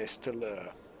part in this to lure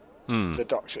the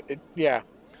Doctor?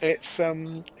 It's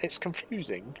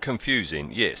confusing.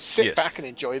 Confusing, yes. Sit back and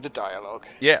enjoy the dialogue.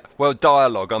 Yeah, well,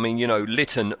 dialogue. I mean, you know,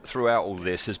 Lytton throughout all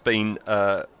this has been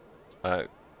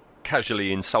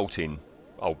casually insulting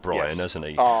old Brian, hasn't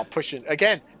he? Oh, pushing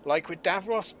again, like with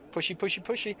Davros,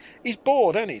 pushy. He's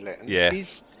bored, isn't he, Lytton? Yeah.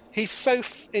 He's so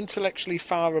intellectually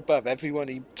far above everyone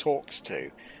he talks to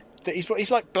that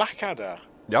he's like Blackadder.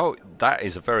 Oh, that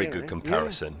is a very good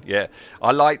comparison. Yeah.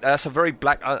 I like that's a very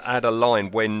Blackadder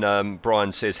line when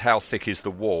Brian says, "How thick is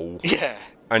the wall?" Yeah.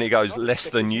 And he goes, Not "Less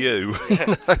thick than as you."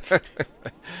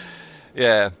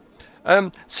 Yeah. Yeah.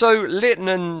 So Lytton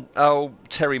and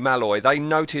Terry Malloy, they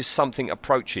notice something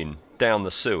approaching down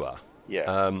the sewer.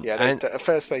 Yeah. At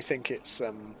first they think it's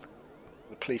the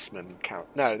policeman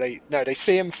character. No, they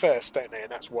see him first, don't they?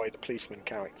 And that's why the policeman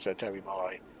character Terry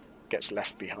Malloy gets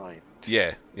left behind.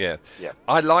 Yeah.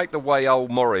 I like the way old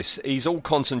Morris, he's all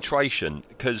concentration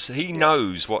because he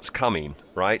knows what's coming,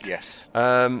 right? Yes.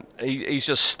 He's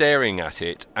just staring at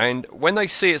it, and when they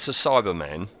see it's a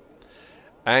Cyberman,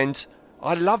 and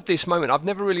I love this moment, I've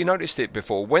never really noticed it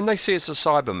before, when they see it's a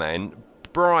Cyberman,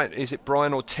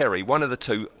 Brian or Terry, one of the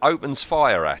two, opens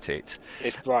fire at it.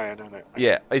 It's Brian, isn't it?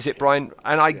 Yeah, is it Brian?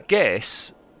 And I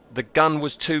guess the gun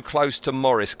was too close to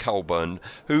Morris Colburn,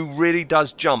 who really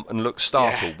does jump and look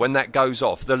startled when that goes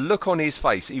off. The look on his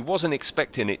face, he wasn't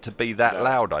expecting it to be that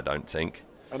loud, I don't think.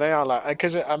 And they are loud.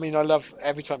 Because, I mean, I love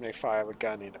every time they fire a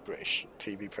gun in a British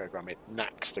TV programme, it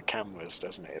knacks the cameras,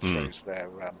 doesn't it? It throws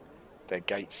their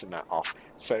gates and that off.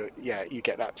 So, yeah, you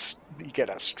get that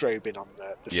strobing on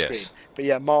the screen. But,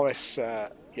 yeah, Morris,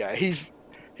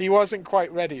 he wasn't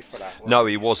quite ready for that. No,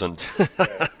 he wasn't.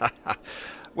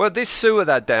 Well, this sewer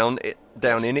down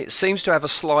in it seems to have a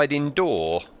sliding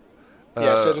door.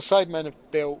 So the Cybermen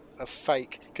have built a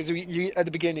fake, because at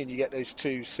the beginning you get those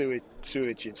two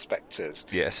sewage inspectors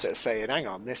that are saying, "Hang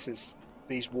on, these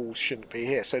walls shouldn't be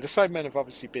here." So the Cybermen have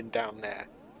obviously been down there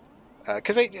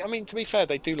because to be fair,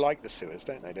 they do like the sewers,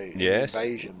 don't they? The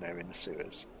invasion, they're in the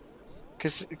sewers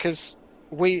because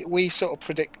we sort of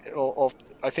predict, or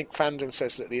I think fandom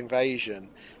says that the invasion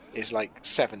is like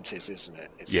 70s, isn't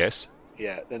it? Yes.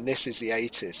 Yeah, and this is the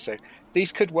 80s. So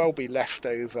these could well be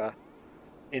leftover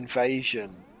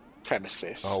invasion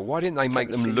premises. Oh, why didn't they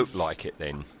make them look like it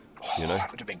then? You know,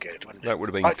 that would have been good, wouldn't it? That would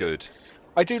have been good.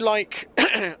 I do like,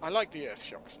 I like the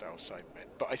Earthshock style Cybermen,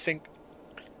 but I think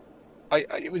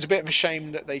it was a bit of a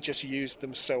shame that they just used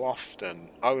them so often.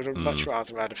 I would have much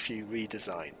rather had a few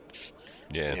redesigns.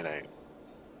 Yeah. You know.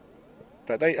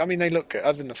 But they look good,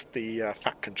 other than the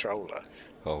Fat Controller.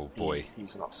 Oh boy,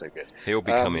 he's not so good. He'll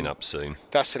be coming up soon.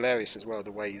 That's hilarious as well.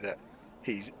 The way that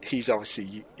he's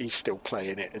obviously still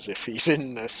playing it as if he's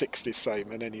in the 60s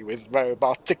Cyberman, and with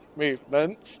robotic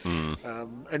movements.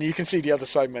 And you can see the other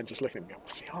Cybermen just looking at him, going,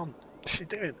 "What's he on? What's he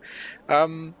doing?"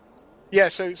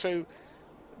 So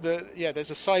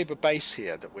there's a cyber base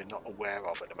here that we're not aware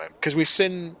of at the moment, because we've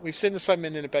seen the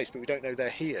Cybermen in a base, but we don't know they're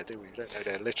here, do we? We don't know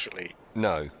they're literally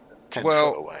 10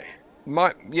 foot away.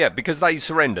 Because they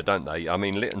surrender, don't they? I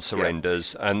mean, Lytton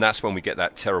surrenders, and that's when we get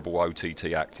that terrible OTT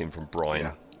acting from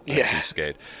Brian. Yeah. He's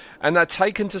scared. And they're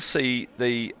taken to see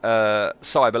the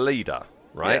cyber leader,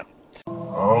 right? Yeah.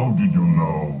 How did you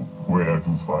know where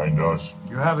to find us?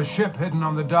 You have a ship hidden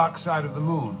on the dark side of the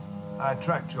moon. I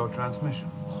tracked your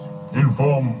transmissions.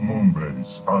 Inform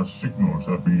Moonbase. Our signals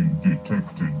are being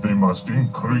detected. They must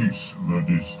increase the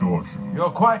distortion. You're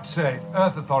quite safe.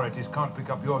 Earth authorities can't pick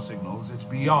up your signals. It's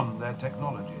beyond their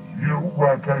technology. You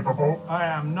were capable? I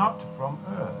am not from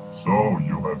Earth. So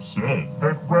you have said.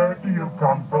 Then where do you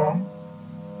come from?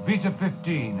 Vita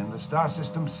 15 in the star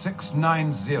system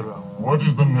 690. What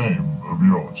is the name of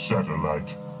your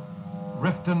satellite?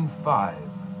 Rifton 5.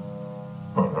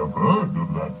 I have heard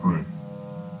of that place.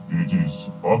 It is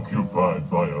occupied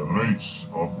by a race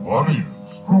of warriors.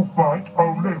 Who fight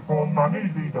only for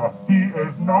money, leader. He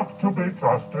is not to be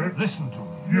trusted. Listen to me.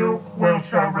 You will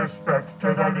show respect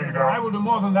to the leader. I will do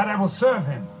more than that. I will serve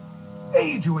him.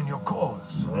 Aid you in your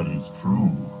cause. That is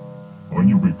true. When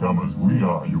you become as we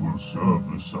are, you will serve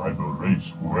the cyber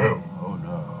race well. Oh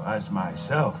no, as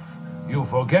myself. You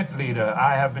forget, leader.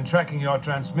 I have been tracking your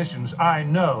transmissions. I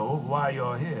know why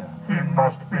you're here. He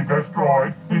must be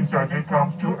destroyed. He says he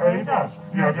comes to aid us,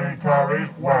 yet he carries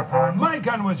weapons. My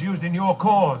gun was used in your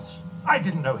cause. I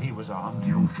didn't know he was armed.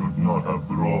 You should not have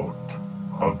brought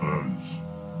others.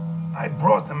 I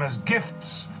brought them as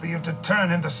gifts for you to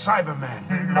turn into Cybermen.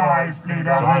 He lies,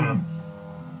 leader. Silence.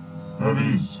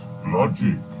 There is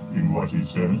logic in what he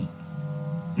says.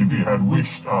 If he had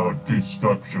wished our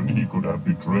destruction, he could have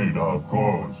betrayed our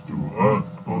cause to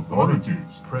Earth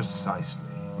authorities. Precisely.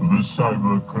 The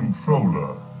cyber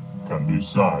controller can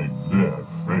decide their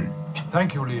fate.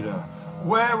 Thank you, leader.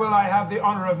 Where will I have the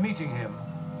honor of meeting him?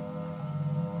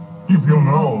 If you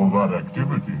know about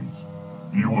activities,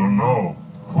 you will know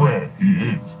where he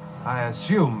is. I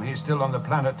assume he's still on the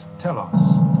planet Telos.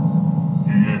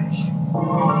 He is.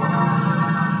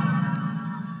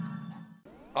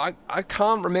 I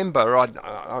can't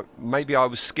remember. Maybe I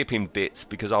was skipping bits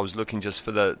because I was looking just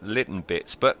for the Lytton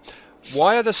bits. But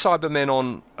why are the Cybermen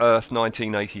on Earth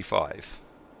 1985?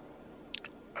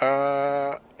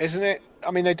 Isn't it?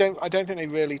 I mean, I don't think they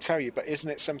really tell you. But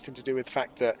isn't it something to do with the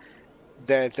fact that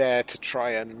they're there to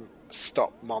try and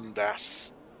stop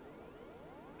Mondas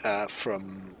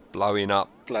from blowing up?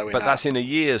 But that's in a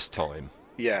year's time.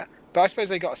 Yeah, but I suppose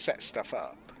they got to set stuff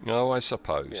up. Oh, I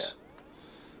suppose. Yeah.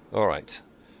 All right.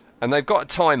 And they've got a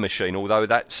time machine, although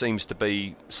that seems to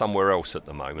be somewhere else at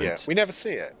the moment. Yeah, we never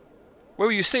see it.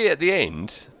 Well, you see it at the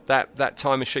end. That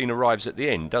time machine arrives at the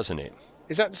end, doesn't it?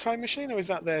 Is that the time machine, or is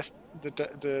that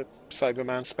the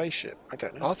Cyberman spaceship? I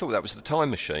don't know. I thought that was the time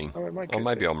machine. Oh, it might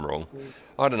maybe I'm wrong.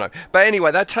 I don't know. But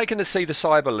anyway, they're taken to see the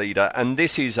cyber leader, and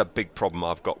this is a big problem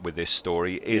I've got with this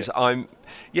story. I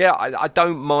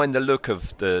don't mind the look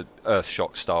of the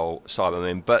Earthshock style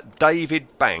Cybermen, but David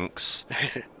Banks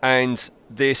and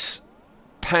this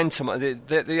pantomime.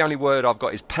 The only word I've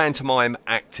got is pantomime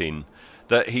acting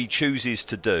that he chooses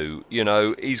to do. You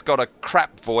know, he's got a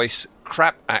crap voice,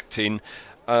 crap acting.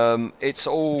 It's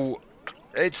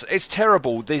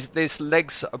terrible. There's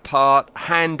legs apart,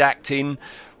 hand acting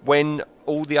when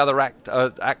all the other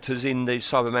actors in the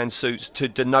Cyberman suits, to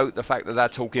denote the fact that they're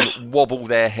talking, wobble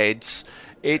their heads.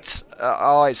 It's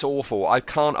awful. I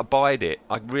can't abide it.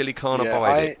 I really can't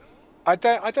abide it. I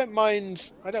don't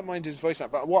mind his voice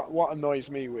act, but what annoys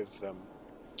me with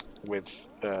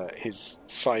his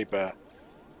cyber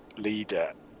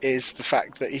leader is the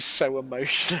fact that he's so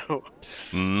emotional.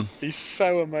 He's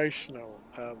so emotional.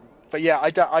 But yeah,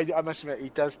 I must admit, he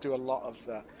does do a lot of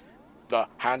the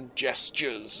hand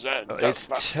gestures. It's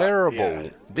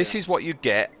terrible. This is what you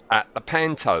get at the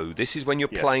panto. This is when you're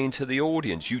playing to the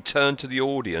audience. You turn to the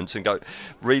audience and go,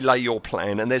 relay your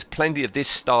plan. And there's plenty of this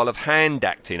style of hand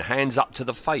acting, hands up to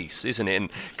the face, isn't it? And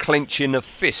clenching of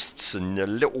fists and a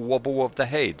little wobble of the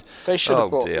head. They should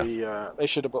have brought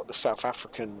the South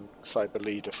African cyber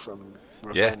leader from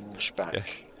Revenge back. Yeah.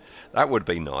 That would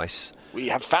be nice. We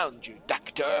have found you,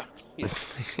 Doctor.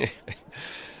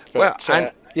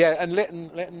 Yeah. And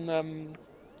Lytton,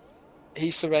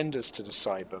 he surrenders to the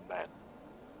Cybermen.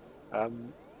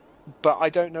 But I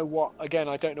don't know what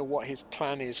his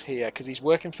plan is here, because he's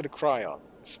working for the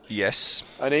Cryons. Yes.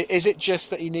 And is it just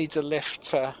that he needs a lift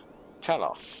to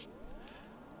Telos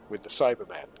with the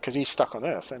Cybermen? Because he's stuck on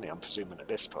Earth, isn't he? I'm presuming at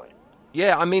this point.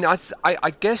 Yeah, I mean,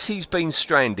 I guess he's been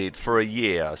stranded for a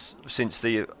year since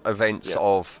the events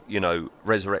of,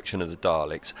 Resurrection of the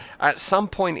Daleks. At some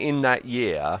point in that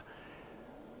year,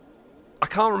 I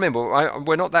can't remember.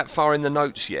 We're not that far in the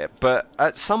notes yet, but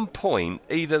at some point,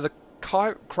 either the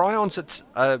Cryons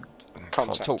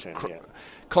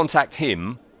contact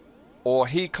him, or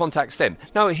he contacts them.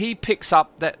 No, he picks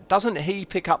up that. Doesn't he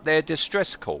pick up their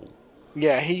distress call?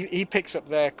 Yeah, he picks up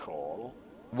their call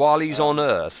while he's on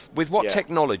Earth. With what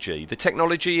technology? The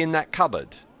technology in that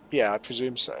cupboard. Yeah, I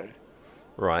presume so.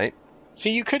 Right. So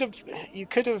you could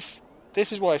have.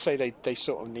 This is why I say they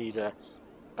sort of need a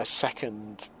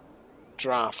second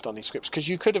draft on these scripts, because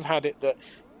you could have had it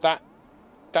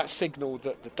that signal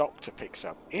that the Doctor picks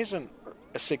up isn't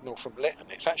a signal from Lytton.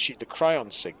 It's actually the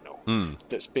Cryon signal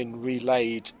that's been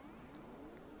relayed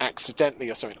accidentally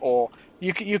or something. Or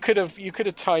you could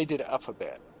have tidied it up a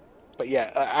bit. But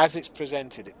yeah, as it's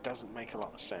presented, it doesn't make a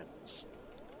lot of sense.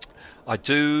 I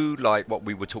do like what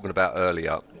we were talking about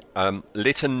earlier.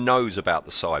 Lytton knows about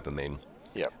the Cybermen.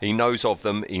 Yep. He knows of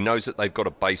them. He knows that they've got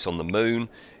a base on the moon.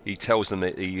 He tells them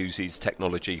that he uses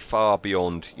technology far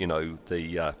beyond,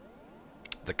 the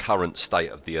current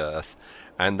state of the Earth.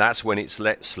 And that's when it's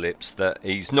let slips that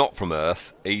he's not from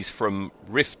Earth. He's from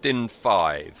Riften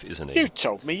 5, isn't he? You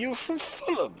told me you were from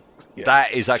Fulham. Yeah.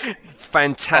 That is a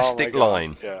fantastic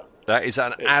line. Yeah. That is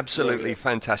an absolutely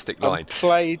fantastic line.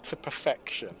 Played to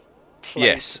perfection.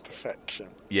 Yes. To perfection.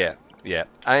 Yeah.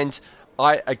 And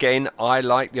I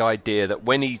like the idea that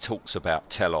when he talks about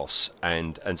Telos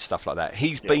and stuff like that,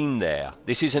 he's been there.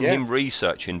 This isn't him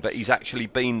researching, but he's actually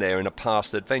been there in a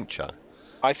past adventure.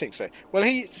 I think so. Well,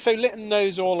 Lytton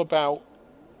knows all about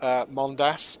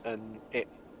Mondas and it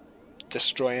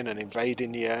destroying and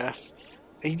invading the Earth.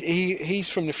 He's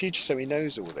from the future, so he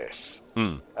knows all this.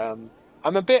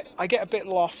 I get a bit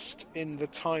lost in the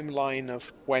timeline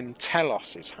of when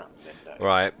Telos is happening, though.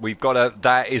 Right,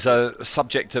 that is a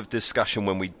subject of discussion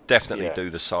when we definitely do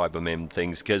the Cybermen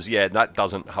things, because that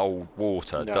doesn't hold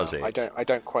water, does it? I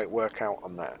don't quite work out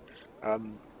on that.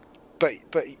 But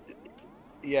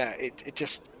yeah, it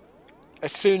just,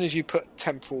 as soon as you put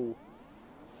temporal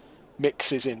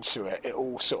mixes into it, it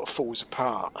all sort of falls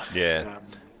apart. Yeah.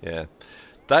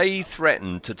 They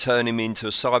threatened to turn him into a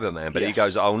Cyberman, but he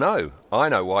goes, "Oh no, I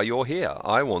know why you're here.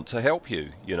 I want to help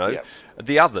you."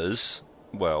 The others,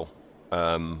 Brian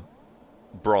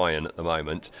at the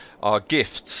moment, are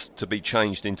gifts to be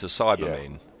changed into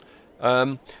Cybermen.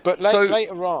 But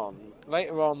later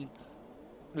on,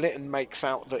 Lytton makes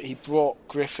out that he brought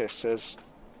Griffiths as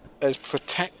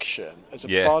protection, as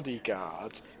a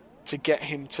bodyguard, to get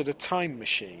him to the time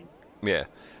machine. Yeah.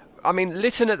 I mean,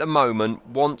 Lytton at the moment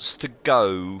wants to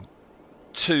go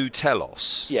to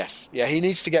Telos. Yes. Yeah, he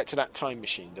needs to get to that time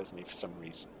machine, doesn't he, for some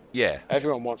reason? Yeah.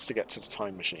 Everyone wants to get to the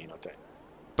time machine, I think.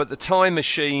 But the time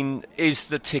machine is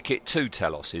the ticket to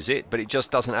Telos, is it? But it just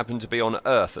doesn't happen to be on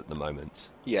Earth at the moment.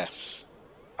 Yes.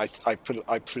 I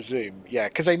presume, yeah,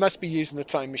 because they must be using the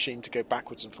time machine to go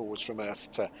backwards and forwards from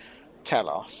Earth to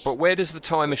Telos. But where does the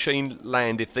time machine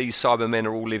land if these Cybermen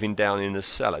are all living down in the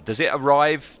cellar? Does it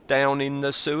arrive down in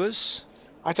the sewers?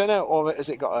 I don't know. Or has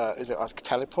it got a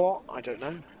teleport? I don't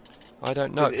know.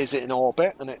 Is it in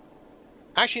orbit? And it?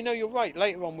 Actually, no. You're right.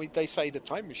 Later on, they say the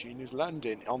time machine is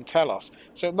landing on Telos,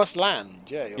 so it must land.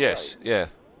 Yeah. Yes. Right. Yeah.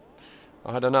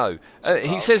 I don't know.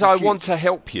 He says, "I want to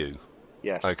help you."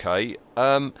 Yes. Okay.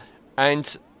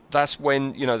 And that's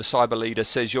when the cyber leader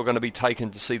says you're going to be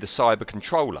taken to see the cyber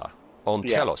controller on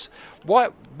Telos.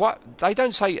 What they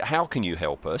don't say, how can you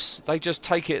help us? They just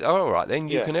take it, all right, then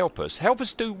you can help us. Help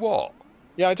us do what?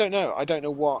 Yeah, I don't know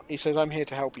what. He says, I'm here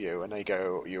to help you, and they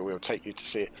go, we'll take you to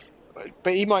see it.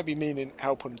 But he might be meaning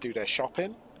help them do their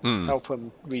shopping, help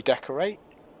them redecorate,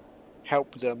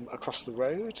 help them across the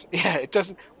road. Yeah, it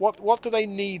doesn't. What do they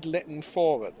need Lytton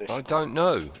for at this time? I don't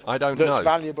know. That's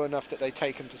valuable enough that they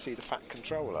take him to see the Fat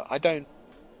Controller. I don't.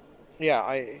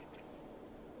 Yeah,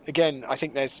 Again, I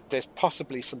think there's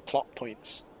possibly some plot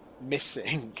points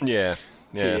missing. Yeah.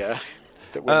 Here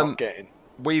that we're not getting.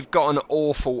 We've got an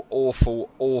awful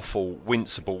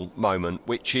winceable moment,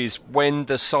 which is when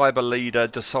the cyber leader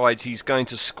decides he's going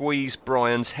to squeeze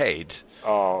Brian's head.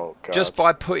 Oh, God. Just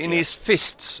by putting his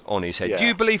fists on his head. Yeah. Do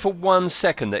you believe for 1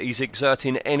 second that he's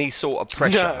exerting any sort of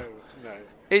pressure? No.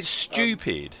 It's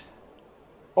stupid.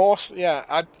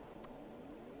 It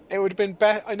would have been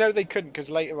better. I know they couldn't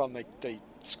because later on they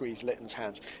squeeze Lytton's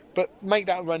hands. But make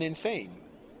that a running theme.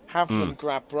 Have them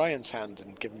grab Brian's hand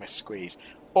and give him a squeeze.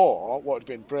 Or, what would have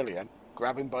been brilliant,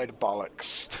 grab him by the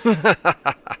bollocks.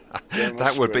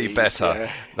 That would be better.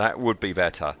 Yeah. That would be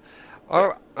better.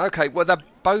 Oh, okay. Well, they're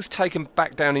both taken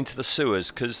back down into the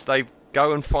sewers because they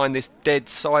go and find this dead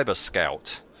cyber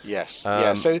scout. Yes.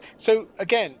 So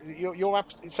again,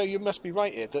 you must be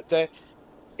right here that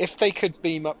if they could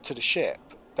beam up to the ship,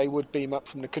 they would beam up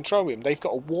from the control room. They've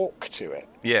got to walk to it.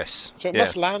 Yes. So it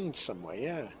must land somewhere,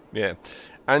 yeah. Yeah.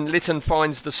 And Lytton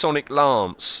finds the sonic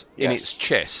lance in its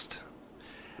chest.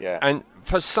 Yeah. And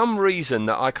for some reason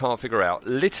that I can't figure out,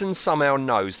 Lytton somehow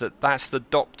knows that that's the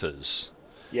Doctor's.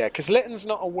 Yeah, because Lytton's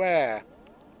not aware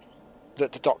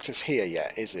that the Doctor's here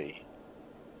yet, is he?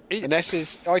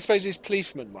 Unless I suppose his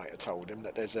policeman might have told him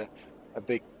that there's a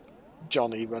big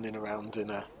Johnny running around in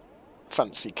a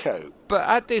fancy coat. But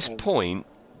at this point,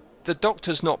 the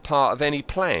Doctor's not part of any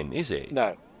plan, is it?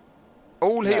 No.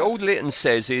 All Lytton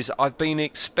says is, I've been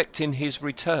expecting his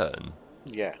return.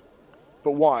 Yeah.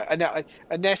 But why?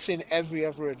 Unless in every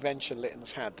other adventure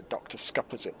Lytton's had, the Doctor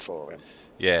scuppers it for him.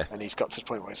 Yeah. And he's got to the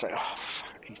point where he's like, oh,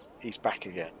 fuck, he's back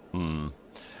again. Mm.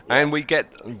 Yeah. And we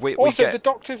get... the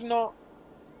Doctor's not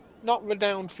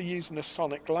renowned for using a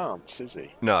sonic lance, is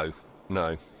he? No.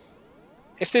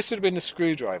 If this would have been the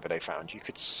screwdriver they found, you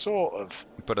could sort of...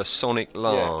 But a sonic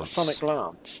lance. Yeah, a sonic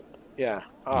lance. Yeah.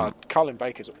 Colin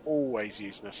Baker's always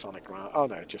using a sonic lance. Oh,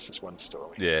 no, just this one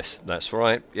story. Yes, that's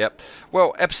right. Yep.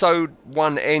 Well, episode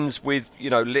 1 ends with,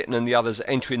 Lytton and the others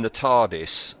entering the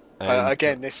TARDIS.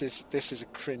 Again, this is a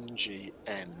cringy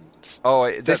end.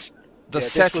 Oh, the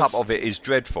setup of it is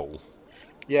dreadful.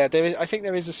 Yeah, I think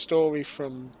there is a story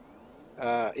from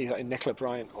either in Nicola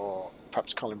Bryant or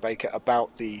perhaps Colin Baker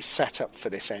about the setup for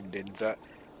this ending,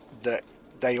 that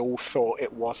they all thought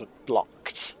it wasn't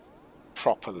blocked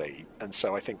properly, and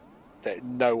so I think that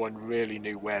no one really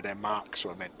knew where their marks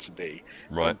were meant to be.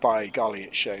 Right. And by golly,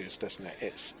 it shows, doesn't it?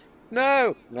 It's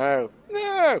no.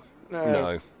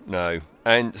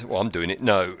 And I'm doing it.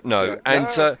 No. Yeah, and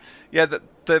no.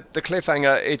 The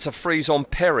cliffhanger. It's a freeze on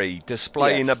Perry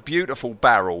displaying a beautiful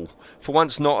barrel. For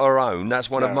once, not her own. That's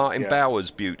one of Martin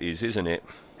Bower's beauties, isn't it?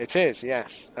 It is,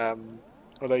 yes.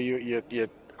 Although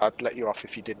I'd let you off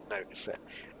if you didn't notice it.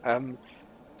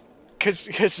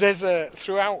 Because there's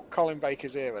throughout Colin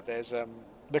Baker's era, there's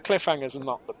the cliffhangers are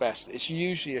not the best. It's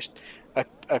usually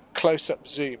a close-up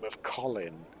zoom of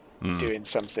Colin doing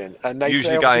something, and they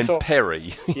usually going thought,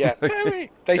 Perry. Yeah,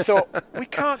 Perry. They thought, we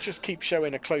can't just keep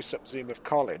showing a close-up zoom of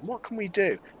Colin. What can we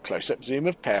do? Close-up zoom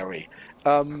of Perry.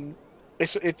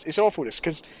 It's awful. This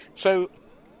because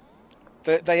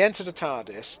they enter the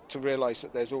TARDIS to realise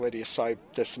that there's already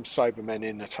there's some Cybermen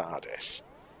in the TARDIS.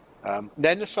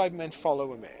 Then the Cybermen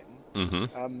follow them in.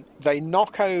 Mm-hmm. They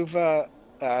knock over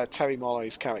Terry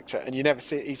Molloy's character, and you never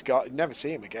see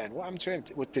him again. What happened to him?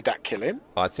 Did that kill him?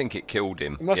 I think it killed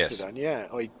him. It must have done, yeah.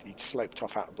 Or he sloped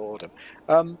off out of boredom.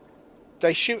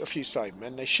 They shoot a few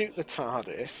Cybermen. They shoot the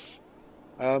TARDIS.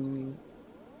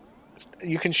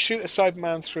 You can shoot a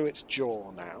Cyberman through its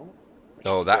jaw now.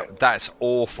 Oh, that's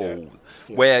awful.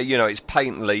 Yeah. Where it's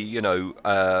patently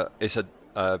it's a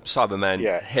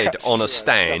Cyberman head on a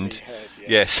stand. Head,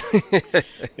 Yes.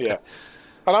 Yeah.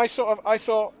 And I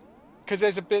thought because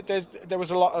there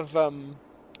was a lot of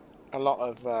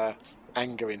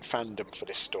anger in fandom for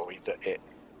this story that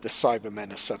the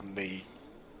Cybermen are suddenly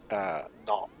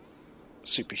not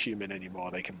superhuman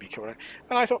anymore. They can be correct.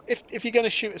 And I thought if you're going to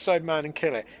shoot a Cyberman and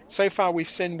kill it, so far we've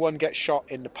seen one get shot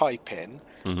in the pipe in.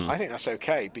 Mm-hmm. I think that's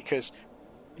okay because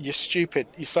you're stupid.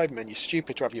 You Cybermen, you're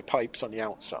stupid to have your pipes on the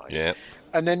outside. Yeah.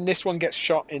 And then this one gets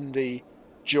shot in the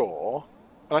jaw,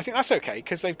 and I think that's okay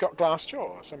because they've got glass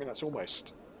jaws. I mean, that's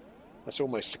almost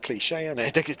a cliche, isn't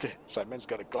it? Cyberman's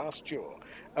got a glass jaw.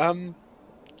 I'm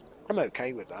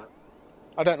okay with that.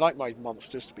 I don't like my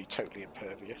monsters to be totally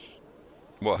impervious.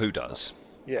 Well, who does?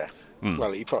 Yeah.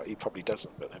 Well, he probably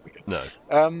doesn't, but there we go.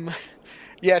 No.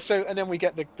 Yeah. So, and then we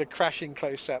get the crashing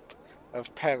close up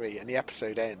of Perry, and the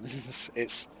episode ends.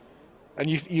 And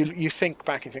you think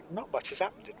back and think, not much has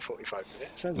happened in 45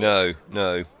 minutes, has it?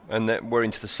 No. And then we're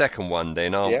into the second one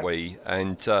then, aren't we?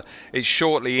 And it's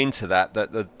shortly into that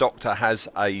the Doctor has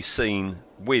a scene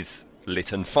with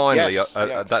Lytton. Finally,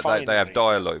 finally. They have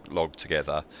dialogue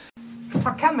together.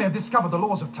 How can they have discovered the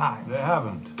laws of time? They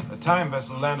haven't. A time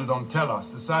vessel landed on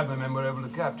Telos. The Cybermen were able to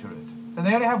capture it. And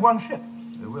they only have one ship.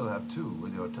 They will have two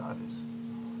with your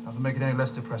TARDIS. Doesn't make it any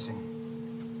less depressing.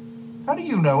 How do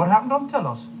you know what happened on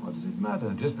Telos? What does it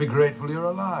matter? Just be grateful you're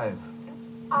alive.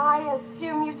 I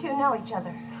assume you two know each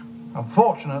other.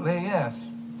 Unfortunately,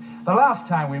 yes. The last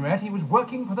time we met, he was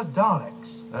working for the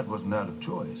Daleks. That wasn't out of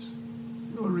choice.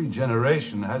 Your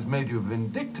regeneration has made you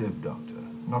vindictive, Doctor.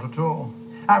 Not at all.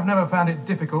 I've never found it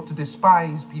difficult to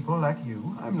despise people like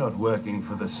you. I'm not working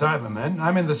for the Cybermen.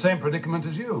 I'm in the same predicament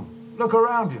as you. Look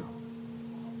around you.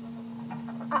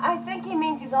 I think he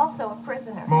means he's also a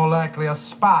prisoner. More likely a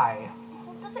spy.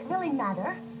 Well, does it really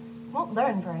matter? Won't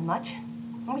learn very much.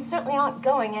 And we certainly aren't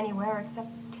going anywhere except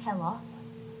Telos,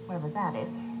 wherever that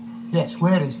is. Yes,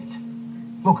 where is it?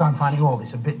 Look, I'm finding all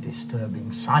this a bit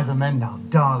disturbing. Cybermen, now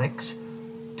Daleks,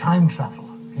 time travel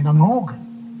in an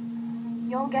organ.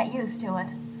 You'll get used to it.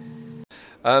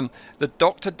 The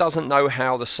Doctor doesn't know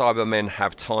how the Cybermen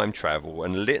have time travel,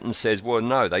 and Lytton says, well,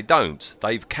 no, they don't.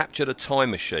 They've captured a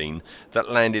time machine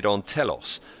that landed on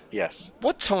Telos. Yes.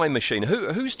 What time machine?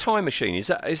 Whose time machine? Is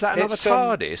that another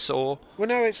TARDIS, or? Well,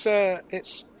 no, it's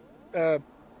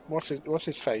what's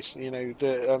his face? You know,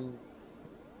 the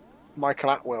Michael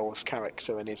Atwell's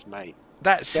character and his mate.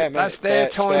 That's their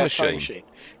time machine.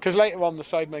 Because later on, the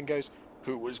Cyberman goes,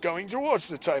 "Who was going towards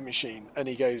the time machine?" And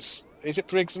he goes, "Is it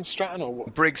Briggs and Stratton or what?"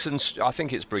 I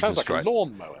think it's Briggs and Stratton. Sounds like a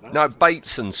lawnmower. No,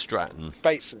 Bates and Stratton.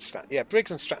 Bates and Stratton. Yeah,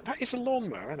 Briggs and Stratton. That is a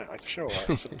lawnmower, isn't it? I'm sure.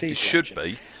 It's a diesel It should engine.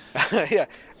 be. Yeah.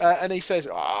 And he says,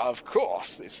 of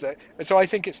course. It's there. And so I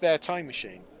think it's their time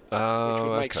machine. Which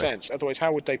would make sense. Otherwise,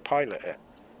 how would they pilot it?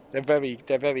 They're very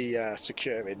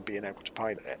secure in being able to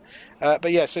pilot it.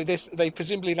 But yeah, so they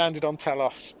presumably landed on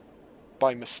Telos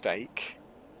by mistake.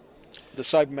 The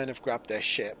Cybermen have grabbed their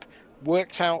ship,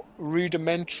 worked out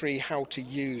rudimentary how to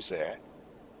use it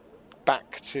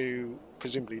back to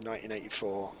presumably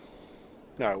 1984.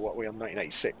 No, what are we on?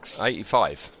 1986?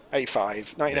 85.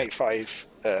 1985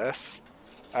 Earth.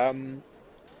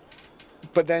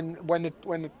 But then when the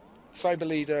cyber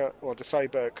leader or the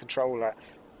cyber controller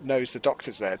knows the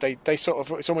Doctor's there, they sort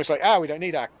of, it's almost like, we don't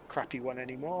need our crappy one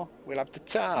anymore. We'll have the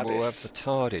TARDIS. We'll have the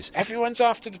TARDIS. Everyone's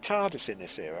after the TARDIS in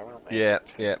this era, aren't they?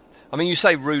 Yeah. I mean, you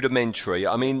say rudimentary.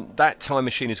 I mean, that time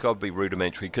machine has got to be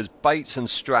rudimentary because Bates and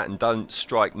Stratton don't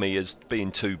strike me as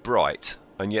being too bright,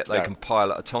 and yet they can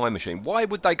pilot a time machine. Why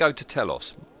would they go to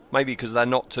Telos? Maybe because they're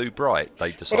not too bright.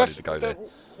 They decided to go there.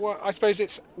 Well, I suppose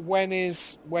it's when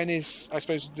is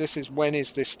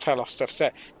this Telos stuff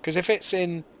set? Because if it's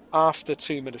in after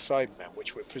Tomb of the Cybermen,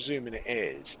 which we're presuming it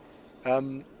is,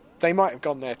 they might have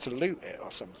gone there to loot it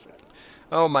or something.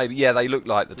 Oh, maybe. Yeah, they look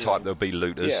like the type there'll be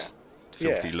looters. Yeah.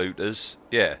 Filthy looters.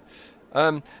 Yeah.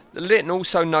 Lytton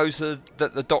also knows that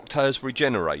the Doctor has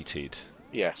regenerated.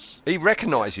 Yes. He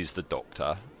recognises the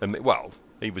Doctor. Well,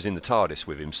 he was in the TARDIS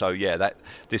with him, so yeah,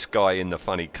 this guy in the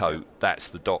funny coat, that's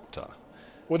the Doctor.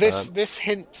 Well, this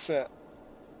hints at.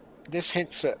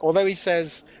 Although he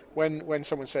says when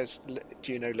someone says,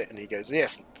 "Do you know Lytton?" he goes,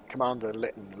 "Yes, Commander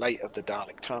Lytton, late of the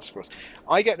Dalek Task Force."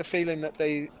 I get the feeling that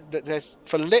there's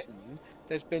for Lytton,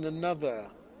 there's been another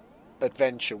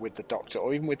adventure with the Doctor,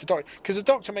 or even with the Doctor, because the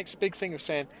Doctor makes a big thing of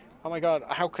saying, "Oh my God,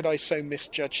 how could I so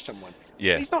misjudge someone?"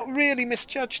 Yeah, he's not really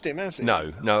misjudged him, has he?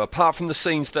 No. Apart from the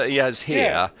scenes that he has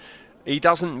here, he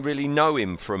doesn't really know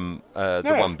him from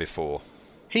the one before.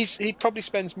 He probably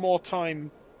spends more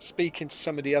time speaking to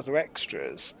some of the other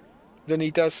extras than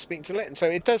he does speaking to Lytton. So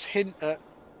it does hint at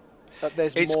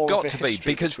there's more of a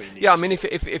history between these I mean,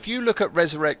 if you look at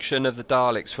Resurrection of the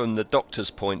Daleks from the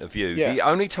Doctor's point of view, the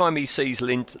only time he sees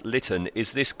Lytton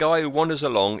is this guy who wanders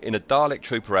along in a Dalek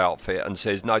trooper outfit and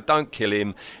says, "No, don't kill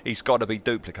him. He's got to be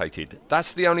duplicated."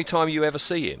 That's the only time you ever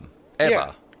see him, ever.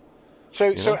 Yeah.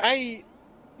 So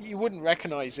you wouldn't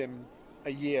recognise him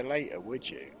a year later, would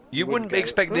you? You wouldn't be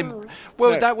expecting him.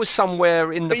 Well, that was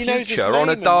somewhere in the future on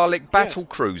a Dalek battle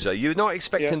cruiser. You're not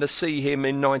expecting to see him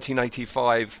in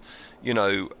 1985,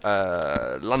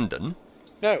 London.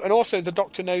 No, and also the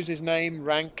Doctor knows his name,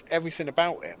 rank, everything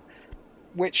about him.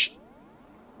 Which,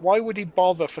 why would he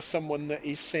bother for someone that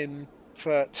he's seen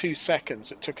for 2 seconds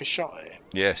that took a shot at him?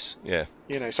 Yes, yeah.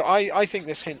 So I think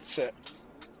this hints at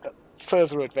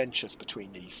further adventures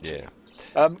between these two.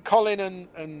 Yeah. Colin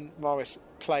and Morris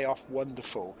play off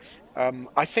wonderful.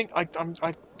 I think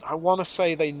I want to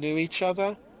say they knew each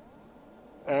other.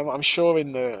 I'm sure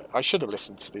I should have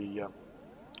listened to the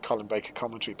Colin Baker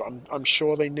commentary, but I'm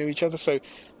sure they knew each other. So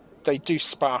they do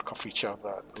spark off each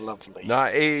other lovely. No,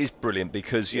 it is brilliant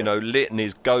because Lytton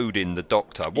is goading the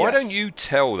Doctor. Why don't you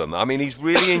tell them? I mean, he's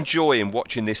really enjoying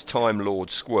watching this Time Lord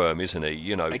squirm, isn't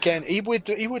he? Again, he would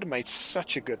have made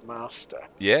such a good master.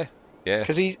 Yeah. Yeah,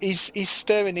 because he's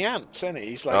stirring the ants, isn't he?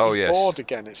 He's like he's bored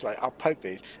again. It's like, I'll poke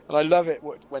these, and I love it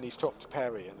when he's talked to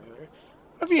Perry. And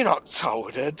have you not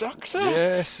told her, Doctor?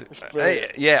 Yes,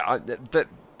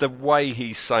 the way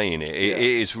he's saying it, it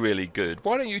is really good.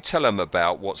 Why don't you tell him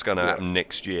about what's going to happen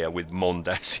next year with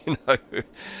Mondas?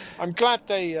 I'm glad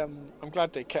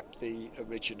they kept the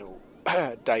original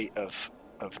date of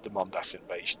the Mondas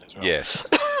invasion as well. Yes.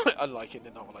 Unlike in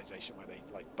the novelisation where they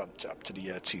bumped up to the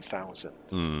year 2000.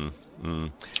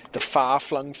 The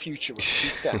far-flung future of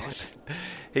 2000.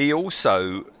 He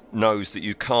also knows that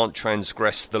you can't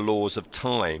transgress the laws of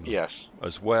time. Yes.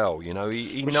 As well, he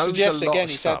knows a lot of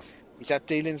stuff. He's had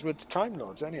dealings with the Time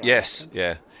Lords, anyway. Yes,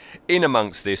 yeah. In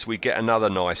amongst this, we get another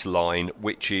nice line,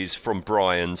 which is from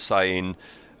Brian saying,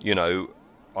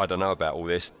 I don't know about all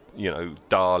this. Daleks,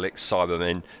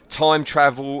 Cybermen, time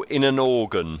travel in an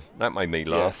organ. That made me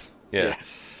laugh. Yeah.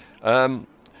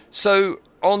 So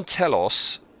on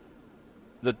Telos,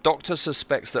 the Doctor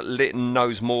suspects that Lytton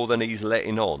knows more than he's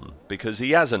letting on, because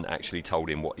he hasn't actually told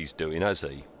him what he's doing, has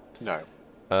he? No.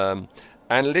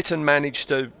 And Lytton managed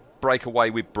to break away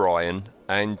with Brian,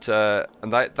 and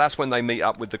that's when they meet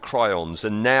up with the Cryons,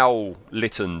 and now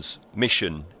Lytton's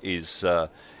mission is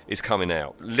coming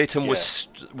out. Lytton was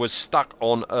stuck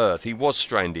on Earth. He was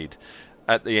stranded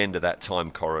at the end of that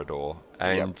time corridor,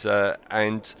 and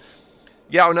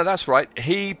no, that's right.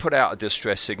 He put out a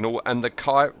distress signal, and the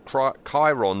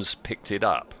Chirons picked it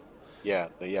up. The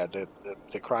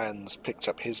Cryons picked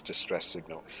up his distress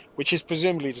signal, which is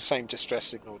presumably the same distress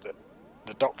signal that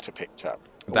the Doctor picked up.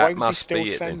 Why was he still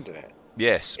sending it?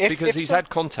 Yes, because he's had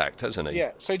contact, hasn't he?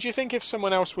 Yeah. So do you think if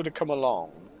someone else would have come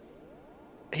along,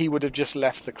 he would have just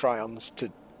left the Cryons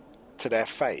to their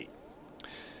fate?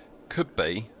 Could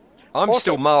be. I'm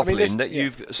still marvelling that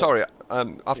you've... Sorry,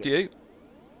 after you.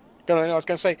 No, I was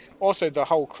going to say, also the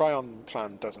whole Cryon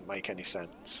plan doesn't make any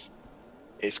sense.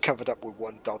 It's covered up with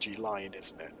one dodgy line,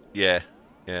 isn't it? Yeah.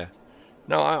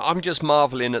 No, I'm just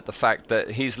marvelling at the fact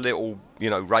that his little,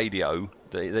 radio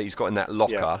that he's got in that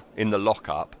locker, in the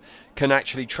lockup, can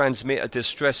actually transmit a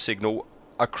distress signal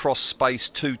across space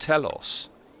to Telos.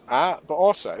 But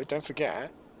also, don't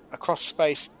forget, across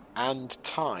space and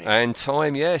time. And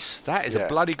time, yes. That is a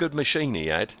bloody good machine he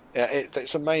had. Yeah,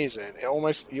 it's amazing. You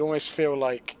almost feel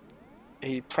like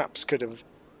he perhaps could have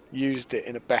used it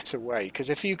in a better way, because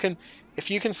if you can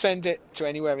send it to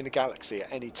anywhere in the galaxy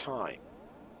at any time,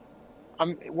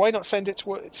 why not send it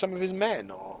to some of his men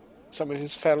or some of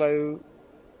his fellow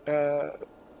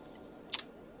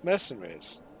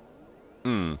mercenaries?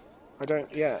 I don't.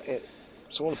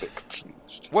 It's all a bit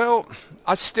confused. Well,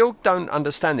 I still don't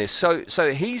understand this.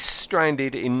 So he's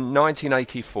stranded in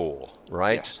 1984,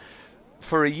 right? Yes.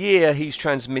 For a year, he's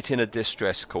transmitting a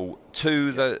distress call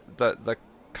to the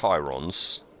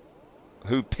Chirons,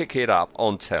 who pick it up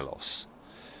on Telos.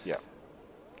 Yeah.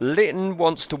 Lytton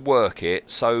wants to work it,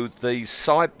 so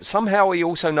somehow he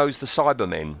also knows the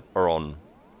Cybermen are on.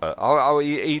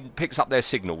 He picks up their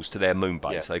signals to their moon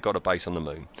base. They've got a base on the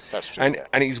moon. That's true.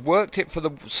 And he's worked it for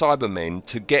the Cybermen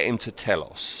to get him to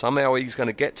Telos. Somehow he's going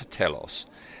to get to Telos,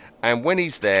 and when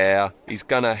he's there, he's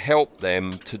going to help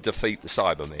them to defeat the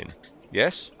Cybermen.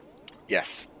 Yes.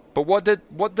 Yes. But what did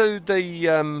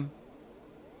the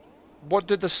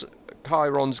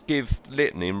Chirons give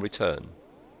Lytton in return?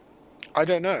 I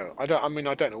don't know. I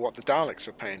don't know what the Daleks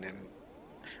were paying him.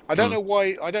 I don't know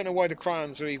why. I don't know why the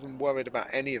Cryons are even worried about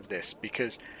any of this,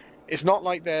 because it's not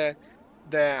like they're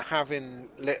having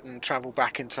Lytton travel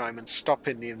back in time and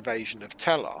stopping the invasion of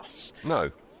Telos.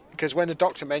 No. Because when the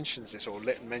Doctor mentions this, or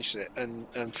Lytton mentions it,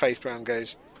 and Faith Brown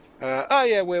goes, "Oh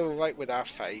yeah, we're all right with our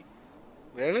fate."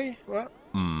 Really? What?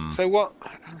 So what?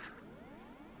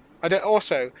 I don't.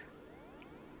 Also,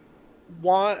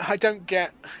 why? I don't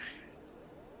get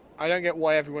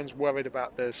why everyone's worried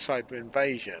about the cyber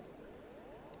invasion.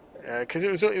 Because it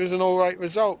was an all right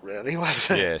result, really,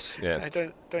 wasn't it? Yes. Yeah. I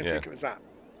don't think it was that.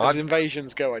 As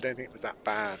invasions go, I don't think it was that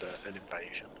bad an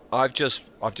invasion. I've just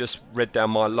read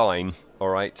down my line. All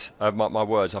right, my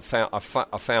words. I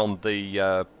found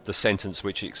the sentence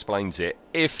which explains it.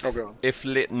 If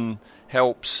Lytton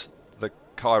helps the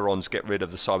Chirons get rid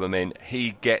of the Cybermen,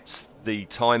 he gets the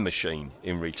time machine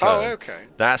in return. Oh, okay.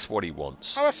 That's what he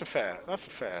wants. Oh, that's a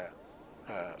fair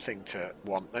thing to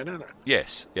want, then, isn't it?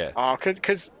 Yes. Yeah. Oh,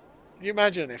 because you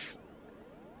imagine if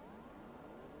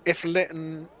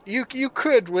Lytton, you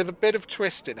could, with a bit of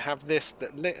twisting, have this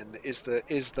that Lytton is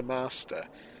the master.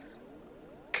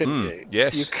 Couldn't you?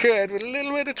 Yes. You could, with a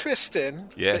little bit of twisting,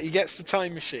 that he gets the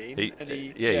time machine. He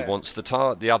wants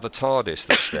the other TARDIS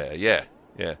that's there. Yeah.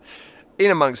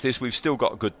 In amongst this, we've still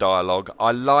got good dialogue.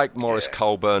 I like Maurice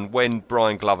Colburn when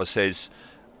Brian Glover says,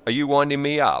 "Are you winding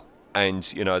me up?" And,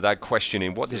 they're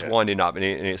questioning, what does winding up? And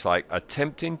it's like,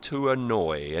 attempting to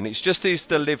annoy. And it's just his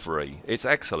delivery. It's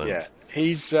excellent. Yeah.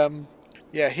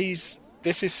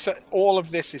 All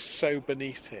of this is so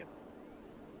beneath him.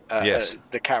 Yes.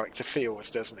 The character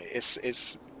feels, doesn't it?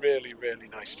 It's really, really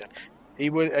nice. He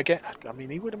would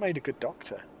have made a good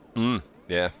Doctor.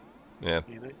 Yeah.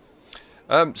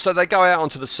 So they go out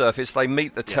onto the surface. They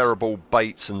meet the terrible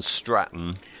Bates and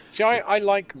Stratton. See, I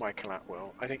like Michael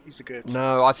Atwell. I think he's a good...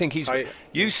 No, I think he's...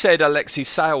 You said Alexei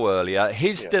Sale earlier.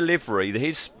 His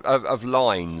delivery, of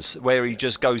lines, where he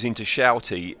just goes into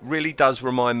shouty, really does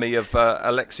remind me of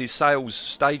Alexei Sale's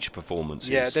stage performances.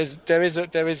 Yeah, there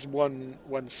is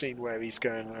one scene where he's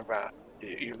going about,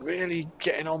 you're really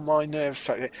getting on my nerves.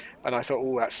 And I thought,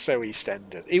 oh, that's so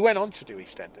EastEnders. He went on to do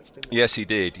EastEnders, didn't he? Yes, he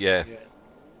did. Yeah.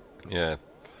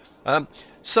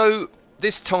 So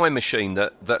this time machine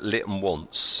that Lytton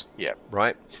wants,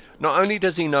 right? Not only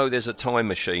does he know there's a time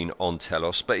machine on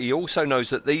Telos, but he also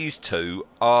knows that these two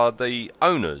are the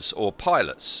owners or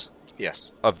pilots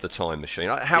of the time machine.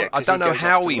 I don't know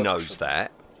how he knows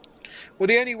that. Well,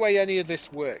 the only way any of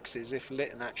this works is if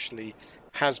Lytton actually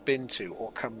has been to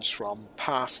or comes from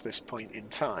past this point in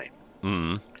time.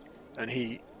 Mm. And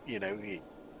he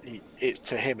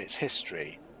to him it's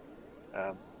history.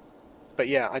 But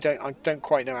yeah, I don't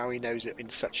quite know how he knows it in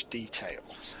such detail.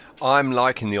 I'm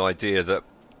liking the idea that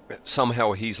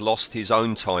somehow he's lost his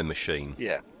own time machine.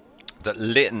 Yeah. That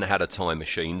Lytton had a time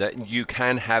machine, that you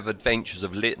can have adventures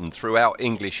of Lytton throughout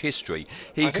English history.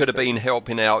 He could have been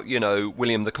helping out,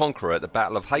 William the Conqueror at the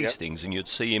Battle of Hastings, and you'd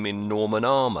see him in Norman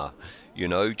armour,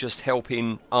 just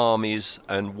helping armies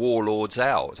and warlords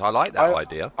out. I like that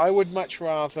idea. I would much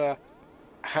rather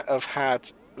have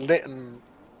had Lytton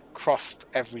crossed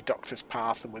every Doctor's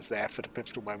path and was there for the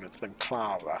pivotal moments than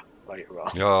Clara later on.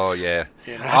 Oh, yeah.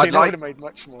 That would have made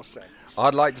much more sense.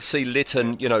 I'd like to see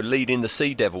Lytton, leading the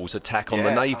Sea Devils attack on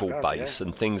the naval base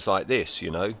and things like this,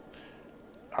 It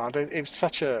was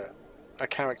such a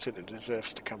character that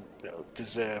deserved to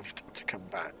come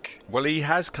back. Well, he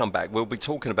has come back. We'll be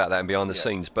talking about that in behind the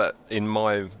scenes, but in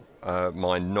my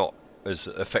mind, not as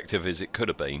effective as it could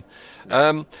have been.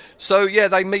 No.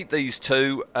 They meet these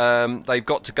two. They've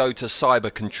got to go to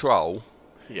cyber control.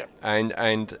 Yeah.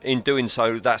 And in doing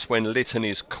so, that's when Lytton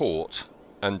is caught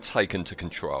and taken to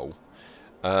control.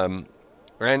 And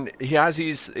he has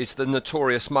it's the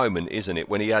notorious moment, isn't it,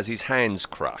 when he has his hands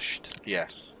crushed.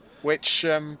 Yes. Which,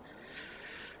 it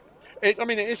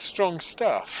is strong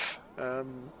stuff,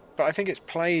 but I think it's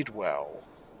played well.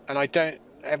 And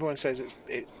everyone says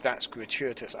that's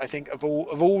gratuitous. I think of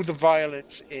all the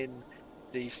violence in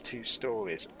these two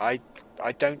stories, I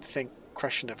don't think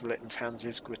crushing of Lytton's hands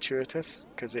is gratuitous,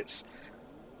 because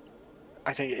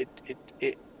I think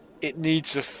it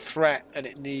needs a threat, and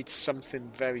it needs something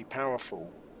very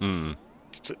powerful to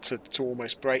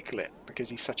almost break Lytton, because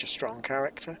he's such a strong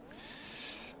character.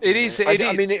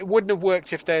 It wouldn't have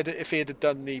worked if he had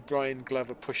done the Brian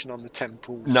Glover pushing on the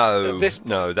temples. It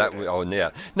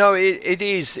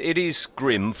is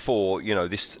grim for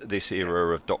this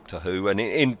era of Doctor Who, and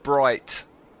in bright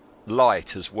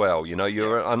light as well.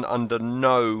 You're under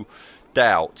no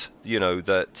doubt.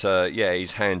 That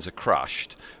his hands are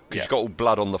crushed. He's got all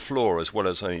blood on the floor as well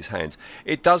as on his hands.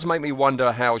 It does make me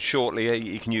wonder how shortly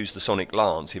he can use the Sonic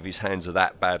Lance if his hands are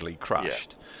that badly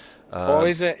crushed. Or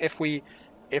is it if we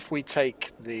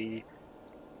take the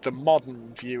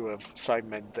modern view of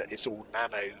Cybermen that it's all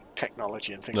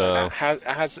nanotechnology and things like that?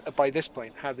 Has by this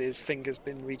point his fingers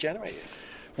been regenerated?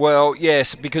 Well,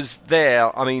 yes, because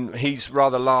he's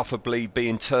rather laughably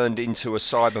being turned into a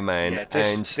Cyberman. Yeah,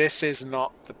 this is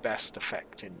not the best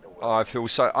effect in the world. I feel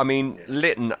so.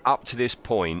 Lytton, up to this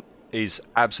point, is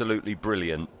absolutely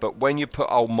brilliant, but when you put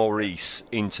old Maurice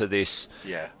into this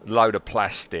load of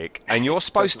plastic, and you're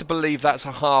supposed to believe that's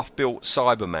a half-built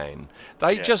Cyberman,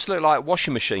 they just look like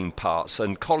washing machine parts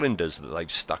and colanders that they've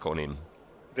stuck on him.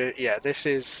 This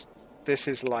is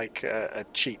like a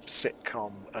cheap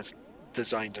sitcom as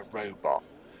designed a robot,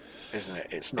 isn't it?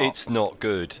 It's not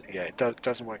good. Yeah, it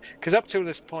doesn't work, because up till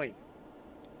this point,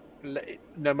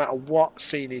 no matter what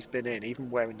scene he's been in, even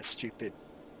wearing the stupid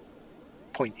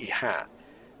pointy hat,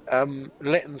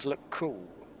 Lytton's look cool,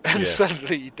 and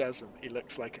suddenly he doesn't. He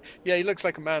looks like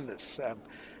a man that's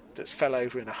fell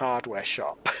over in a hardware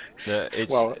shop.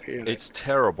 It's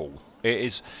terrible. It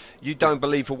is. You don't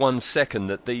believe for 1 second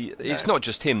that it's not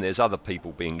just him. There's other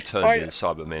people being turned into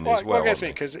Cybermen as well.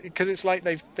 Because it's like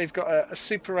they've got a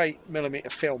Super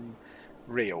 8mm film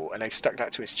reel, and they've stuck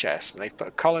that to his chest, and they've put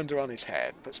a colander on his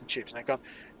head, put some tubes, and they've gone,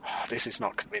 oh, this is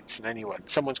not convincing anyone.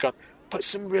 Someone's gone, put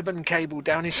some ribbon cable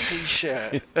down his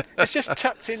t-shirt. It's just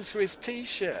tucked into his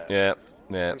t-shirt. Yeah.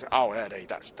 Oh,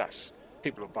 that's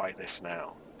people will buy this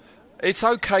now. It's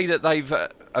okay that they've,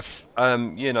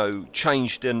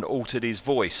 changed and altered his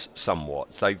voice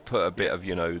somewhat. They've put a bit of,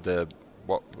 the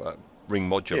ring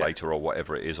modulator or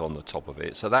whatever it is on the top of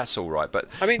it, so that's all right. But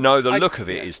the look of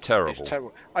it is terrible. It's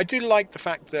terrible. I do like the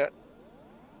fact that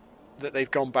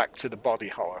they've gone back to the body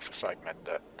horror for Cybermen,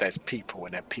 that there's people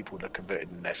and they're people that are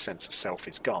converted and their sense of self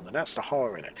is gone, and that's the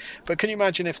horror in it. But can you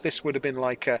imagine if this would have been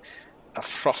like a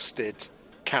frosted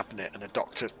cabinet and a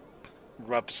doctor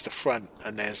rubs the front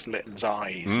and there's Lytton's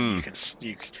eyes, and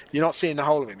you're not seeing the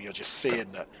whole of him, you're just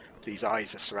seeing that these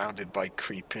eyes are surrounded by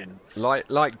creeping,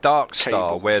 like Dark Star,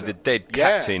 cables where and- the dead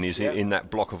Yeah, captain is yeah. in that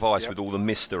block of ice Yep. with all the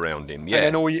mist around him. And Yeah.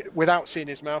 then without seeing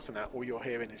his mouth and that, all you're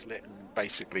hearing is Lytton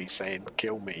basically saying,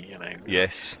 "Kill me," you know.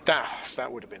 Yes.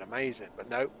 That would have been amazing. But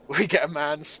no, we get a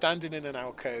man standing in an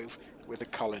alcove with a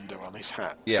colander on his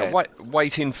hat. Yeah, head.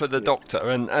 waiting for the doctor,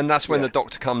 and that's when Yeah. the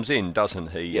doctor comes in,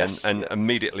 doesn't he? Yes, and yeah.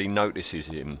 immediately notices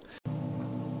him.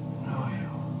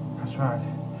 That's right.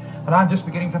 And I'm just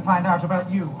beginning to find out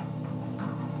about you.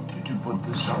 Did you put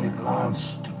the sonic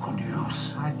lance to good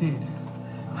use? I did.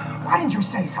 Why didn't you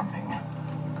say something?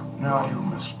 Now you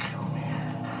must kill me.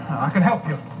 I can help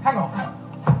you. Hang on.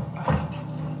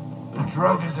 The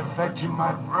drug is affecting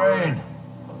my brain.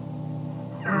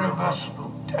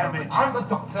 Irreversible damage. I'm the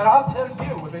doctor. I'll tell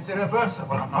you if it's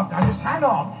irreversible or not. Now just hang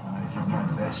on. I did my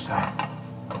best. I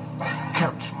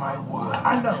kept my word.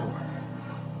 I know.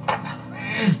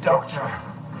 Please, Doctor.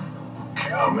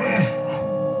 Kill me.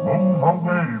 Move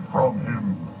away from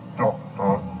him,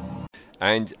 Doctor.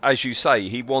 And as you say,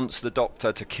 he wants the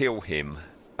doctor to kill him.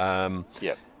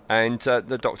 Yep. And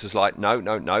the doctor's like, no,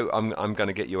 I'm going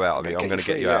to get you out of here. I'm going to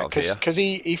get you out of here. Because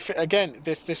he again,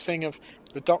 this thing of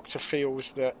the doctor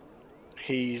feels that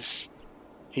he's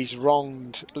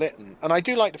wronged Lytton, and I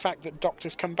do like the fact that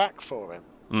doctors come back for him.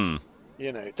 Mm.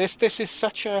 You know, this is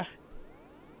such a.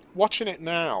 Watching it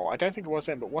now, I don't think it was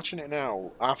then, but watching it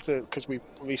now after, because we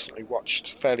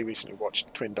fairly recently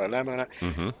watched Twin Dilemma,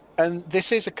 and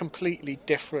this is a completely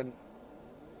different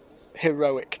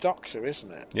heroic Doctor,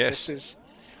 isn't it? Yes.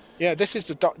 This is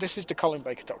the Colin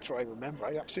Baker Doctor I remember.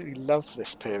 I absolutely love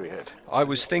this period. I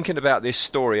was thinking about this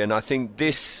story, and I think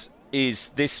this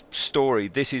is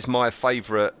my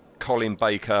favourite Colin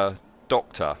Baker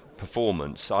Doctor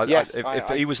performance. If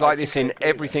he was like this in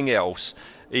everything else,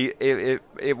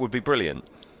 it would be brilliant.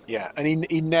 Yeah, and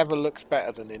he never looks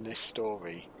better than in this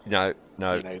story. No. You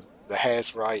know, the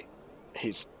hair's right.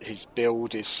 His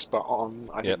build is spot on.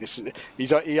 I think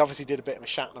he obviously did a bit of a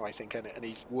Shatner, I think, and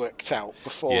he's worked out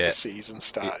before the season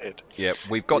started. Yeah,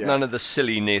 we've got none of the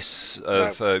silliness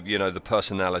of the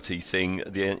personality thing,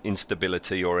 the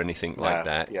instability or anything like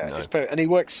that. Yeah, no. and he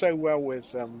works so well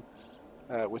with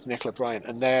Nicola Bryant,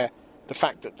 and the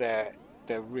fact that they're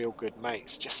real good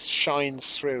mates just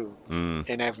shines through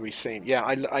in every scene. Yeah,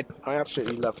 I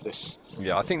absolutely love this.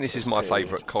 Yeah, I think this is my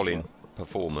favourite Colin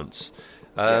performance.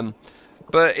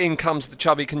 But in comes the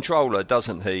chubby controller,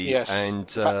 doesn't he? Yes, and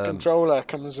Fat Controller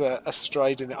comes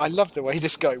astride in it. I love the way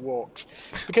this guy walks,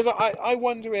 because I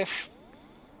wonder if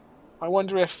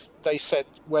they said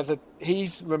whether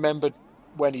he's remembered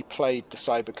when he played the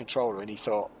Cyber Controller and he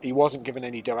thought he wasn't given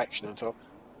any direction and thought,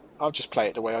 I'll just play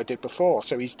it the way I did before.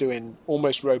 So he's doing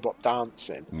almost robot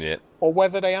dancing. Yeah. Or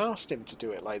whether they asked him to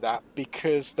do it like that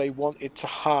because they wanted to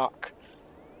hark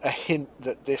a hint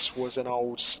that this was an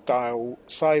old style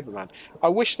Cyberman. I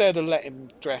wish they'd have let him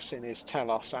dress in his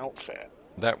Telos outfit.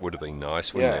 That would have been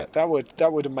nice, wouldn't it? that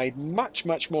would have made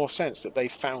much more sense that they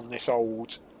found this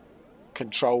old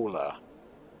controller.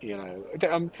 You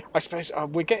know, I suppose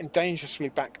we're getting dangerously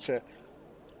back to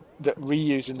that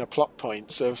reusing the plot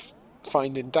points of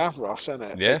Finding Davros, isn't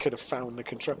it? Yeah. They could have found the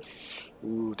control.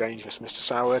 Ooh, dangerous, Mr.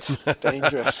 Soward.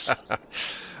 Dangerous.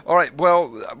 All right, well,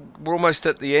 we're almost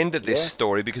at the end of this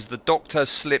story because the Doctor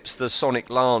slips the sonic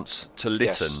lance to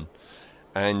Lytton,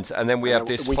 and then we have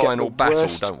this final battle,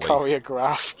 don't we?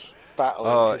 Choreographed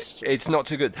battle. In history. It's not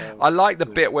too good. I like the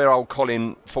bit where old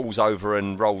Colin falls over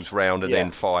and rolls round and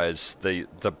then fires the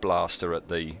blaster at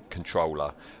the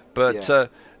controller. But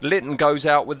Lytton goes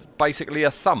out with basically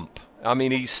a thump. I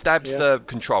mean, he stabs the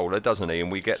controller, doesn't he?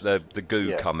 And we get the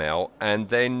goo come out, and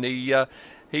then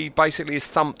he basically is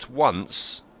thumped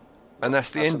once, and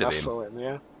that's the end of him. For him,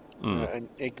 yeah. An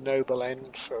ignoble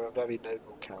end for a very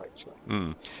noble character.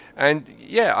 And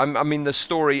I mean, the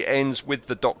story ends with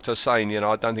the Doctor saying,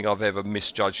 I don't think I've ever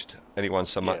misjudged anyone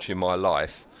so much in my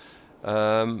life,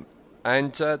 and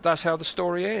that's how the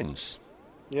story ends.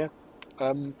 Yeah,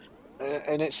 and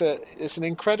it's an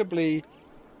incredibly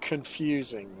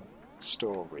confusing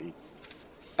story,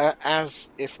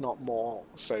 as if not more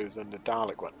so than the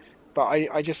Dalek one. But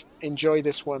I just enjoy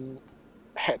this one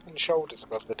head and shoulders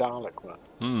above the Dalek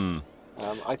one.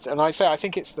 I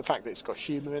think it's the fact that it's got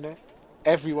humour in it.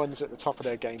 Everyone's at the top of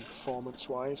their game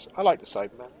performance-wise. I like the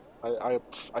Cybermen.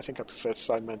 I think I prefer the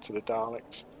Cybermen to the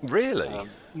Daleks. Really?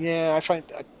 I find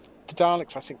the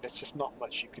Daleks. I think there's just not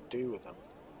much you could do with them.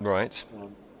 Right.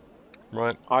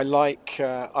 Right. I like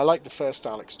the first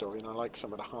Dalek story, and I like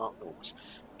some of the Hartnells,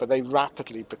 but they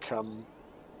rapidly become.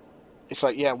 It's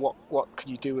like, what can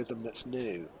you do with them that's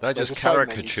new? They're just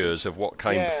caricatures of what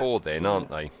came before then, aren't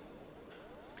they?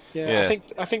 Yeah,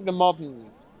 I think the modern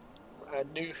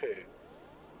New Who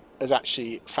has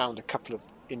actually found a couple of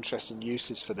interesting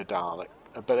uses for the Dalek.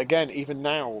 But again, even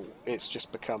now, it's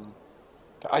just become...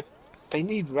 They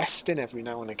need resting every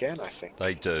now and again, I think.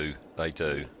 They do,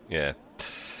 yeah.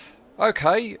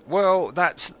 Okay, well,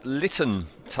 that's Lytton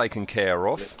taken care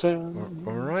of. Lytton.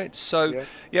 All right, so,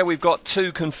 yeah, we've got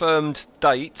 2 confirmed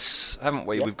dates, haven't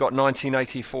we? Yep. We've got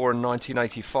 1984 and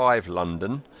 1985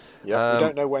 London. Yeah, we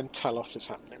don't know when Talos is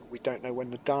happening. We don't know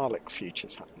when the Dalek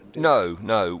future's happening, do we?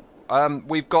 No.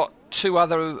 We've got 2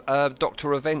 other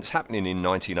Doctor events happening in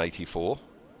 1984,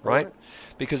 right?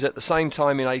 Because at the same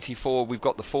time in 84, we've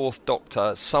got the 4th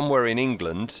Doctor somewhere in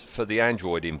England for the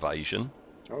android invasion.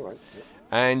 All right. Yeah.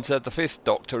 And the 5th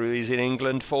Doctor is in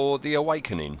England for the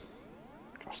Awakening.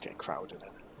 That's getting crowded.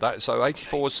 So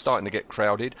 84 is starting to get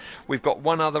crowded. We've got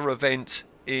one other event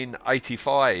in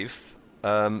 85,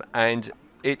 and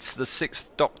it's the 6th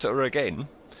Doctor again.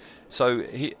 So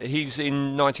he's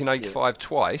in 1985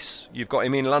 twice. You've got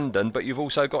him in London, but you've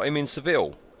also got him in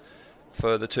Seville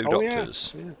for the 2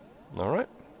 Doctors. Yeah. All right.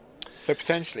 So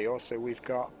potentially also we've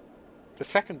got the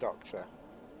 2nd Doctor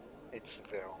in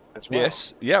Seville as well.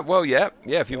 Yes. Yeah. Well. Yeah.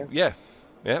 Yeah.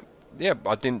 Yeah.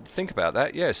 I didn't think about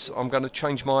that. Yes. I'm going to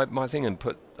change my thing and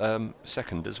put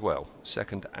 2nd as well.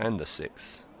 2nd and the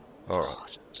 6th. All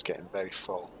right. It's getting very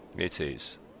full. It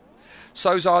is.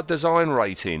 So's our design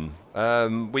rating.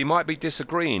 We might be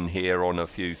disagreeing here on a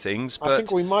few things, but I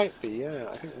think we might be. Yeah.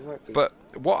 I think we might be. But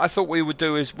what I thought we would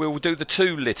do is we'll do the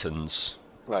 2 Lyttons.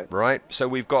 Right. So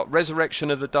we've got Resurrection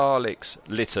of the Daleks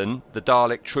Lytton, the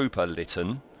Dalek Trooper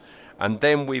Lytton, and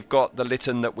then we've got the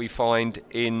Lytton that we find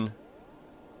in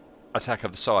Attack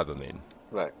of the Cybermen.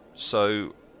 Right.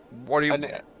 So what do you?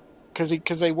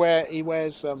 Because he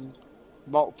wears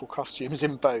multiple costumes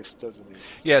in both, doesn't he?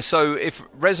 Yeah. So if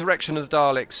Resurrection of the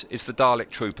Daleks is the Dalek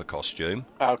Trooper costume.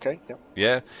 Okay. Yeah.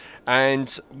 Yeah.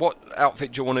 And what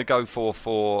outfit do you want to go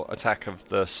for Attack of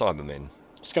the Cybermen?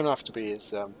 It's going to have to be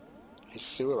his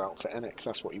sewer outfit, isn't it? Because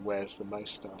that's what he wears the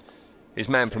most of. His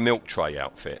man from Milk Tray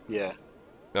outfit? Yeah.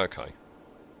 Okay.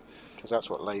 Because that's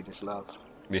what ladies love.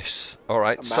 Yes. All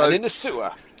right. A man in a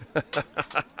sewer.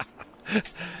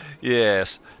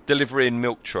 Yes. Delivering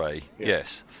Milk Tray. Yeah.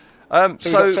 Yes. So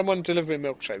we've got someone delivering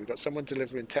Milk Tray. We've got someone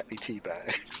delivering Tetley tea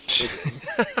bags.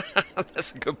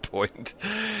 That's a good point.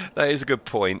 That is a good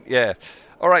point, yeah.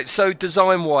 All right, so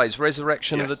design-wise,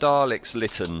 Resurrection of the Daleks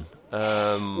Lytton.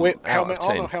 Helmet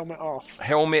on or helmet off?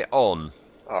 Helmet on.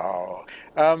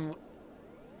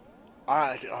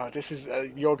 This is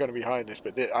you're going to be high on this,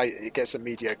 but it gets a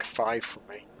mediocre 5 from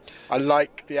me. I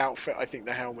like the outfit. I think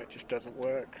the helmet just doesn't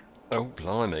work. Oh,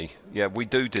 blimey. Yeah, we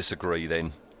do disagree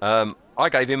then. I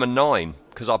gave him a 9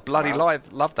 because I bloody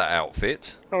love that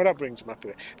outfit. Oh, that brings him up a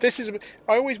bit.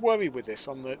 I always worry with this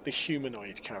on the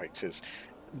humanoid characters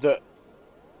that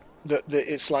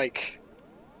it's like.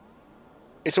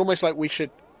 It's almost like we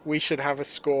should have a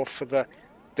score for the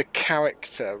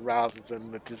character rather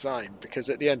than the design,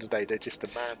 because at the end of the day they're just a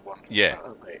man one. Yeah,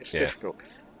 aren't they? It's difficult.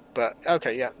 But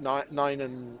okay, yeah, 9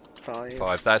 and 5.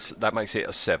 5. That makes it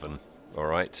a 7. All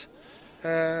right.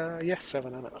 7. I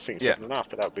think 7.5,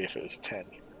 but that would be if it was 10.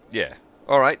 Yeah.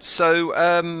 All right.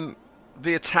 So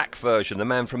the attack version, the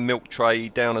man from Milk Tray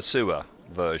down a sewer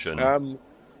version. I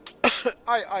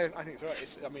think so.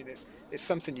 It's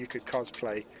something you could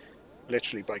cosplay.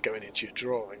 Literally by going into your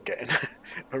drawer and getting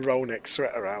a roll neck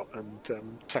sweater out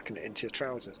and tucking it into your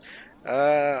trousers.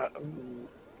 I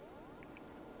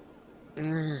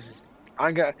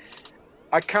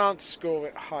can't score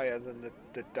it higher than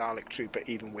the Dalek Trooper,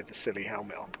 even with the silly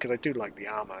helmet on, because I do like the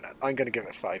armour. I'm going to give it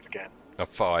a 5 again. A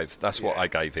 5. That's what I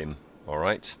gave him. All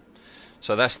right.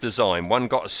 So that's design. One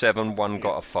got a 7, one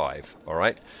got a 5. All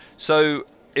right. So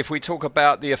if we talk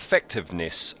about the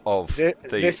effectiveness of the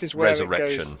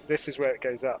Resurrection... This is where it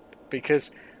goes up.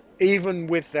 Because even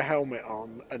with the helmet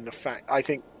on and the fact... I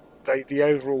think the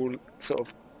overall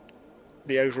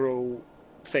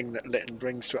thing that Lytton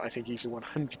brings to it, I think he's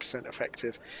 100%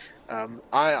 effective.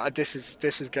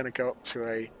 This is going to go up to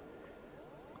a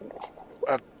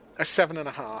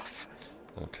 7.5.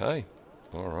 Okay.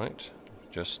 All right.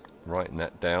 Just writing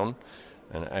that down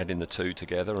and adding the 2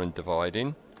 together and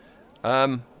dividing.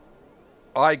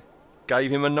 I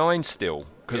gave him a 9 still,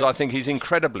 because I think he's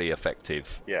incredibly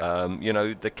effective. Yeah.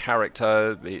 The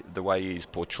character, the way he's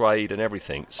portrayed and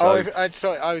everything. So,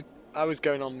 I was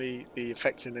going on the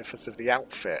effectiveness of the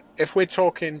outfit. If we're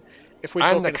talking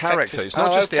the character, it's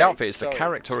not just the outfit, it's the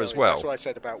character as well. That's what I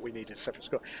said about we needed a separate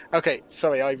score. Okay,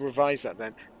 sorry, I revised that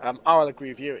then. I'll agree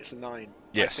with you, it's a 9.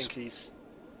 Yes. I think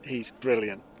he's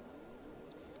brilliant.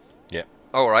 Yeah.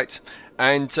 All right.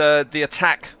 And the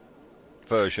attack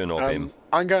version of him.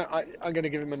 I'm going to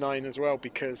give him a 9 as well,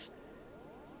 because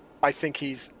I think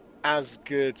he's as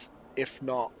good, if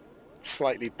not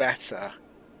slightly better,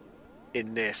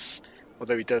 in this.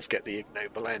 Although he does get the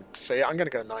ignoble end. So yeah, I'm going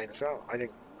to go 9 as well. I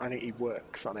think he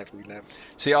works on every level.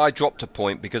 See, I dropped a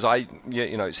point because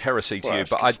it's heresy to you,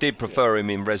 but I did prefer him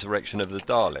in Resurrection of the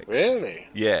Daleks. Really?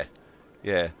 Yeah.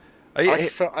 I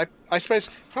suppose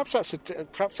perhaps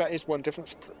that is one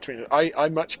difference between. I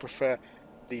much prefer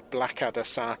the Blackadder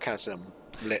sarcasm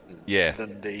Lytton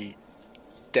than the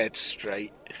dead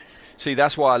straight. See,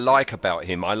 that's what I like about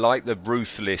him. I like the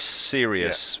ruthless,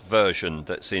 serious version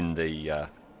that's in the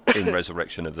in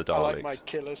Resurrection of the Daleks. I like my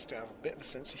killers to have a bit of a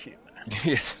sense of humour.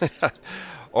 Yes.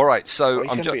 All right, so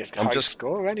he's going to be a high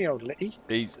score, any old Litty.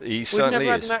 He certainly is. We've never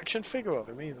had an action figure of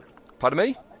him either. Pardon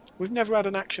me? We've never had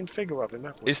an action figure of him,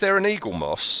 have we? Is there an Eagle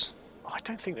Moss? I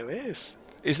don't think there is.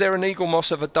 Is there an Eagle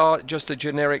Moss of just a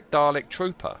generic Dalek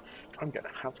trooper? I'm going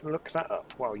to have to look that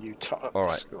up while you tot up All the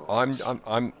right, scores.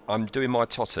 I'm doing my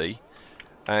totty,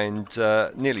 and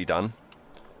nearly done.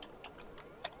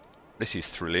 This is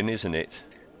thrilling, isn't it?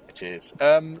 It is.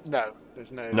 No,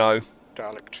 there's no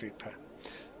Dalek trooper.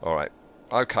 All right.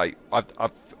 Okay.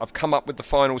 I've come up with the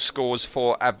final scores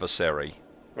for Adversary.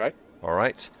 Right. All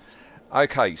right.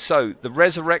 Okay. So the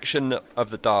Resurrection of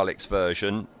the Daleks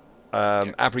version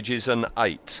averages an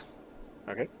 8.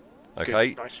 Okay. Okay.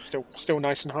 Good. Nice. Still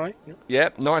nice and high.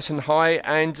 Yep. Nice and high,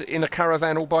 and in a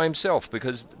caravan all by himself,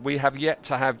 because we have yet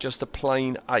to have just a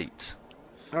plain 8.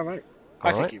 All right.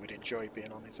 I think he would enjoy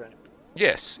being on his own.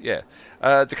 Yes, yeah.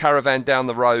 The caravan down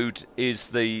the road is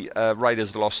the Raiders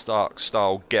of the Lost Ark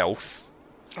style Gelth.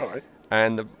 All right.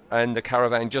 And the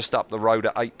caravan just up the road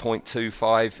at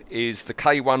 8.25 is the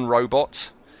K1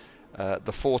 robot,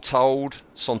 the Foretold,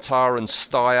 Sontaran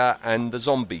Steyr, and the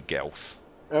Zombie Gelth.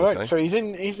 All right. So he's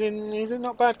in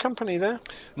not bad company there.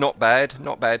 Not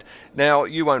bad. Now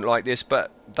you won't like this,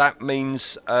 but that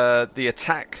means the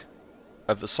attack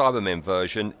of the Cybermen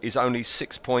version is only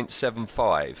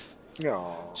 6.75.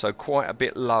 Oh. So quite a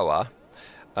bit lower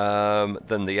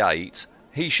than the 8.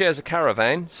 He shares a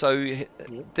caravan, so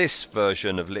this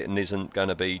version of Lytton isn't going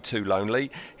to be too lonely.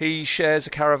 He shares a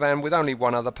caravan with only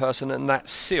one other person, and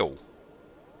that's Syl.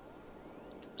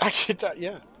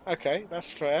 Actually, okay,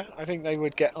 that's fair. I think they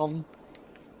would get on.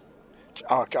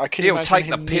 He'll take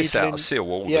the piss out of Syl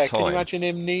all the time. Yeah, can you imagine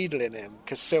him needling him?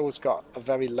 Because Syl's got a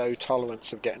very low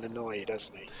tolerance of getting annoyed,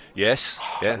 hasn't he? Yes,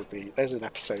 yeah. There's an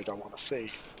episode I want to see.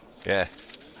 Yeah.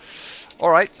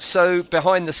 All right. So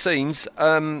behind the scenes,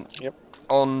 on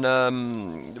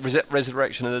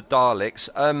Resurrection of the Daleks,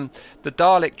 the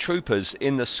Dalek troopers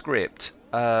in the script,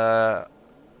 their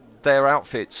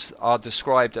outfits are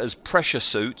described as pressure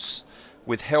suits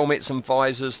with helmets and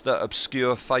visors that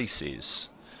obscure faces.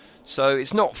 So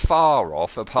it's not far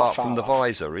off, apart from the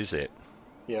visor, is it?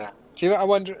 Yeah. I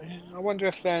wonder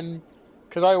if then.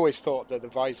 Because I always thought that the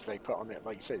visor they put on it,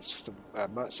 like you say, it's just a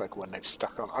motorcycle one they've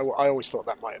stuck on. I always thought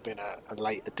that might have been a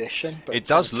late edition. But it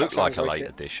does look like a late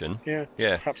edition. Yeah.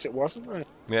 Perhaps it wasn't, right?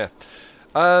 Yeah.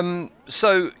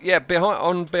 So yeah,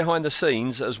 behind the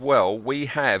scenes as well, we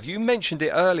have, you mentioned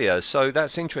it earlier, so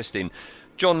that's interesting.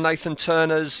 John Nathan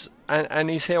Turner's and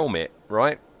his helmet,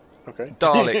 right? Okay.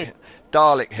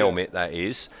 Dalek helmet, that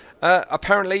is.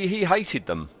 Apparently he hated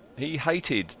them. He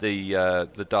hated the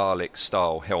Dalek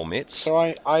style helmets. So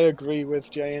I agree with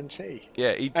JNT.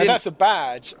 Yeah, he did. And that's a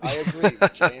badge. I agree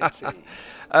with JNT.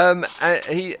 And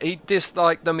he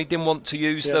disliked them. He didn't want to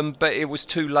use them, but it was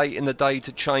too late in the day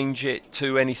to change it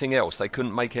to anything else. They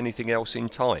couldn't make anything else in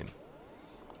time.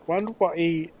 Wonder what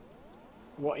he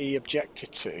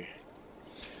objected to.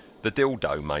 The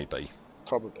dildo, maybe.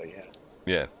 Probably,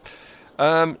 yeah.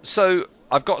 Yeah. So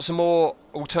I've got some more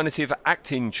alternative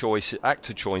actor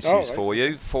choices for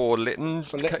you for Lytton.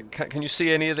 Can you see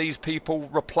any of these people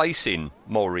replacing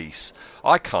Maurice?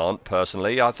 I can't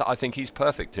personally. I think he's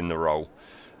perfect in the role.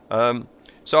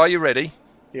 So are you ready?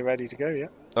 You're ready to go, yeah.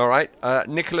 All right.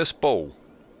 Nicholas Ball.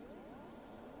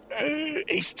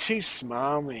 He's too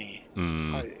smarmy.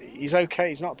 He's okay.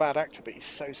 He's not a bad actor, but he's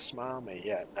so smarmy.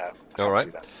 Yeah, no. All right.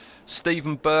 See that.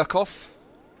 Stephen Burkoff.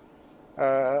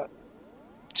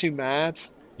 Too mad.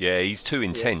 Yeah, he's too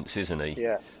intense, isn't he?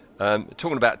 Yeah.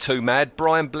 Talking about too mad,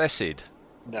 Brian Blessed.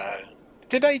 No.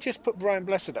 Did they just put Brian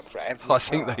Blessed up for every I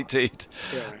think they did.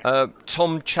 Yeah.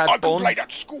 Tom Chadbon. I could play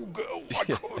that schoolgirl. I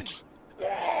could.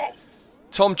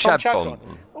 Tom Chadbon.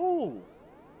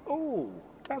 Oh,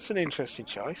 that's an interesting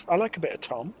choice. I like a bit of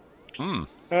Tom.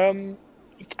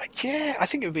 Yeah, I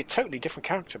think it would be a totally different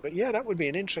character, but yeah, that would be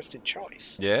an interesting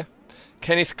choice. Yeah.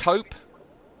 Kenneth Cope.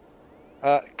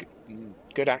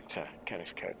 Good actor,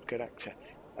 Kenneth Cope. Good actor.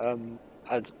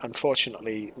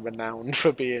 unfortunately renowned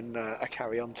for being a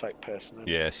carry-on type person.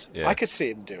 Yes, yeah. I could see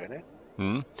him doing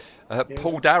it.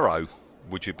 Paul Darrow,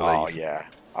 would you believe? Oh yeah,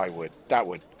 I would. That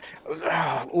would.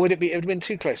 Would it be? It would have been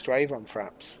too close to Avon,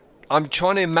 perhaps. I'm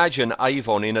trying to imagine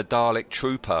Avon in a Dalek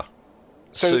trooper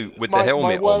suit with the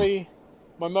helmet on.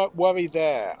 My worry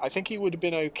there, I think he would have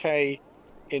been okay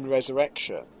in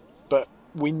Resurrection, but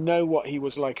we know what he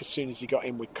was like as soon as he got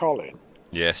in with Colin.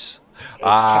 Yes.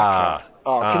 Can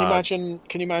you imagine?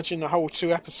 Can you imagine the whole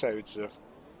 2 episodes of?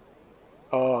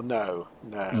 Oh no.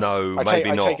 Maybe not.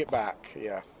 I take it back.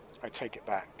 Yeah, I take it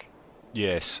back.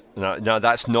 Yes. No,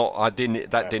 that's not.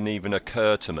 Didn't even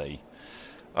occur to me.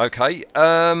 Okay.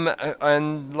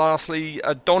 And lastly,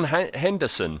 Don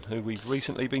Henderson, who we've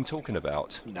recently been talking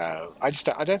about. No, I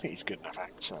don't think he's a good enough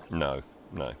actor. No.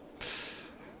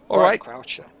 All right.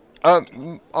 Croucher.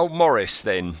 Morris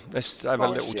then. Let's have a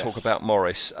little talk about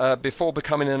Morris. Before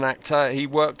becoming an actor, he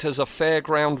worked as a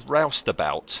fairground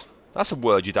roustabout. That's a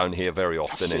word you don't hear very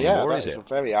often anymore, is it? It's a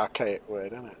very archaic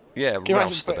word, isn't it? Yeah, Can you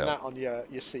imagine putting that on your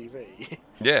CV?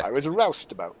 Yeah. I was a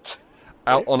roustabout.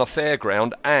 Out on a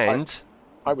fairground and...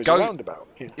 I was a roundabout.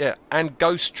 Yeah, and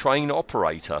ghost train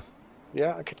operator.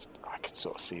 Yeah, I could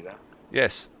sort of see that.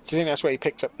 Yes. Do you think that's where he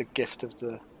picked up the gift of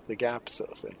the gab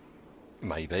sort of thing?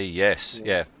 Maybe, yes,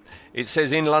 yeah. It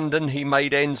says in London he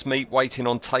made ends meet waiting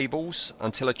on tables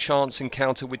until a chance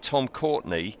encounter with Tom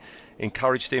Courtney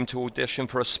encouraged him to audition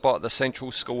for a spot at the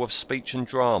Central School of Speech and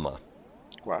Drama.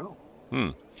 Wow.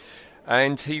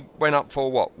 And he went up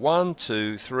for what? 1,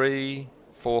 2, 3,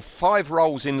 4, 5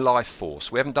 roles in Life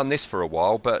Force. We haven't done this for a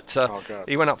while, but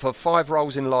he went up for 5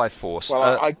 roles in Life Force.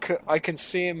 Well, I can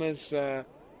see him as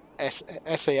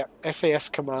SAS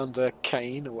Commander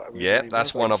Kane or whatever. Yeah,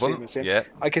 that's one of them. Yeah,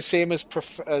 I could see him as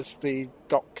the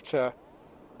Doctor,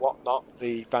 whatnot,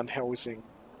 the Van Helsing.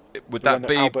 Would that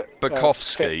be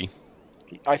Bukowski?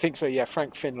 I think so. Yeah,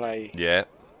 Frank Finlay. Yeah,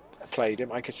 played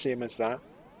him. I could see him as that.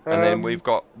 And then we've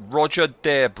got Roger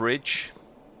Darebridge.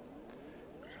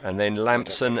 And then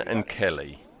Lampson and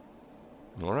Kelly.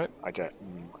 All right. I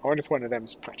wonder if one of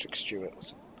them's Patrick Stewart or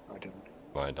something. I don't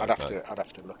know. I'd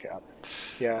have to look it up.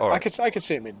 Yeah, right. I could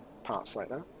see him in parts like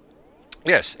that.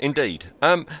 Yes, indeed.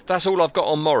 That's all I've got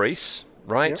on Morris,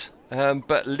 right? Yep.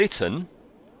 But Lytton,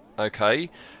 okay,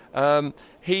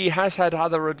 he has had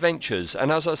other adventures,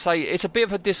 and as I say, it's a bit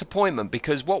of a disappointment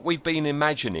because what we've been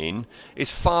imagining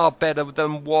is far better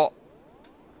than what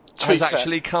has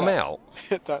actually come out.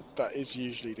 That is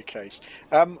usually the case.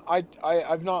 I'm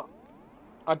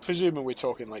presuming we're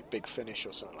talking like Big Finish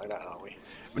or something like that, aren't we?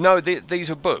 No,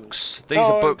 these are books. These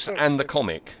are books and the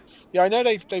comic. Yeah, I know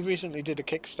they recently did a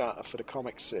Kickstarter for the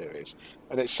comic series,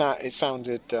 and it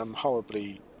sounded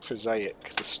horribly prosaic,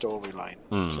 the storyline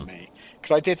to me.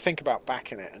 Because I did think about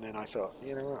backing it, and then I thought,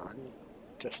 you know what, it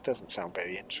just doesn't sound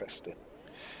very interesting.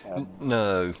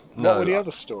 No. What were the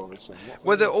other stories then?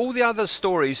 Well, all the other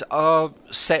stories are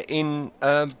set in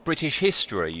British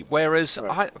history, whereas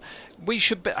we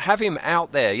should have him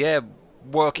out there,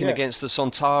 working against the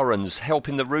Sontarans,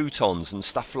 helping the Routons and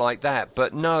stuff like that.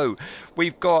 But no,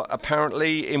 we've got,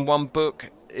 apparently, in one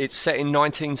book, it's set in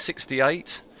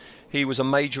 1968. He was a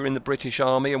major in the British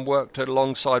Army and worked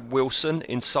alongside Wilson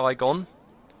in Saigon.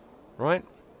 Right?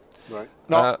 Right.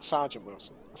 Not Sergeant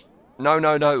Wilson.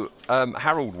 No.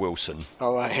 Harold Wilson.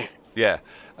 Oh, right. Yeah.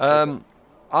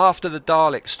 After the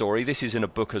Dalek story, this is in a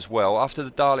book as well, after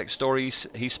the Dalek story,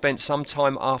 he spent some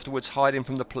time afterwards hiding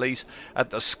from the police at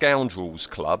the Scoundrels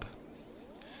Club.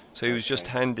 So he was just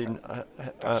hanging out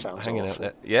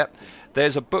there. Yep.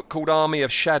 There's a book called Army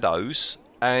of Shadows,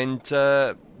 and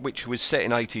which was set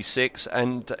in 86,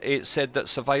 and it said that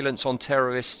surveillance on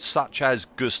terrorists such as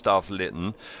Gustav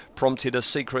Lytton prompted a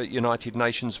secret United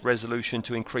Nations resolution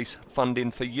to increase funding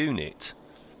for UNIT.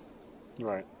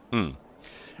 Right.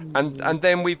 And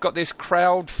then we've got this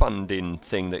crowdfunding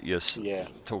thing that you're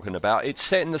talking about. It's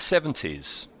set in the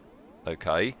 70s,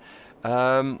 okay,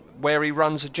 where he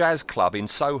runs a jazz club in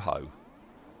Soho.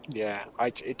 Yeah,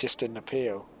 it just didn't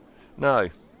appeal. No.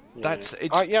 I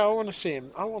want to see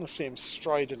him. I want to see him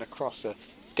striding across a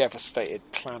devastated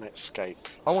planetscape.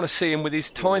 I want to see him with his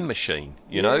time machine.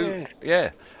 You know,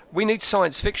 we need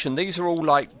science fiction. These are all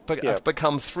have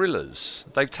become thrillers.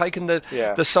 They've taken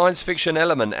the science fiction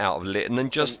element out of Lytton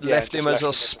and just left him as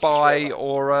a spy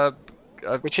or a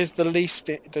which is the least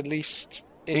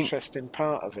interesting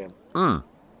part of him. You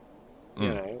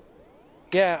know,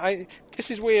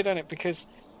 this is weird, isn't it? Because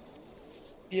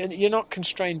you're not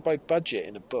constrained by budget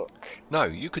in a book. No,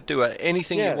 you could do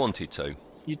anything you wanted to.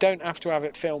 You don't have to have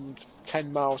it filmed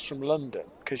 10 miles from London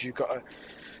because you've got to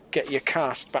get your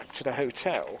cast back to the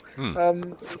hotel.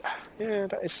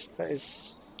 That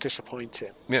is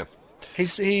disappointing. Yeah.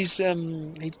 He's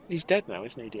dead now,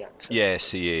 isn't he, the actor? Yes,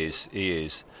 he is. He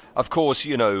is. Of course,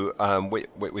 we've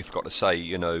got to say,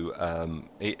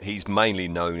 he's mainly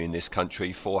known in this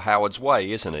country for Howard's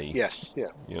Way, isn't he? Yes,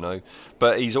 yeah.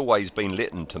 But he's always been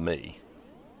Lytton to me.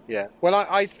 Yeah. Well,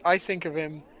 I think of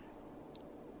him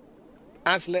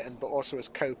as Lytton, but also as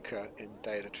Coker in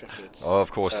Day of the Triffids. Oh,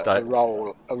 of course, a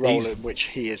role in which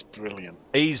he is brilliant.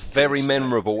 He's very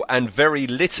memorable and very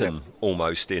Lytton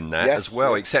almost in that as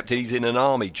well. Except he's in an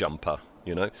army jumper.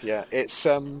 Yeah, it's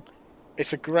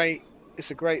a great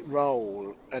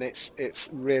role, and it's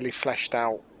really fleshed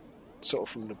out, sort of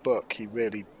from the book. He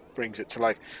really brings it to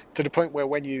life to the point where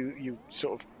when you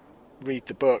sort of read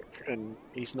the book and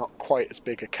he's not quite as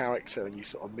big a character and you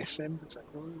sort of miss him. It's like,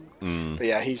 But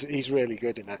yeah, he's really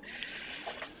good in that.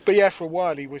 But yeah, for a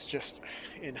while he was just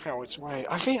in Howard's Way.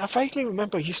 I vaguely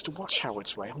remember I used to watch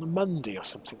Howard's Way on a Monday or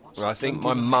something. Well, I think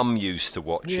my mum used to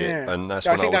watch it, and that's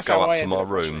when I would go up to my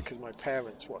room. Because my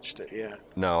parents watched it. Yeah.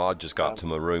 No, I'd just go up to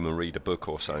my room and read a book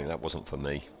or something. That wasn't for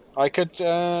me. I could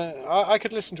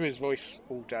listen to his voice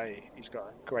all day. He's got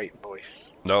a great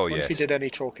voice. Oh, yes. If he did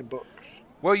any talking books.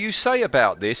 Well, you say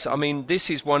about this. I mean,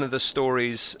 this is one of the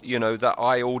stories, that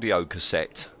I audio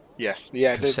cassette. Yes,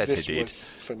 yeah, this was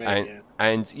for me.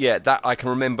 And that I can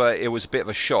remember. It was a bit of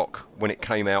a shock when it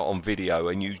came out on video,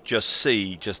 and you just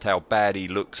see just how bad he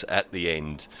looks at the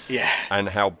end. Yeah. And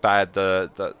how bad the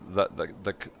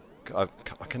I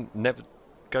can never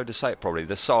go to say it properly.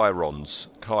 The Cryons.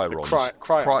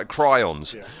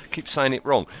 Yeah. Keep saying it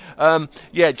wrong.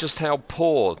 Just how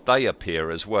poor they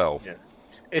appear as well. Yeah.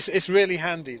 It's really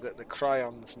handy that the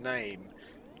Cryons' name,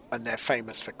 and they're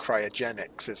famous for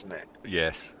cryogenics, isn't it?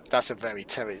 Yes. That's a very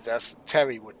Terry.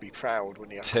 Terry would be proud,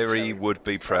 wouldn't he? Terry would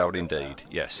be proud indeed.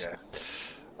 Yes. Yeah.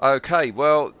 Okay.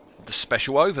 Well, the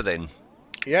special over then.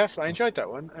 Yes, I enjoyed that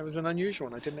one. It was an unusual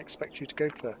one. I didn't expect you to go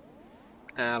for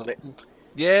Lytton.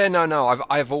 Yeah, no.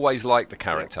 I've always liked the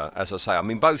character, as I say. I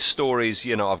mean, both stories,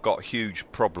 I've got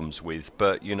huge problems with,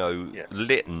 but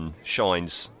Lytton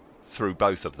shines through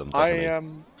both of them, doesn't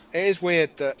he? It is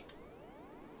weird that,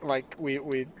 like,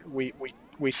 we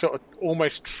sort of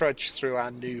almost trudge through our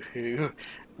New Who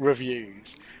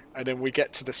reviews, and then we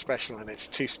get to the special, and it's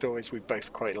two stories we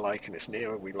both quite like, and it's an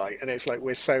era we like, and it's like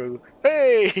we're so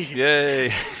yay,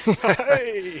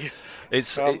 hey.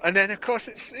 And then of course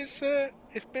it's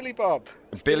Billy Bob.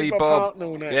 Billy Bob.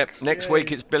 Next. Yep. Next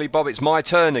week it's Billy Bob. It's my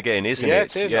turn again, isn't it? Yeah,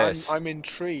 it is. Yes. I'm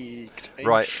intrigued.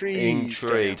 Right.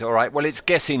 Intrigued. All right. Well, it's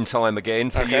guessing time again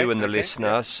for you and the listener.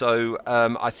 Yeah. So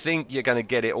I think you're going to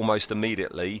get it almost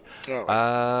immediately.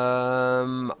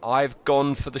 Oh. I've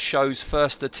gone for the show's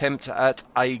first attempt at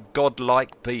a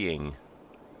godlike being.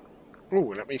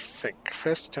 Oh, let me think.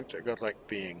 First attempt at a godlike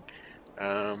being.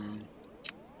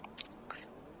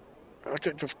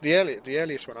 The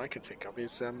earliest one I can think of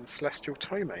is Celestial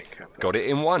Toymaker. Got it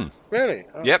in one. Really?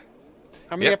 Oh. Yep.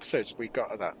 How many episodes have we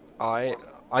got of that? I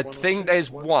think there's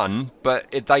one, but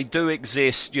they do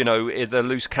exist. The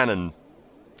loose cannon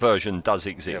version does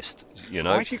exist. Yep.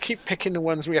 Why do you keep picking the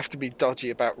ones we have to be dodgy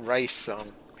about race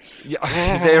on?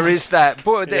 Yeah, there is that.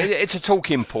 But it's a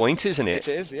talking point, isn't it?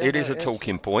 It is. Yeah, it is a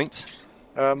talking point.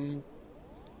 I'm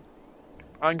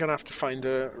gonna have to find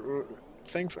a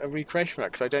recreation for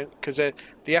that because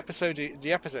the episode's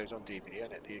on DVD,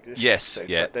 isn't it? Yes, episode,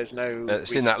 yeah. But there's no.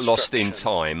 It's in that Lost in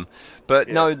Time, but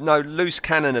no. Loose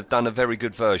Cannon have done a very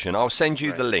good version. I'll send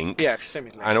you the link. Yeah, if you send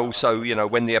me the link. And also,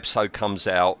 when the episode comes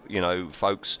out,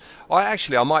 folks, I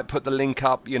might put the link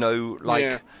up,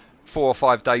 4 or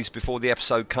 5 days before the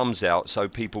episode comes out, so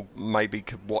people maybe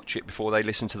could watch it before they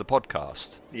listen to the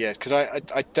podcast. Yeah, because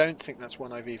I don't think that's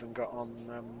one I've even got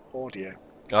on audio.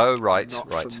 Oh, right. I'm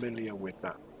not familiar with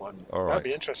that one. All right. That'd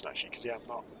be interesting, actually, because I'm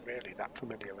not really that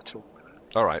familiar at all with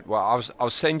it. All right. Well, I'll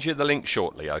send you the link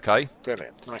shortly, okay?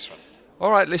 Brilliant. Nice one. All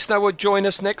right, listener, will join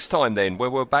us next time then, where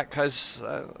we're back, as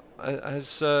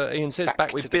Ian says,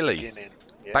 back with Billy.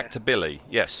 Yeah. Back to Billy,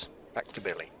 yes. Back to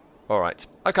Billy. All right.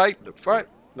 Okay. Right.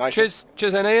 Nice. Cheers.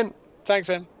 Cheers then, Ian. Thanks,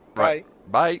 then. Right.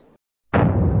 Bye.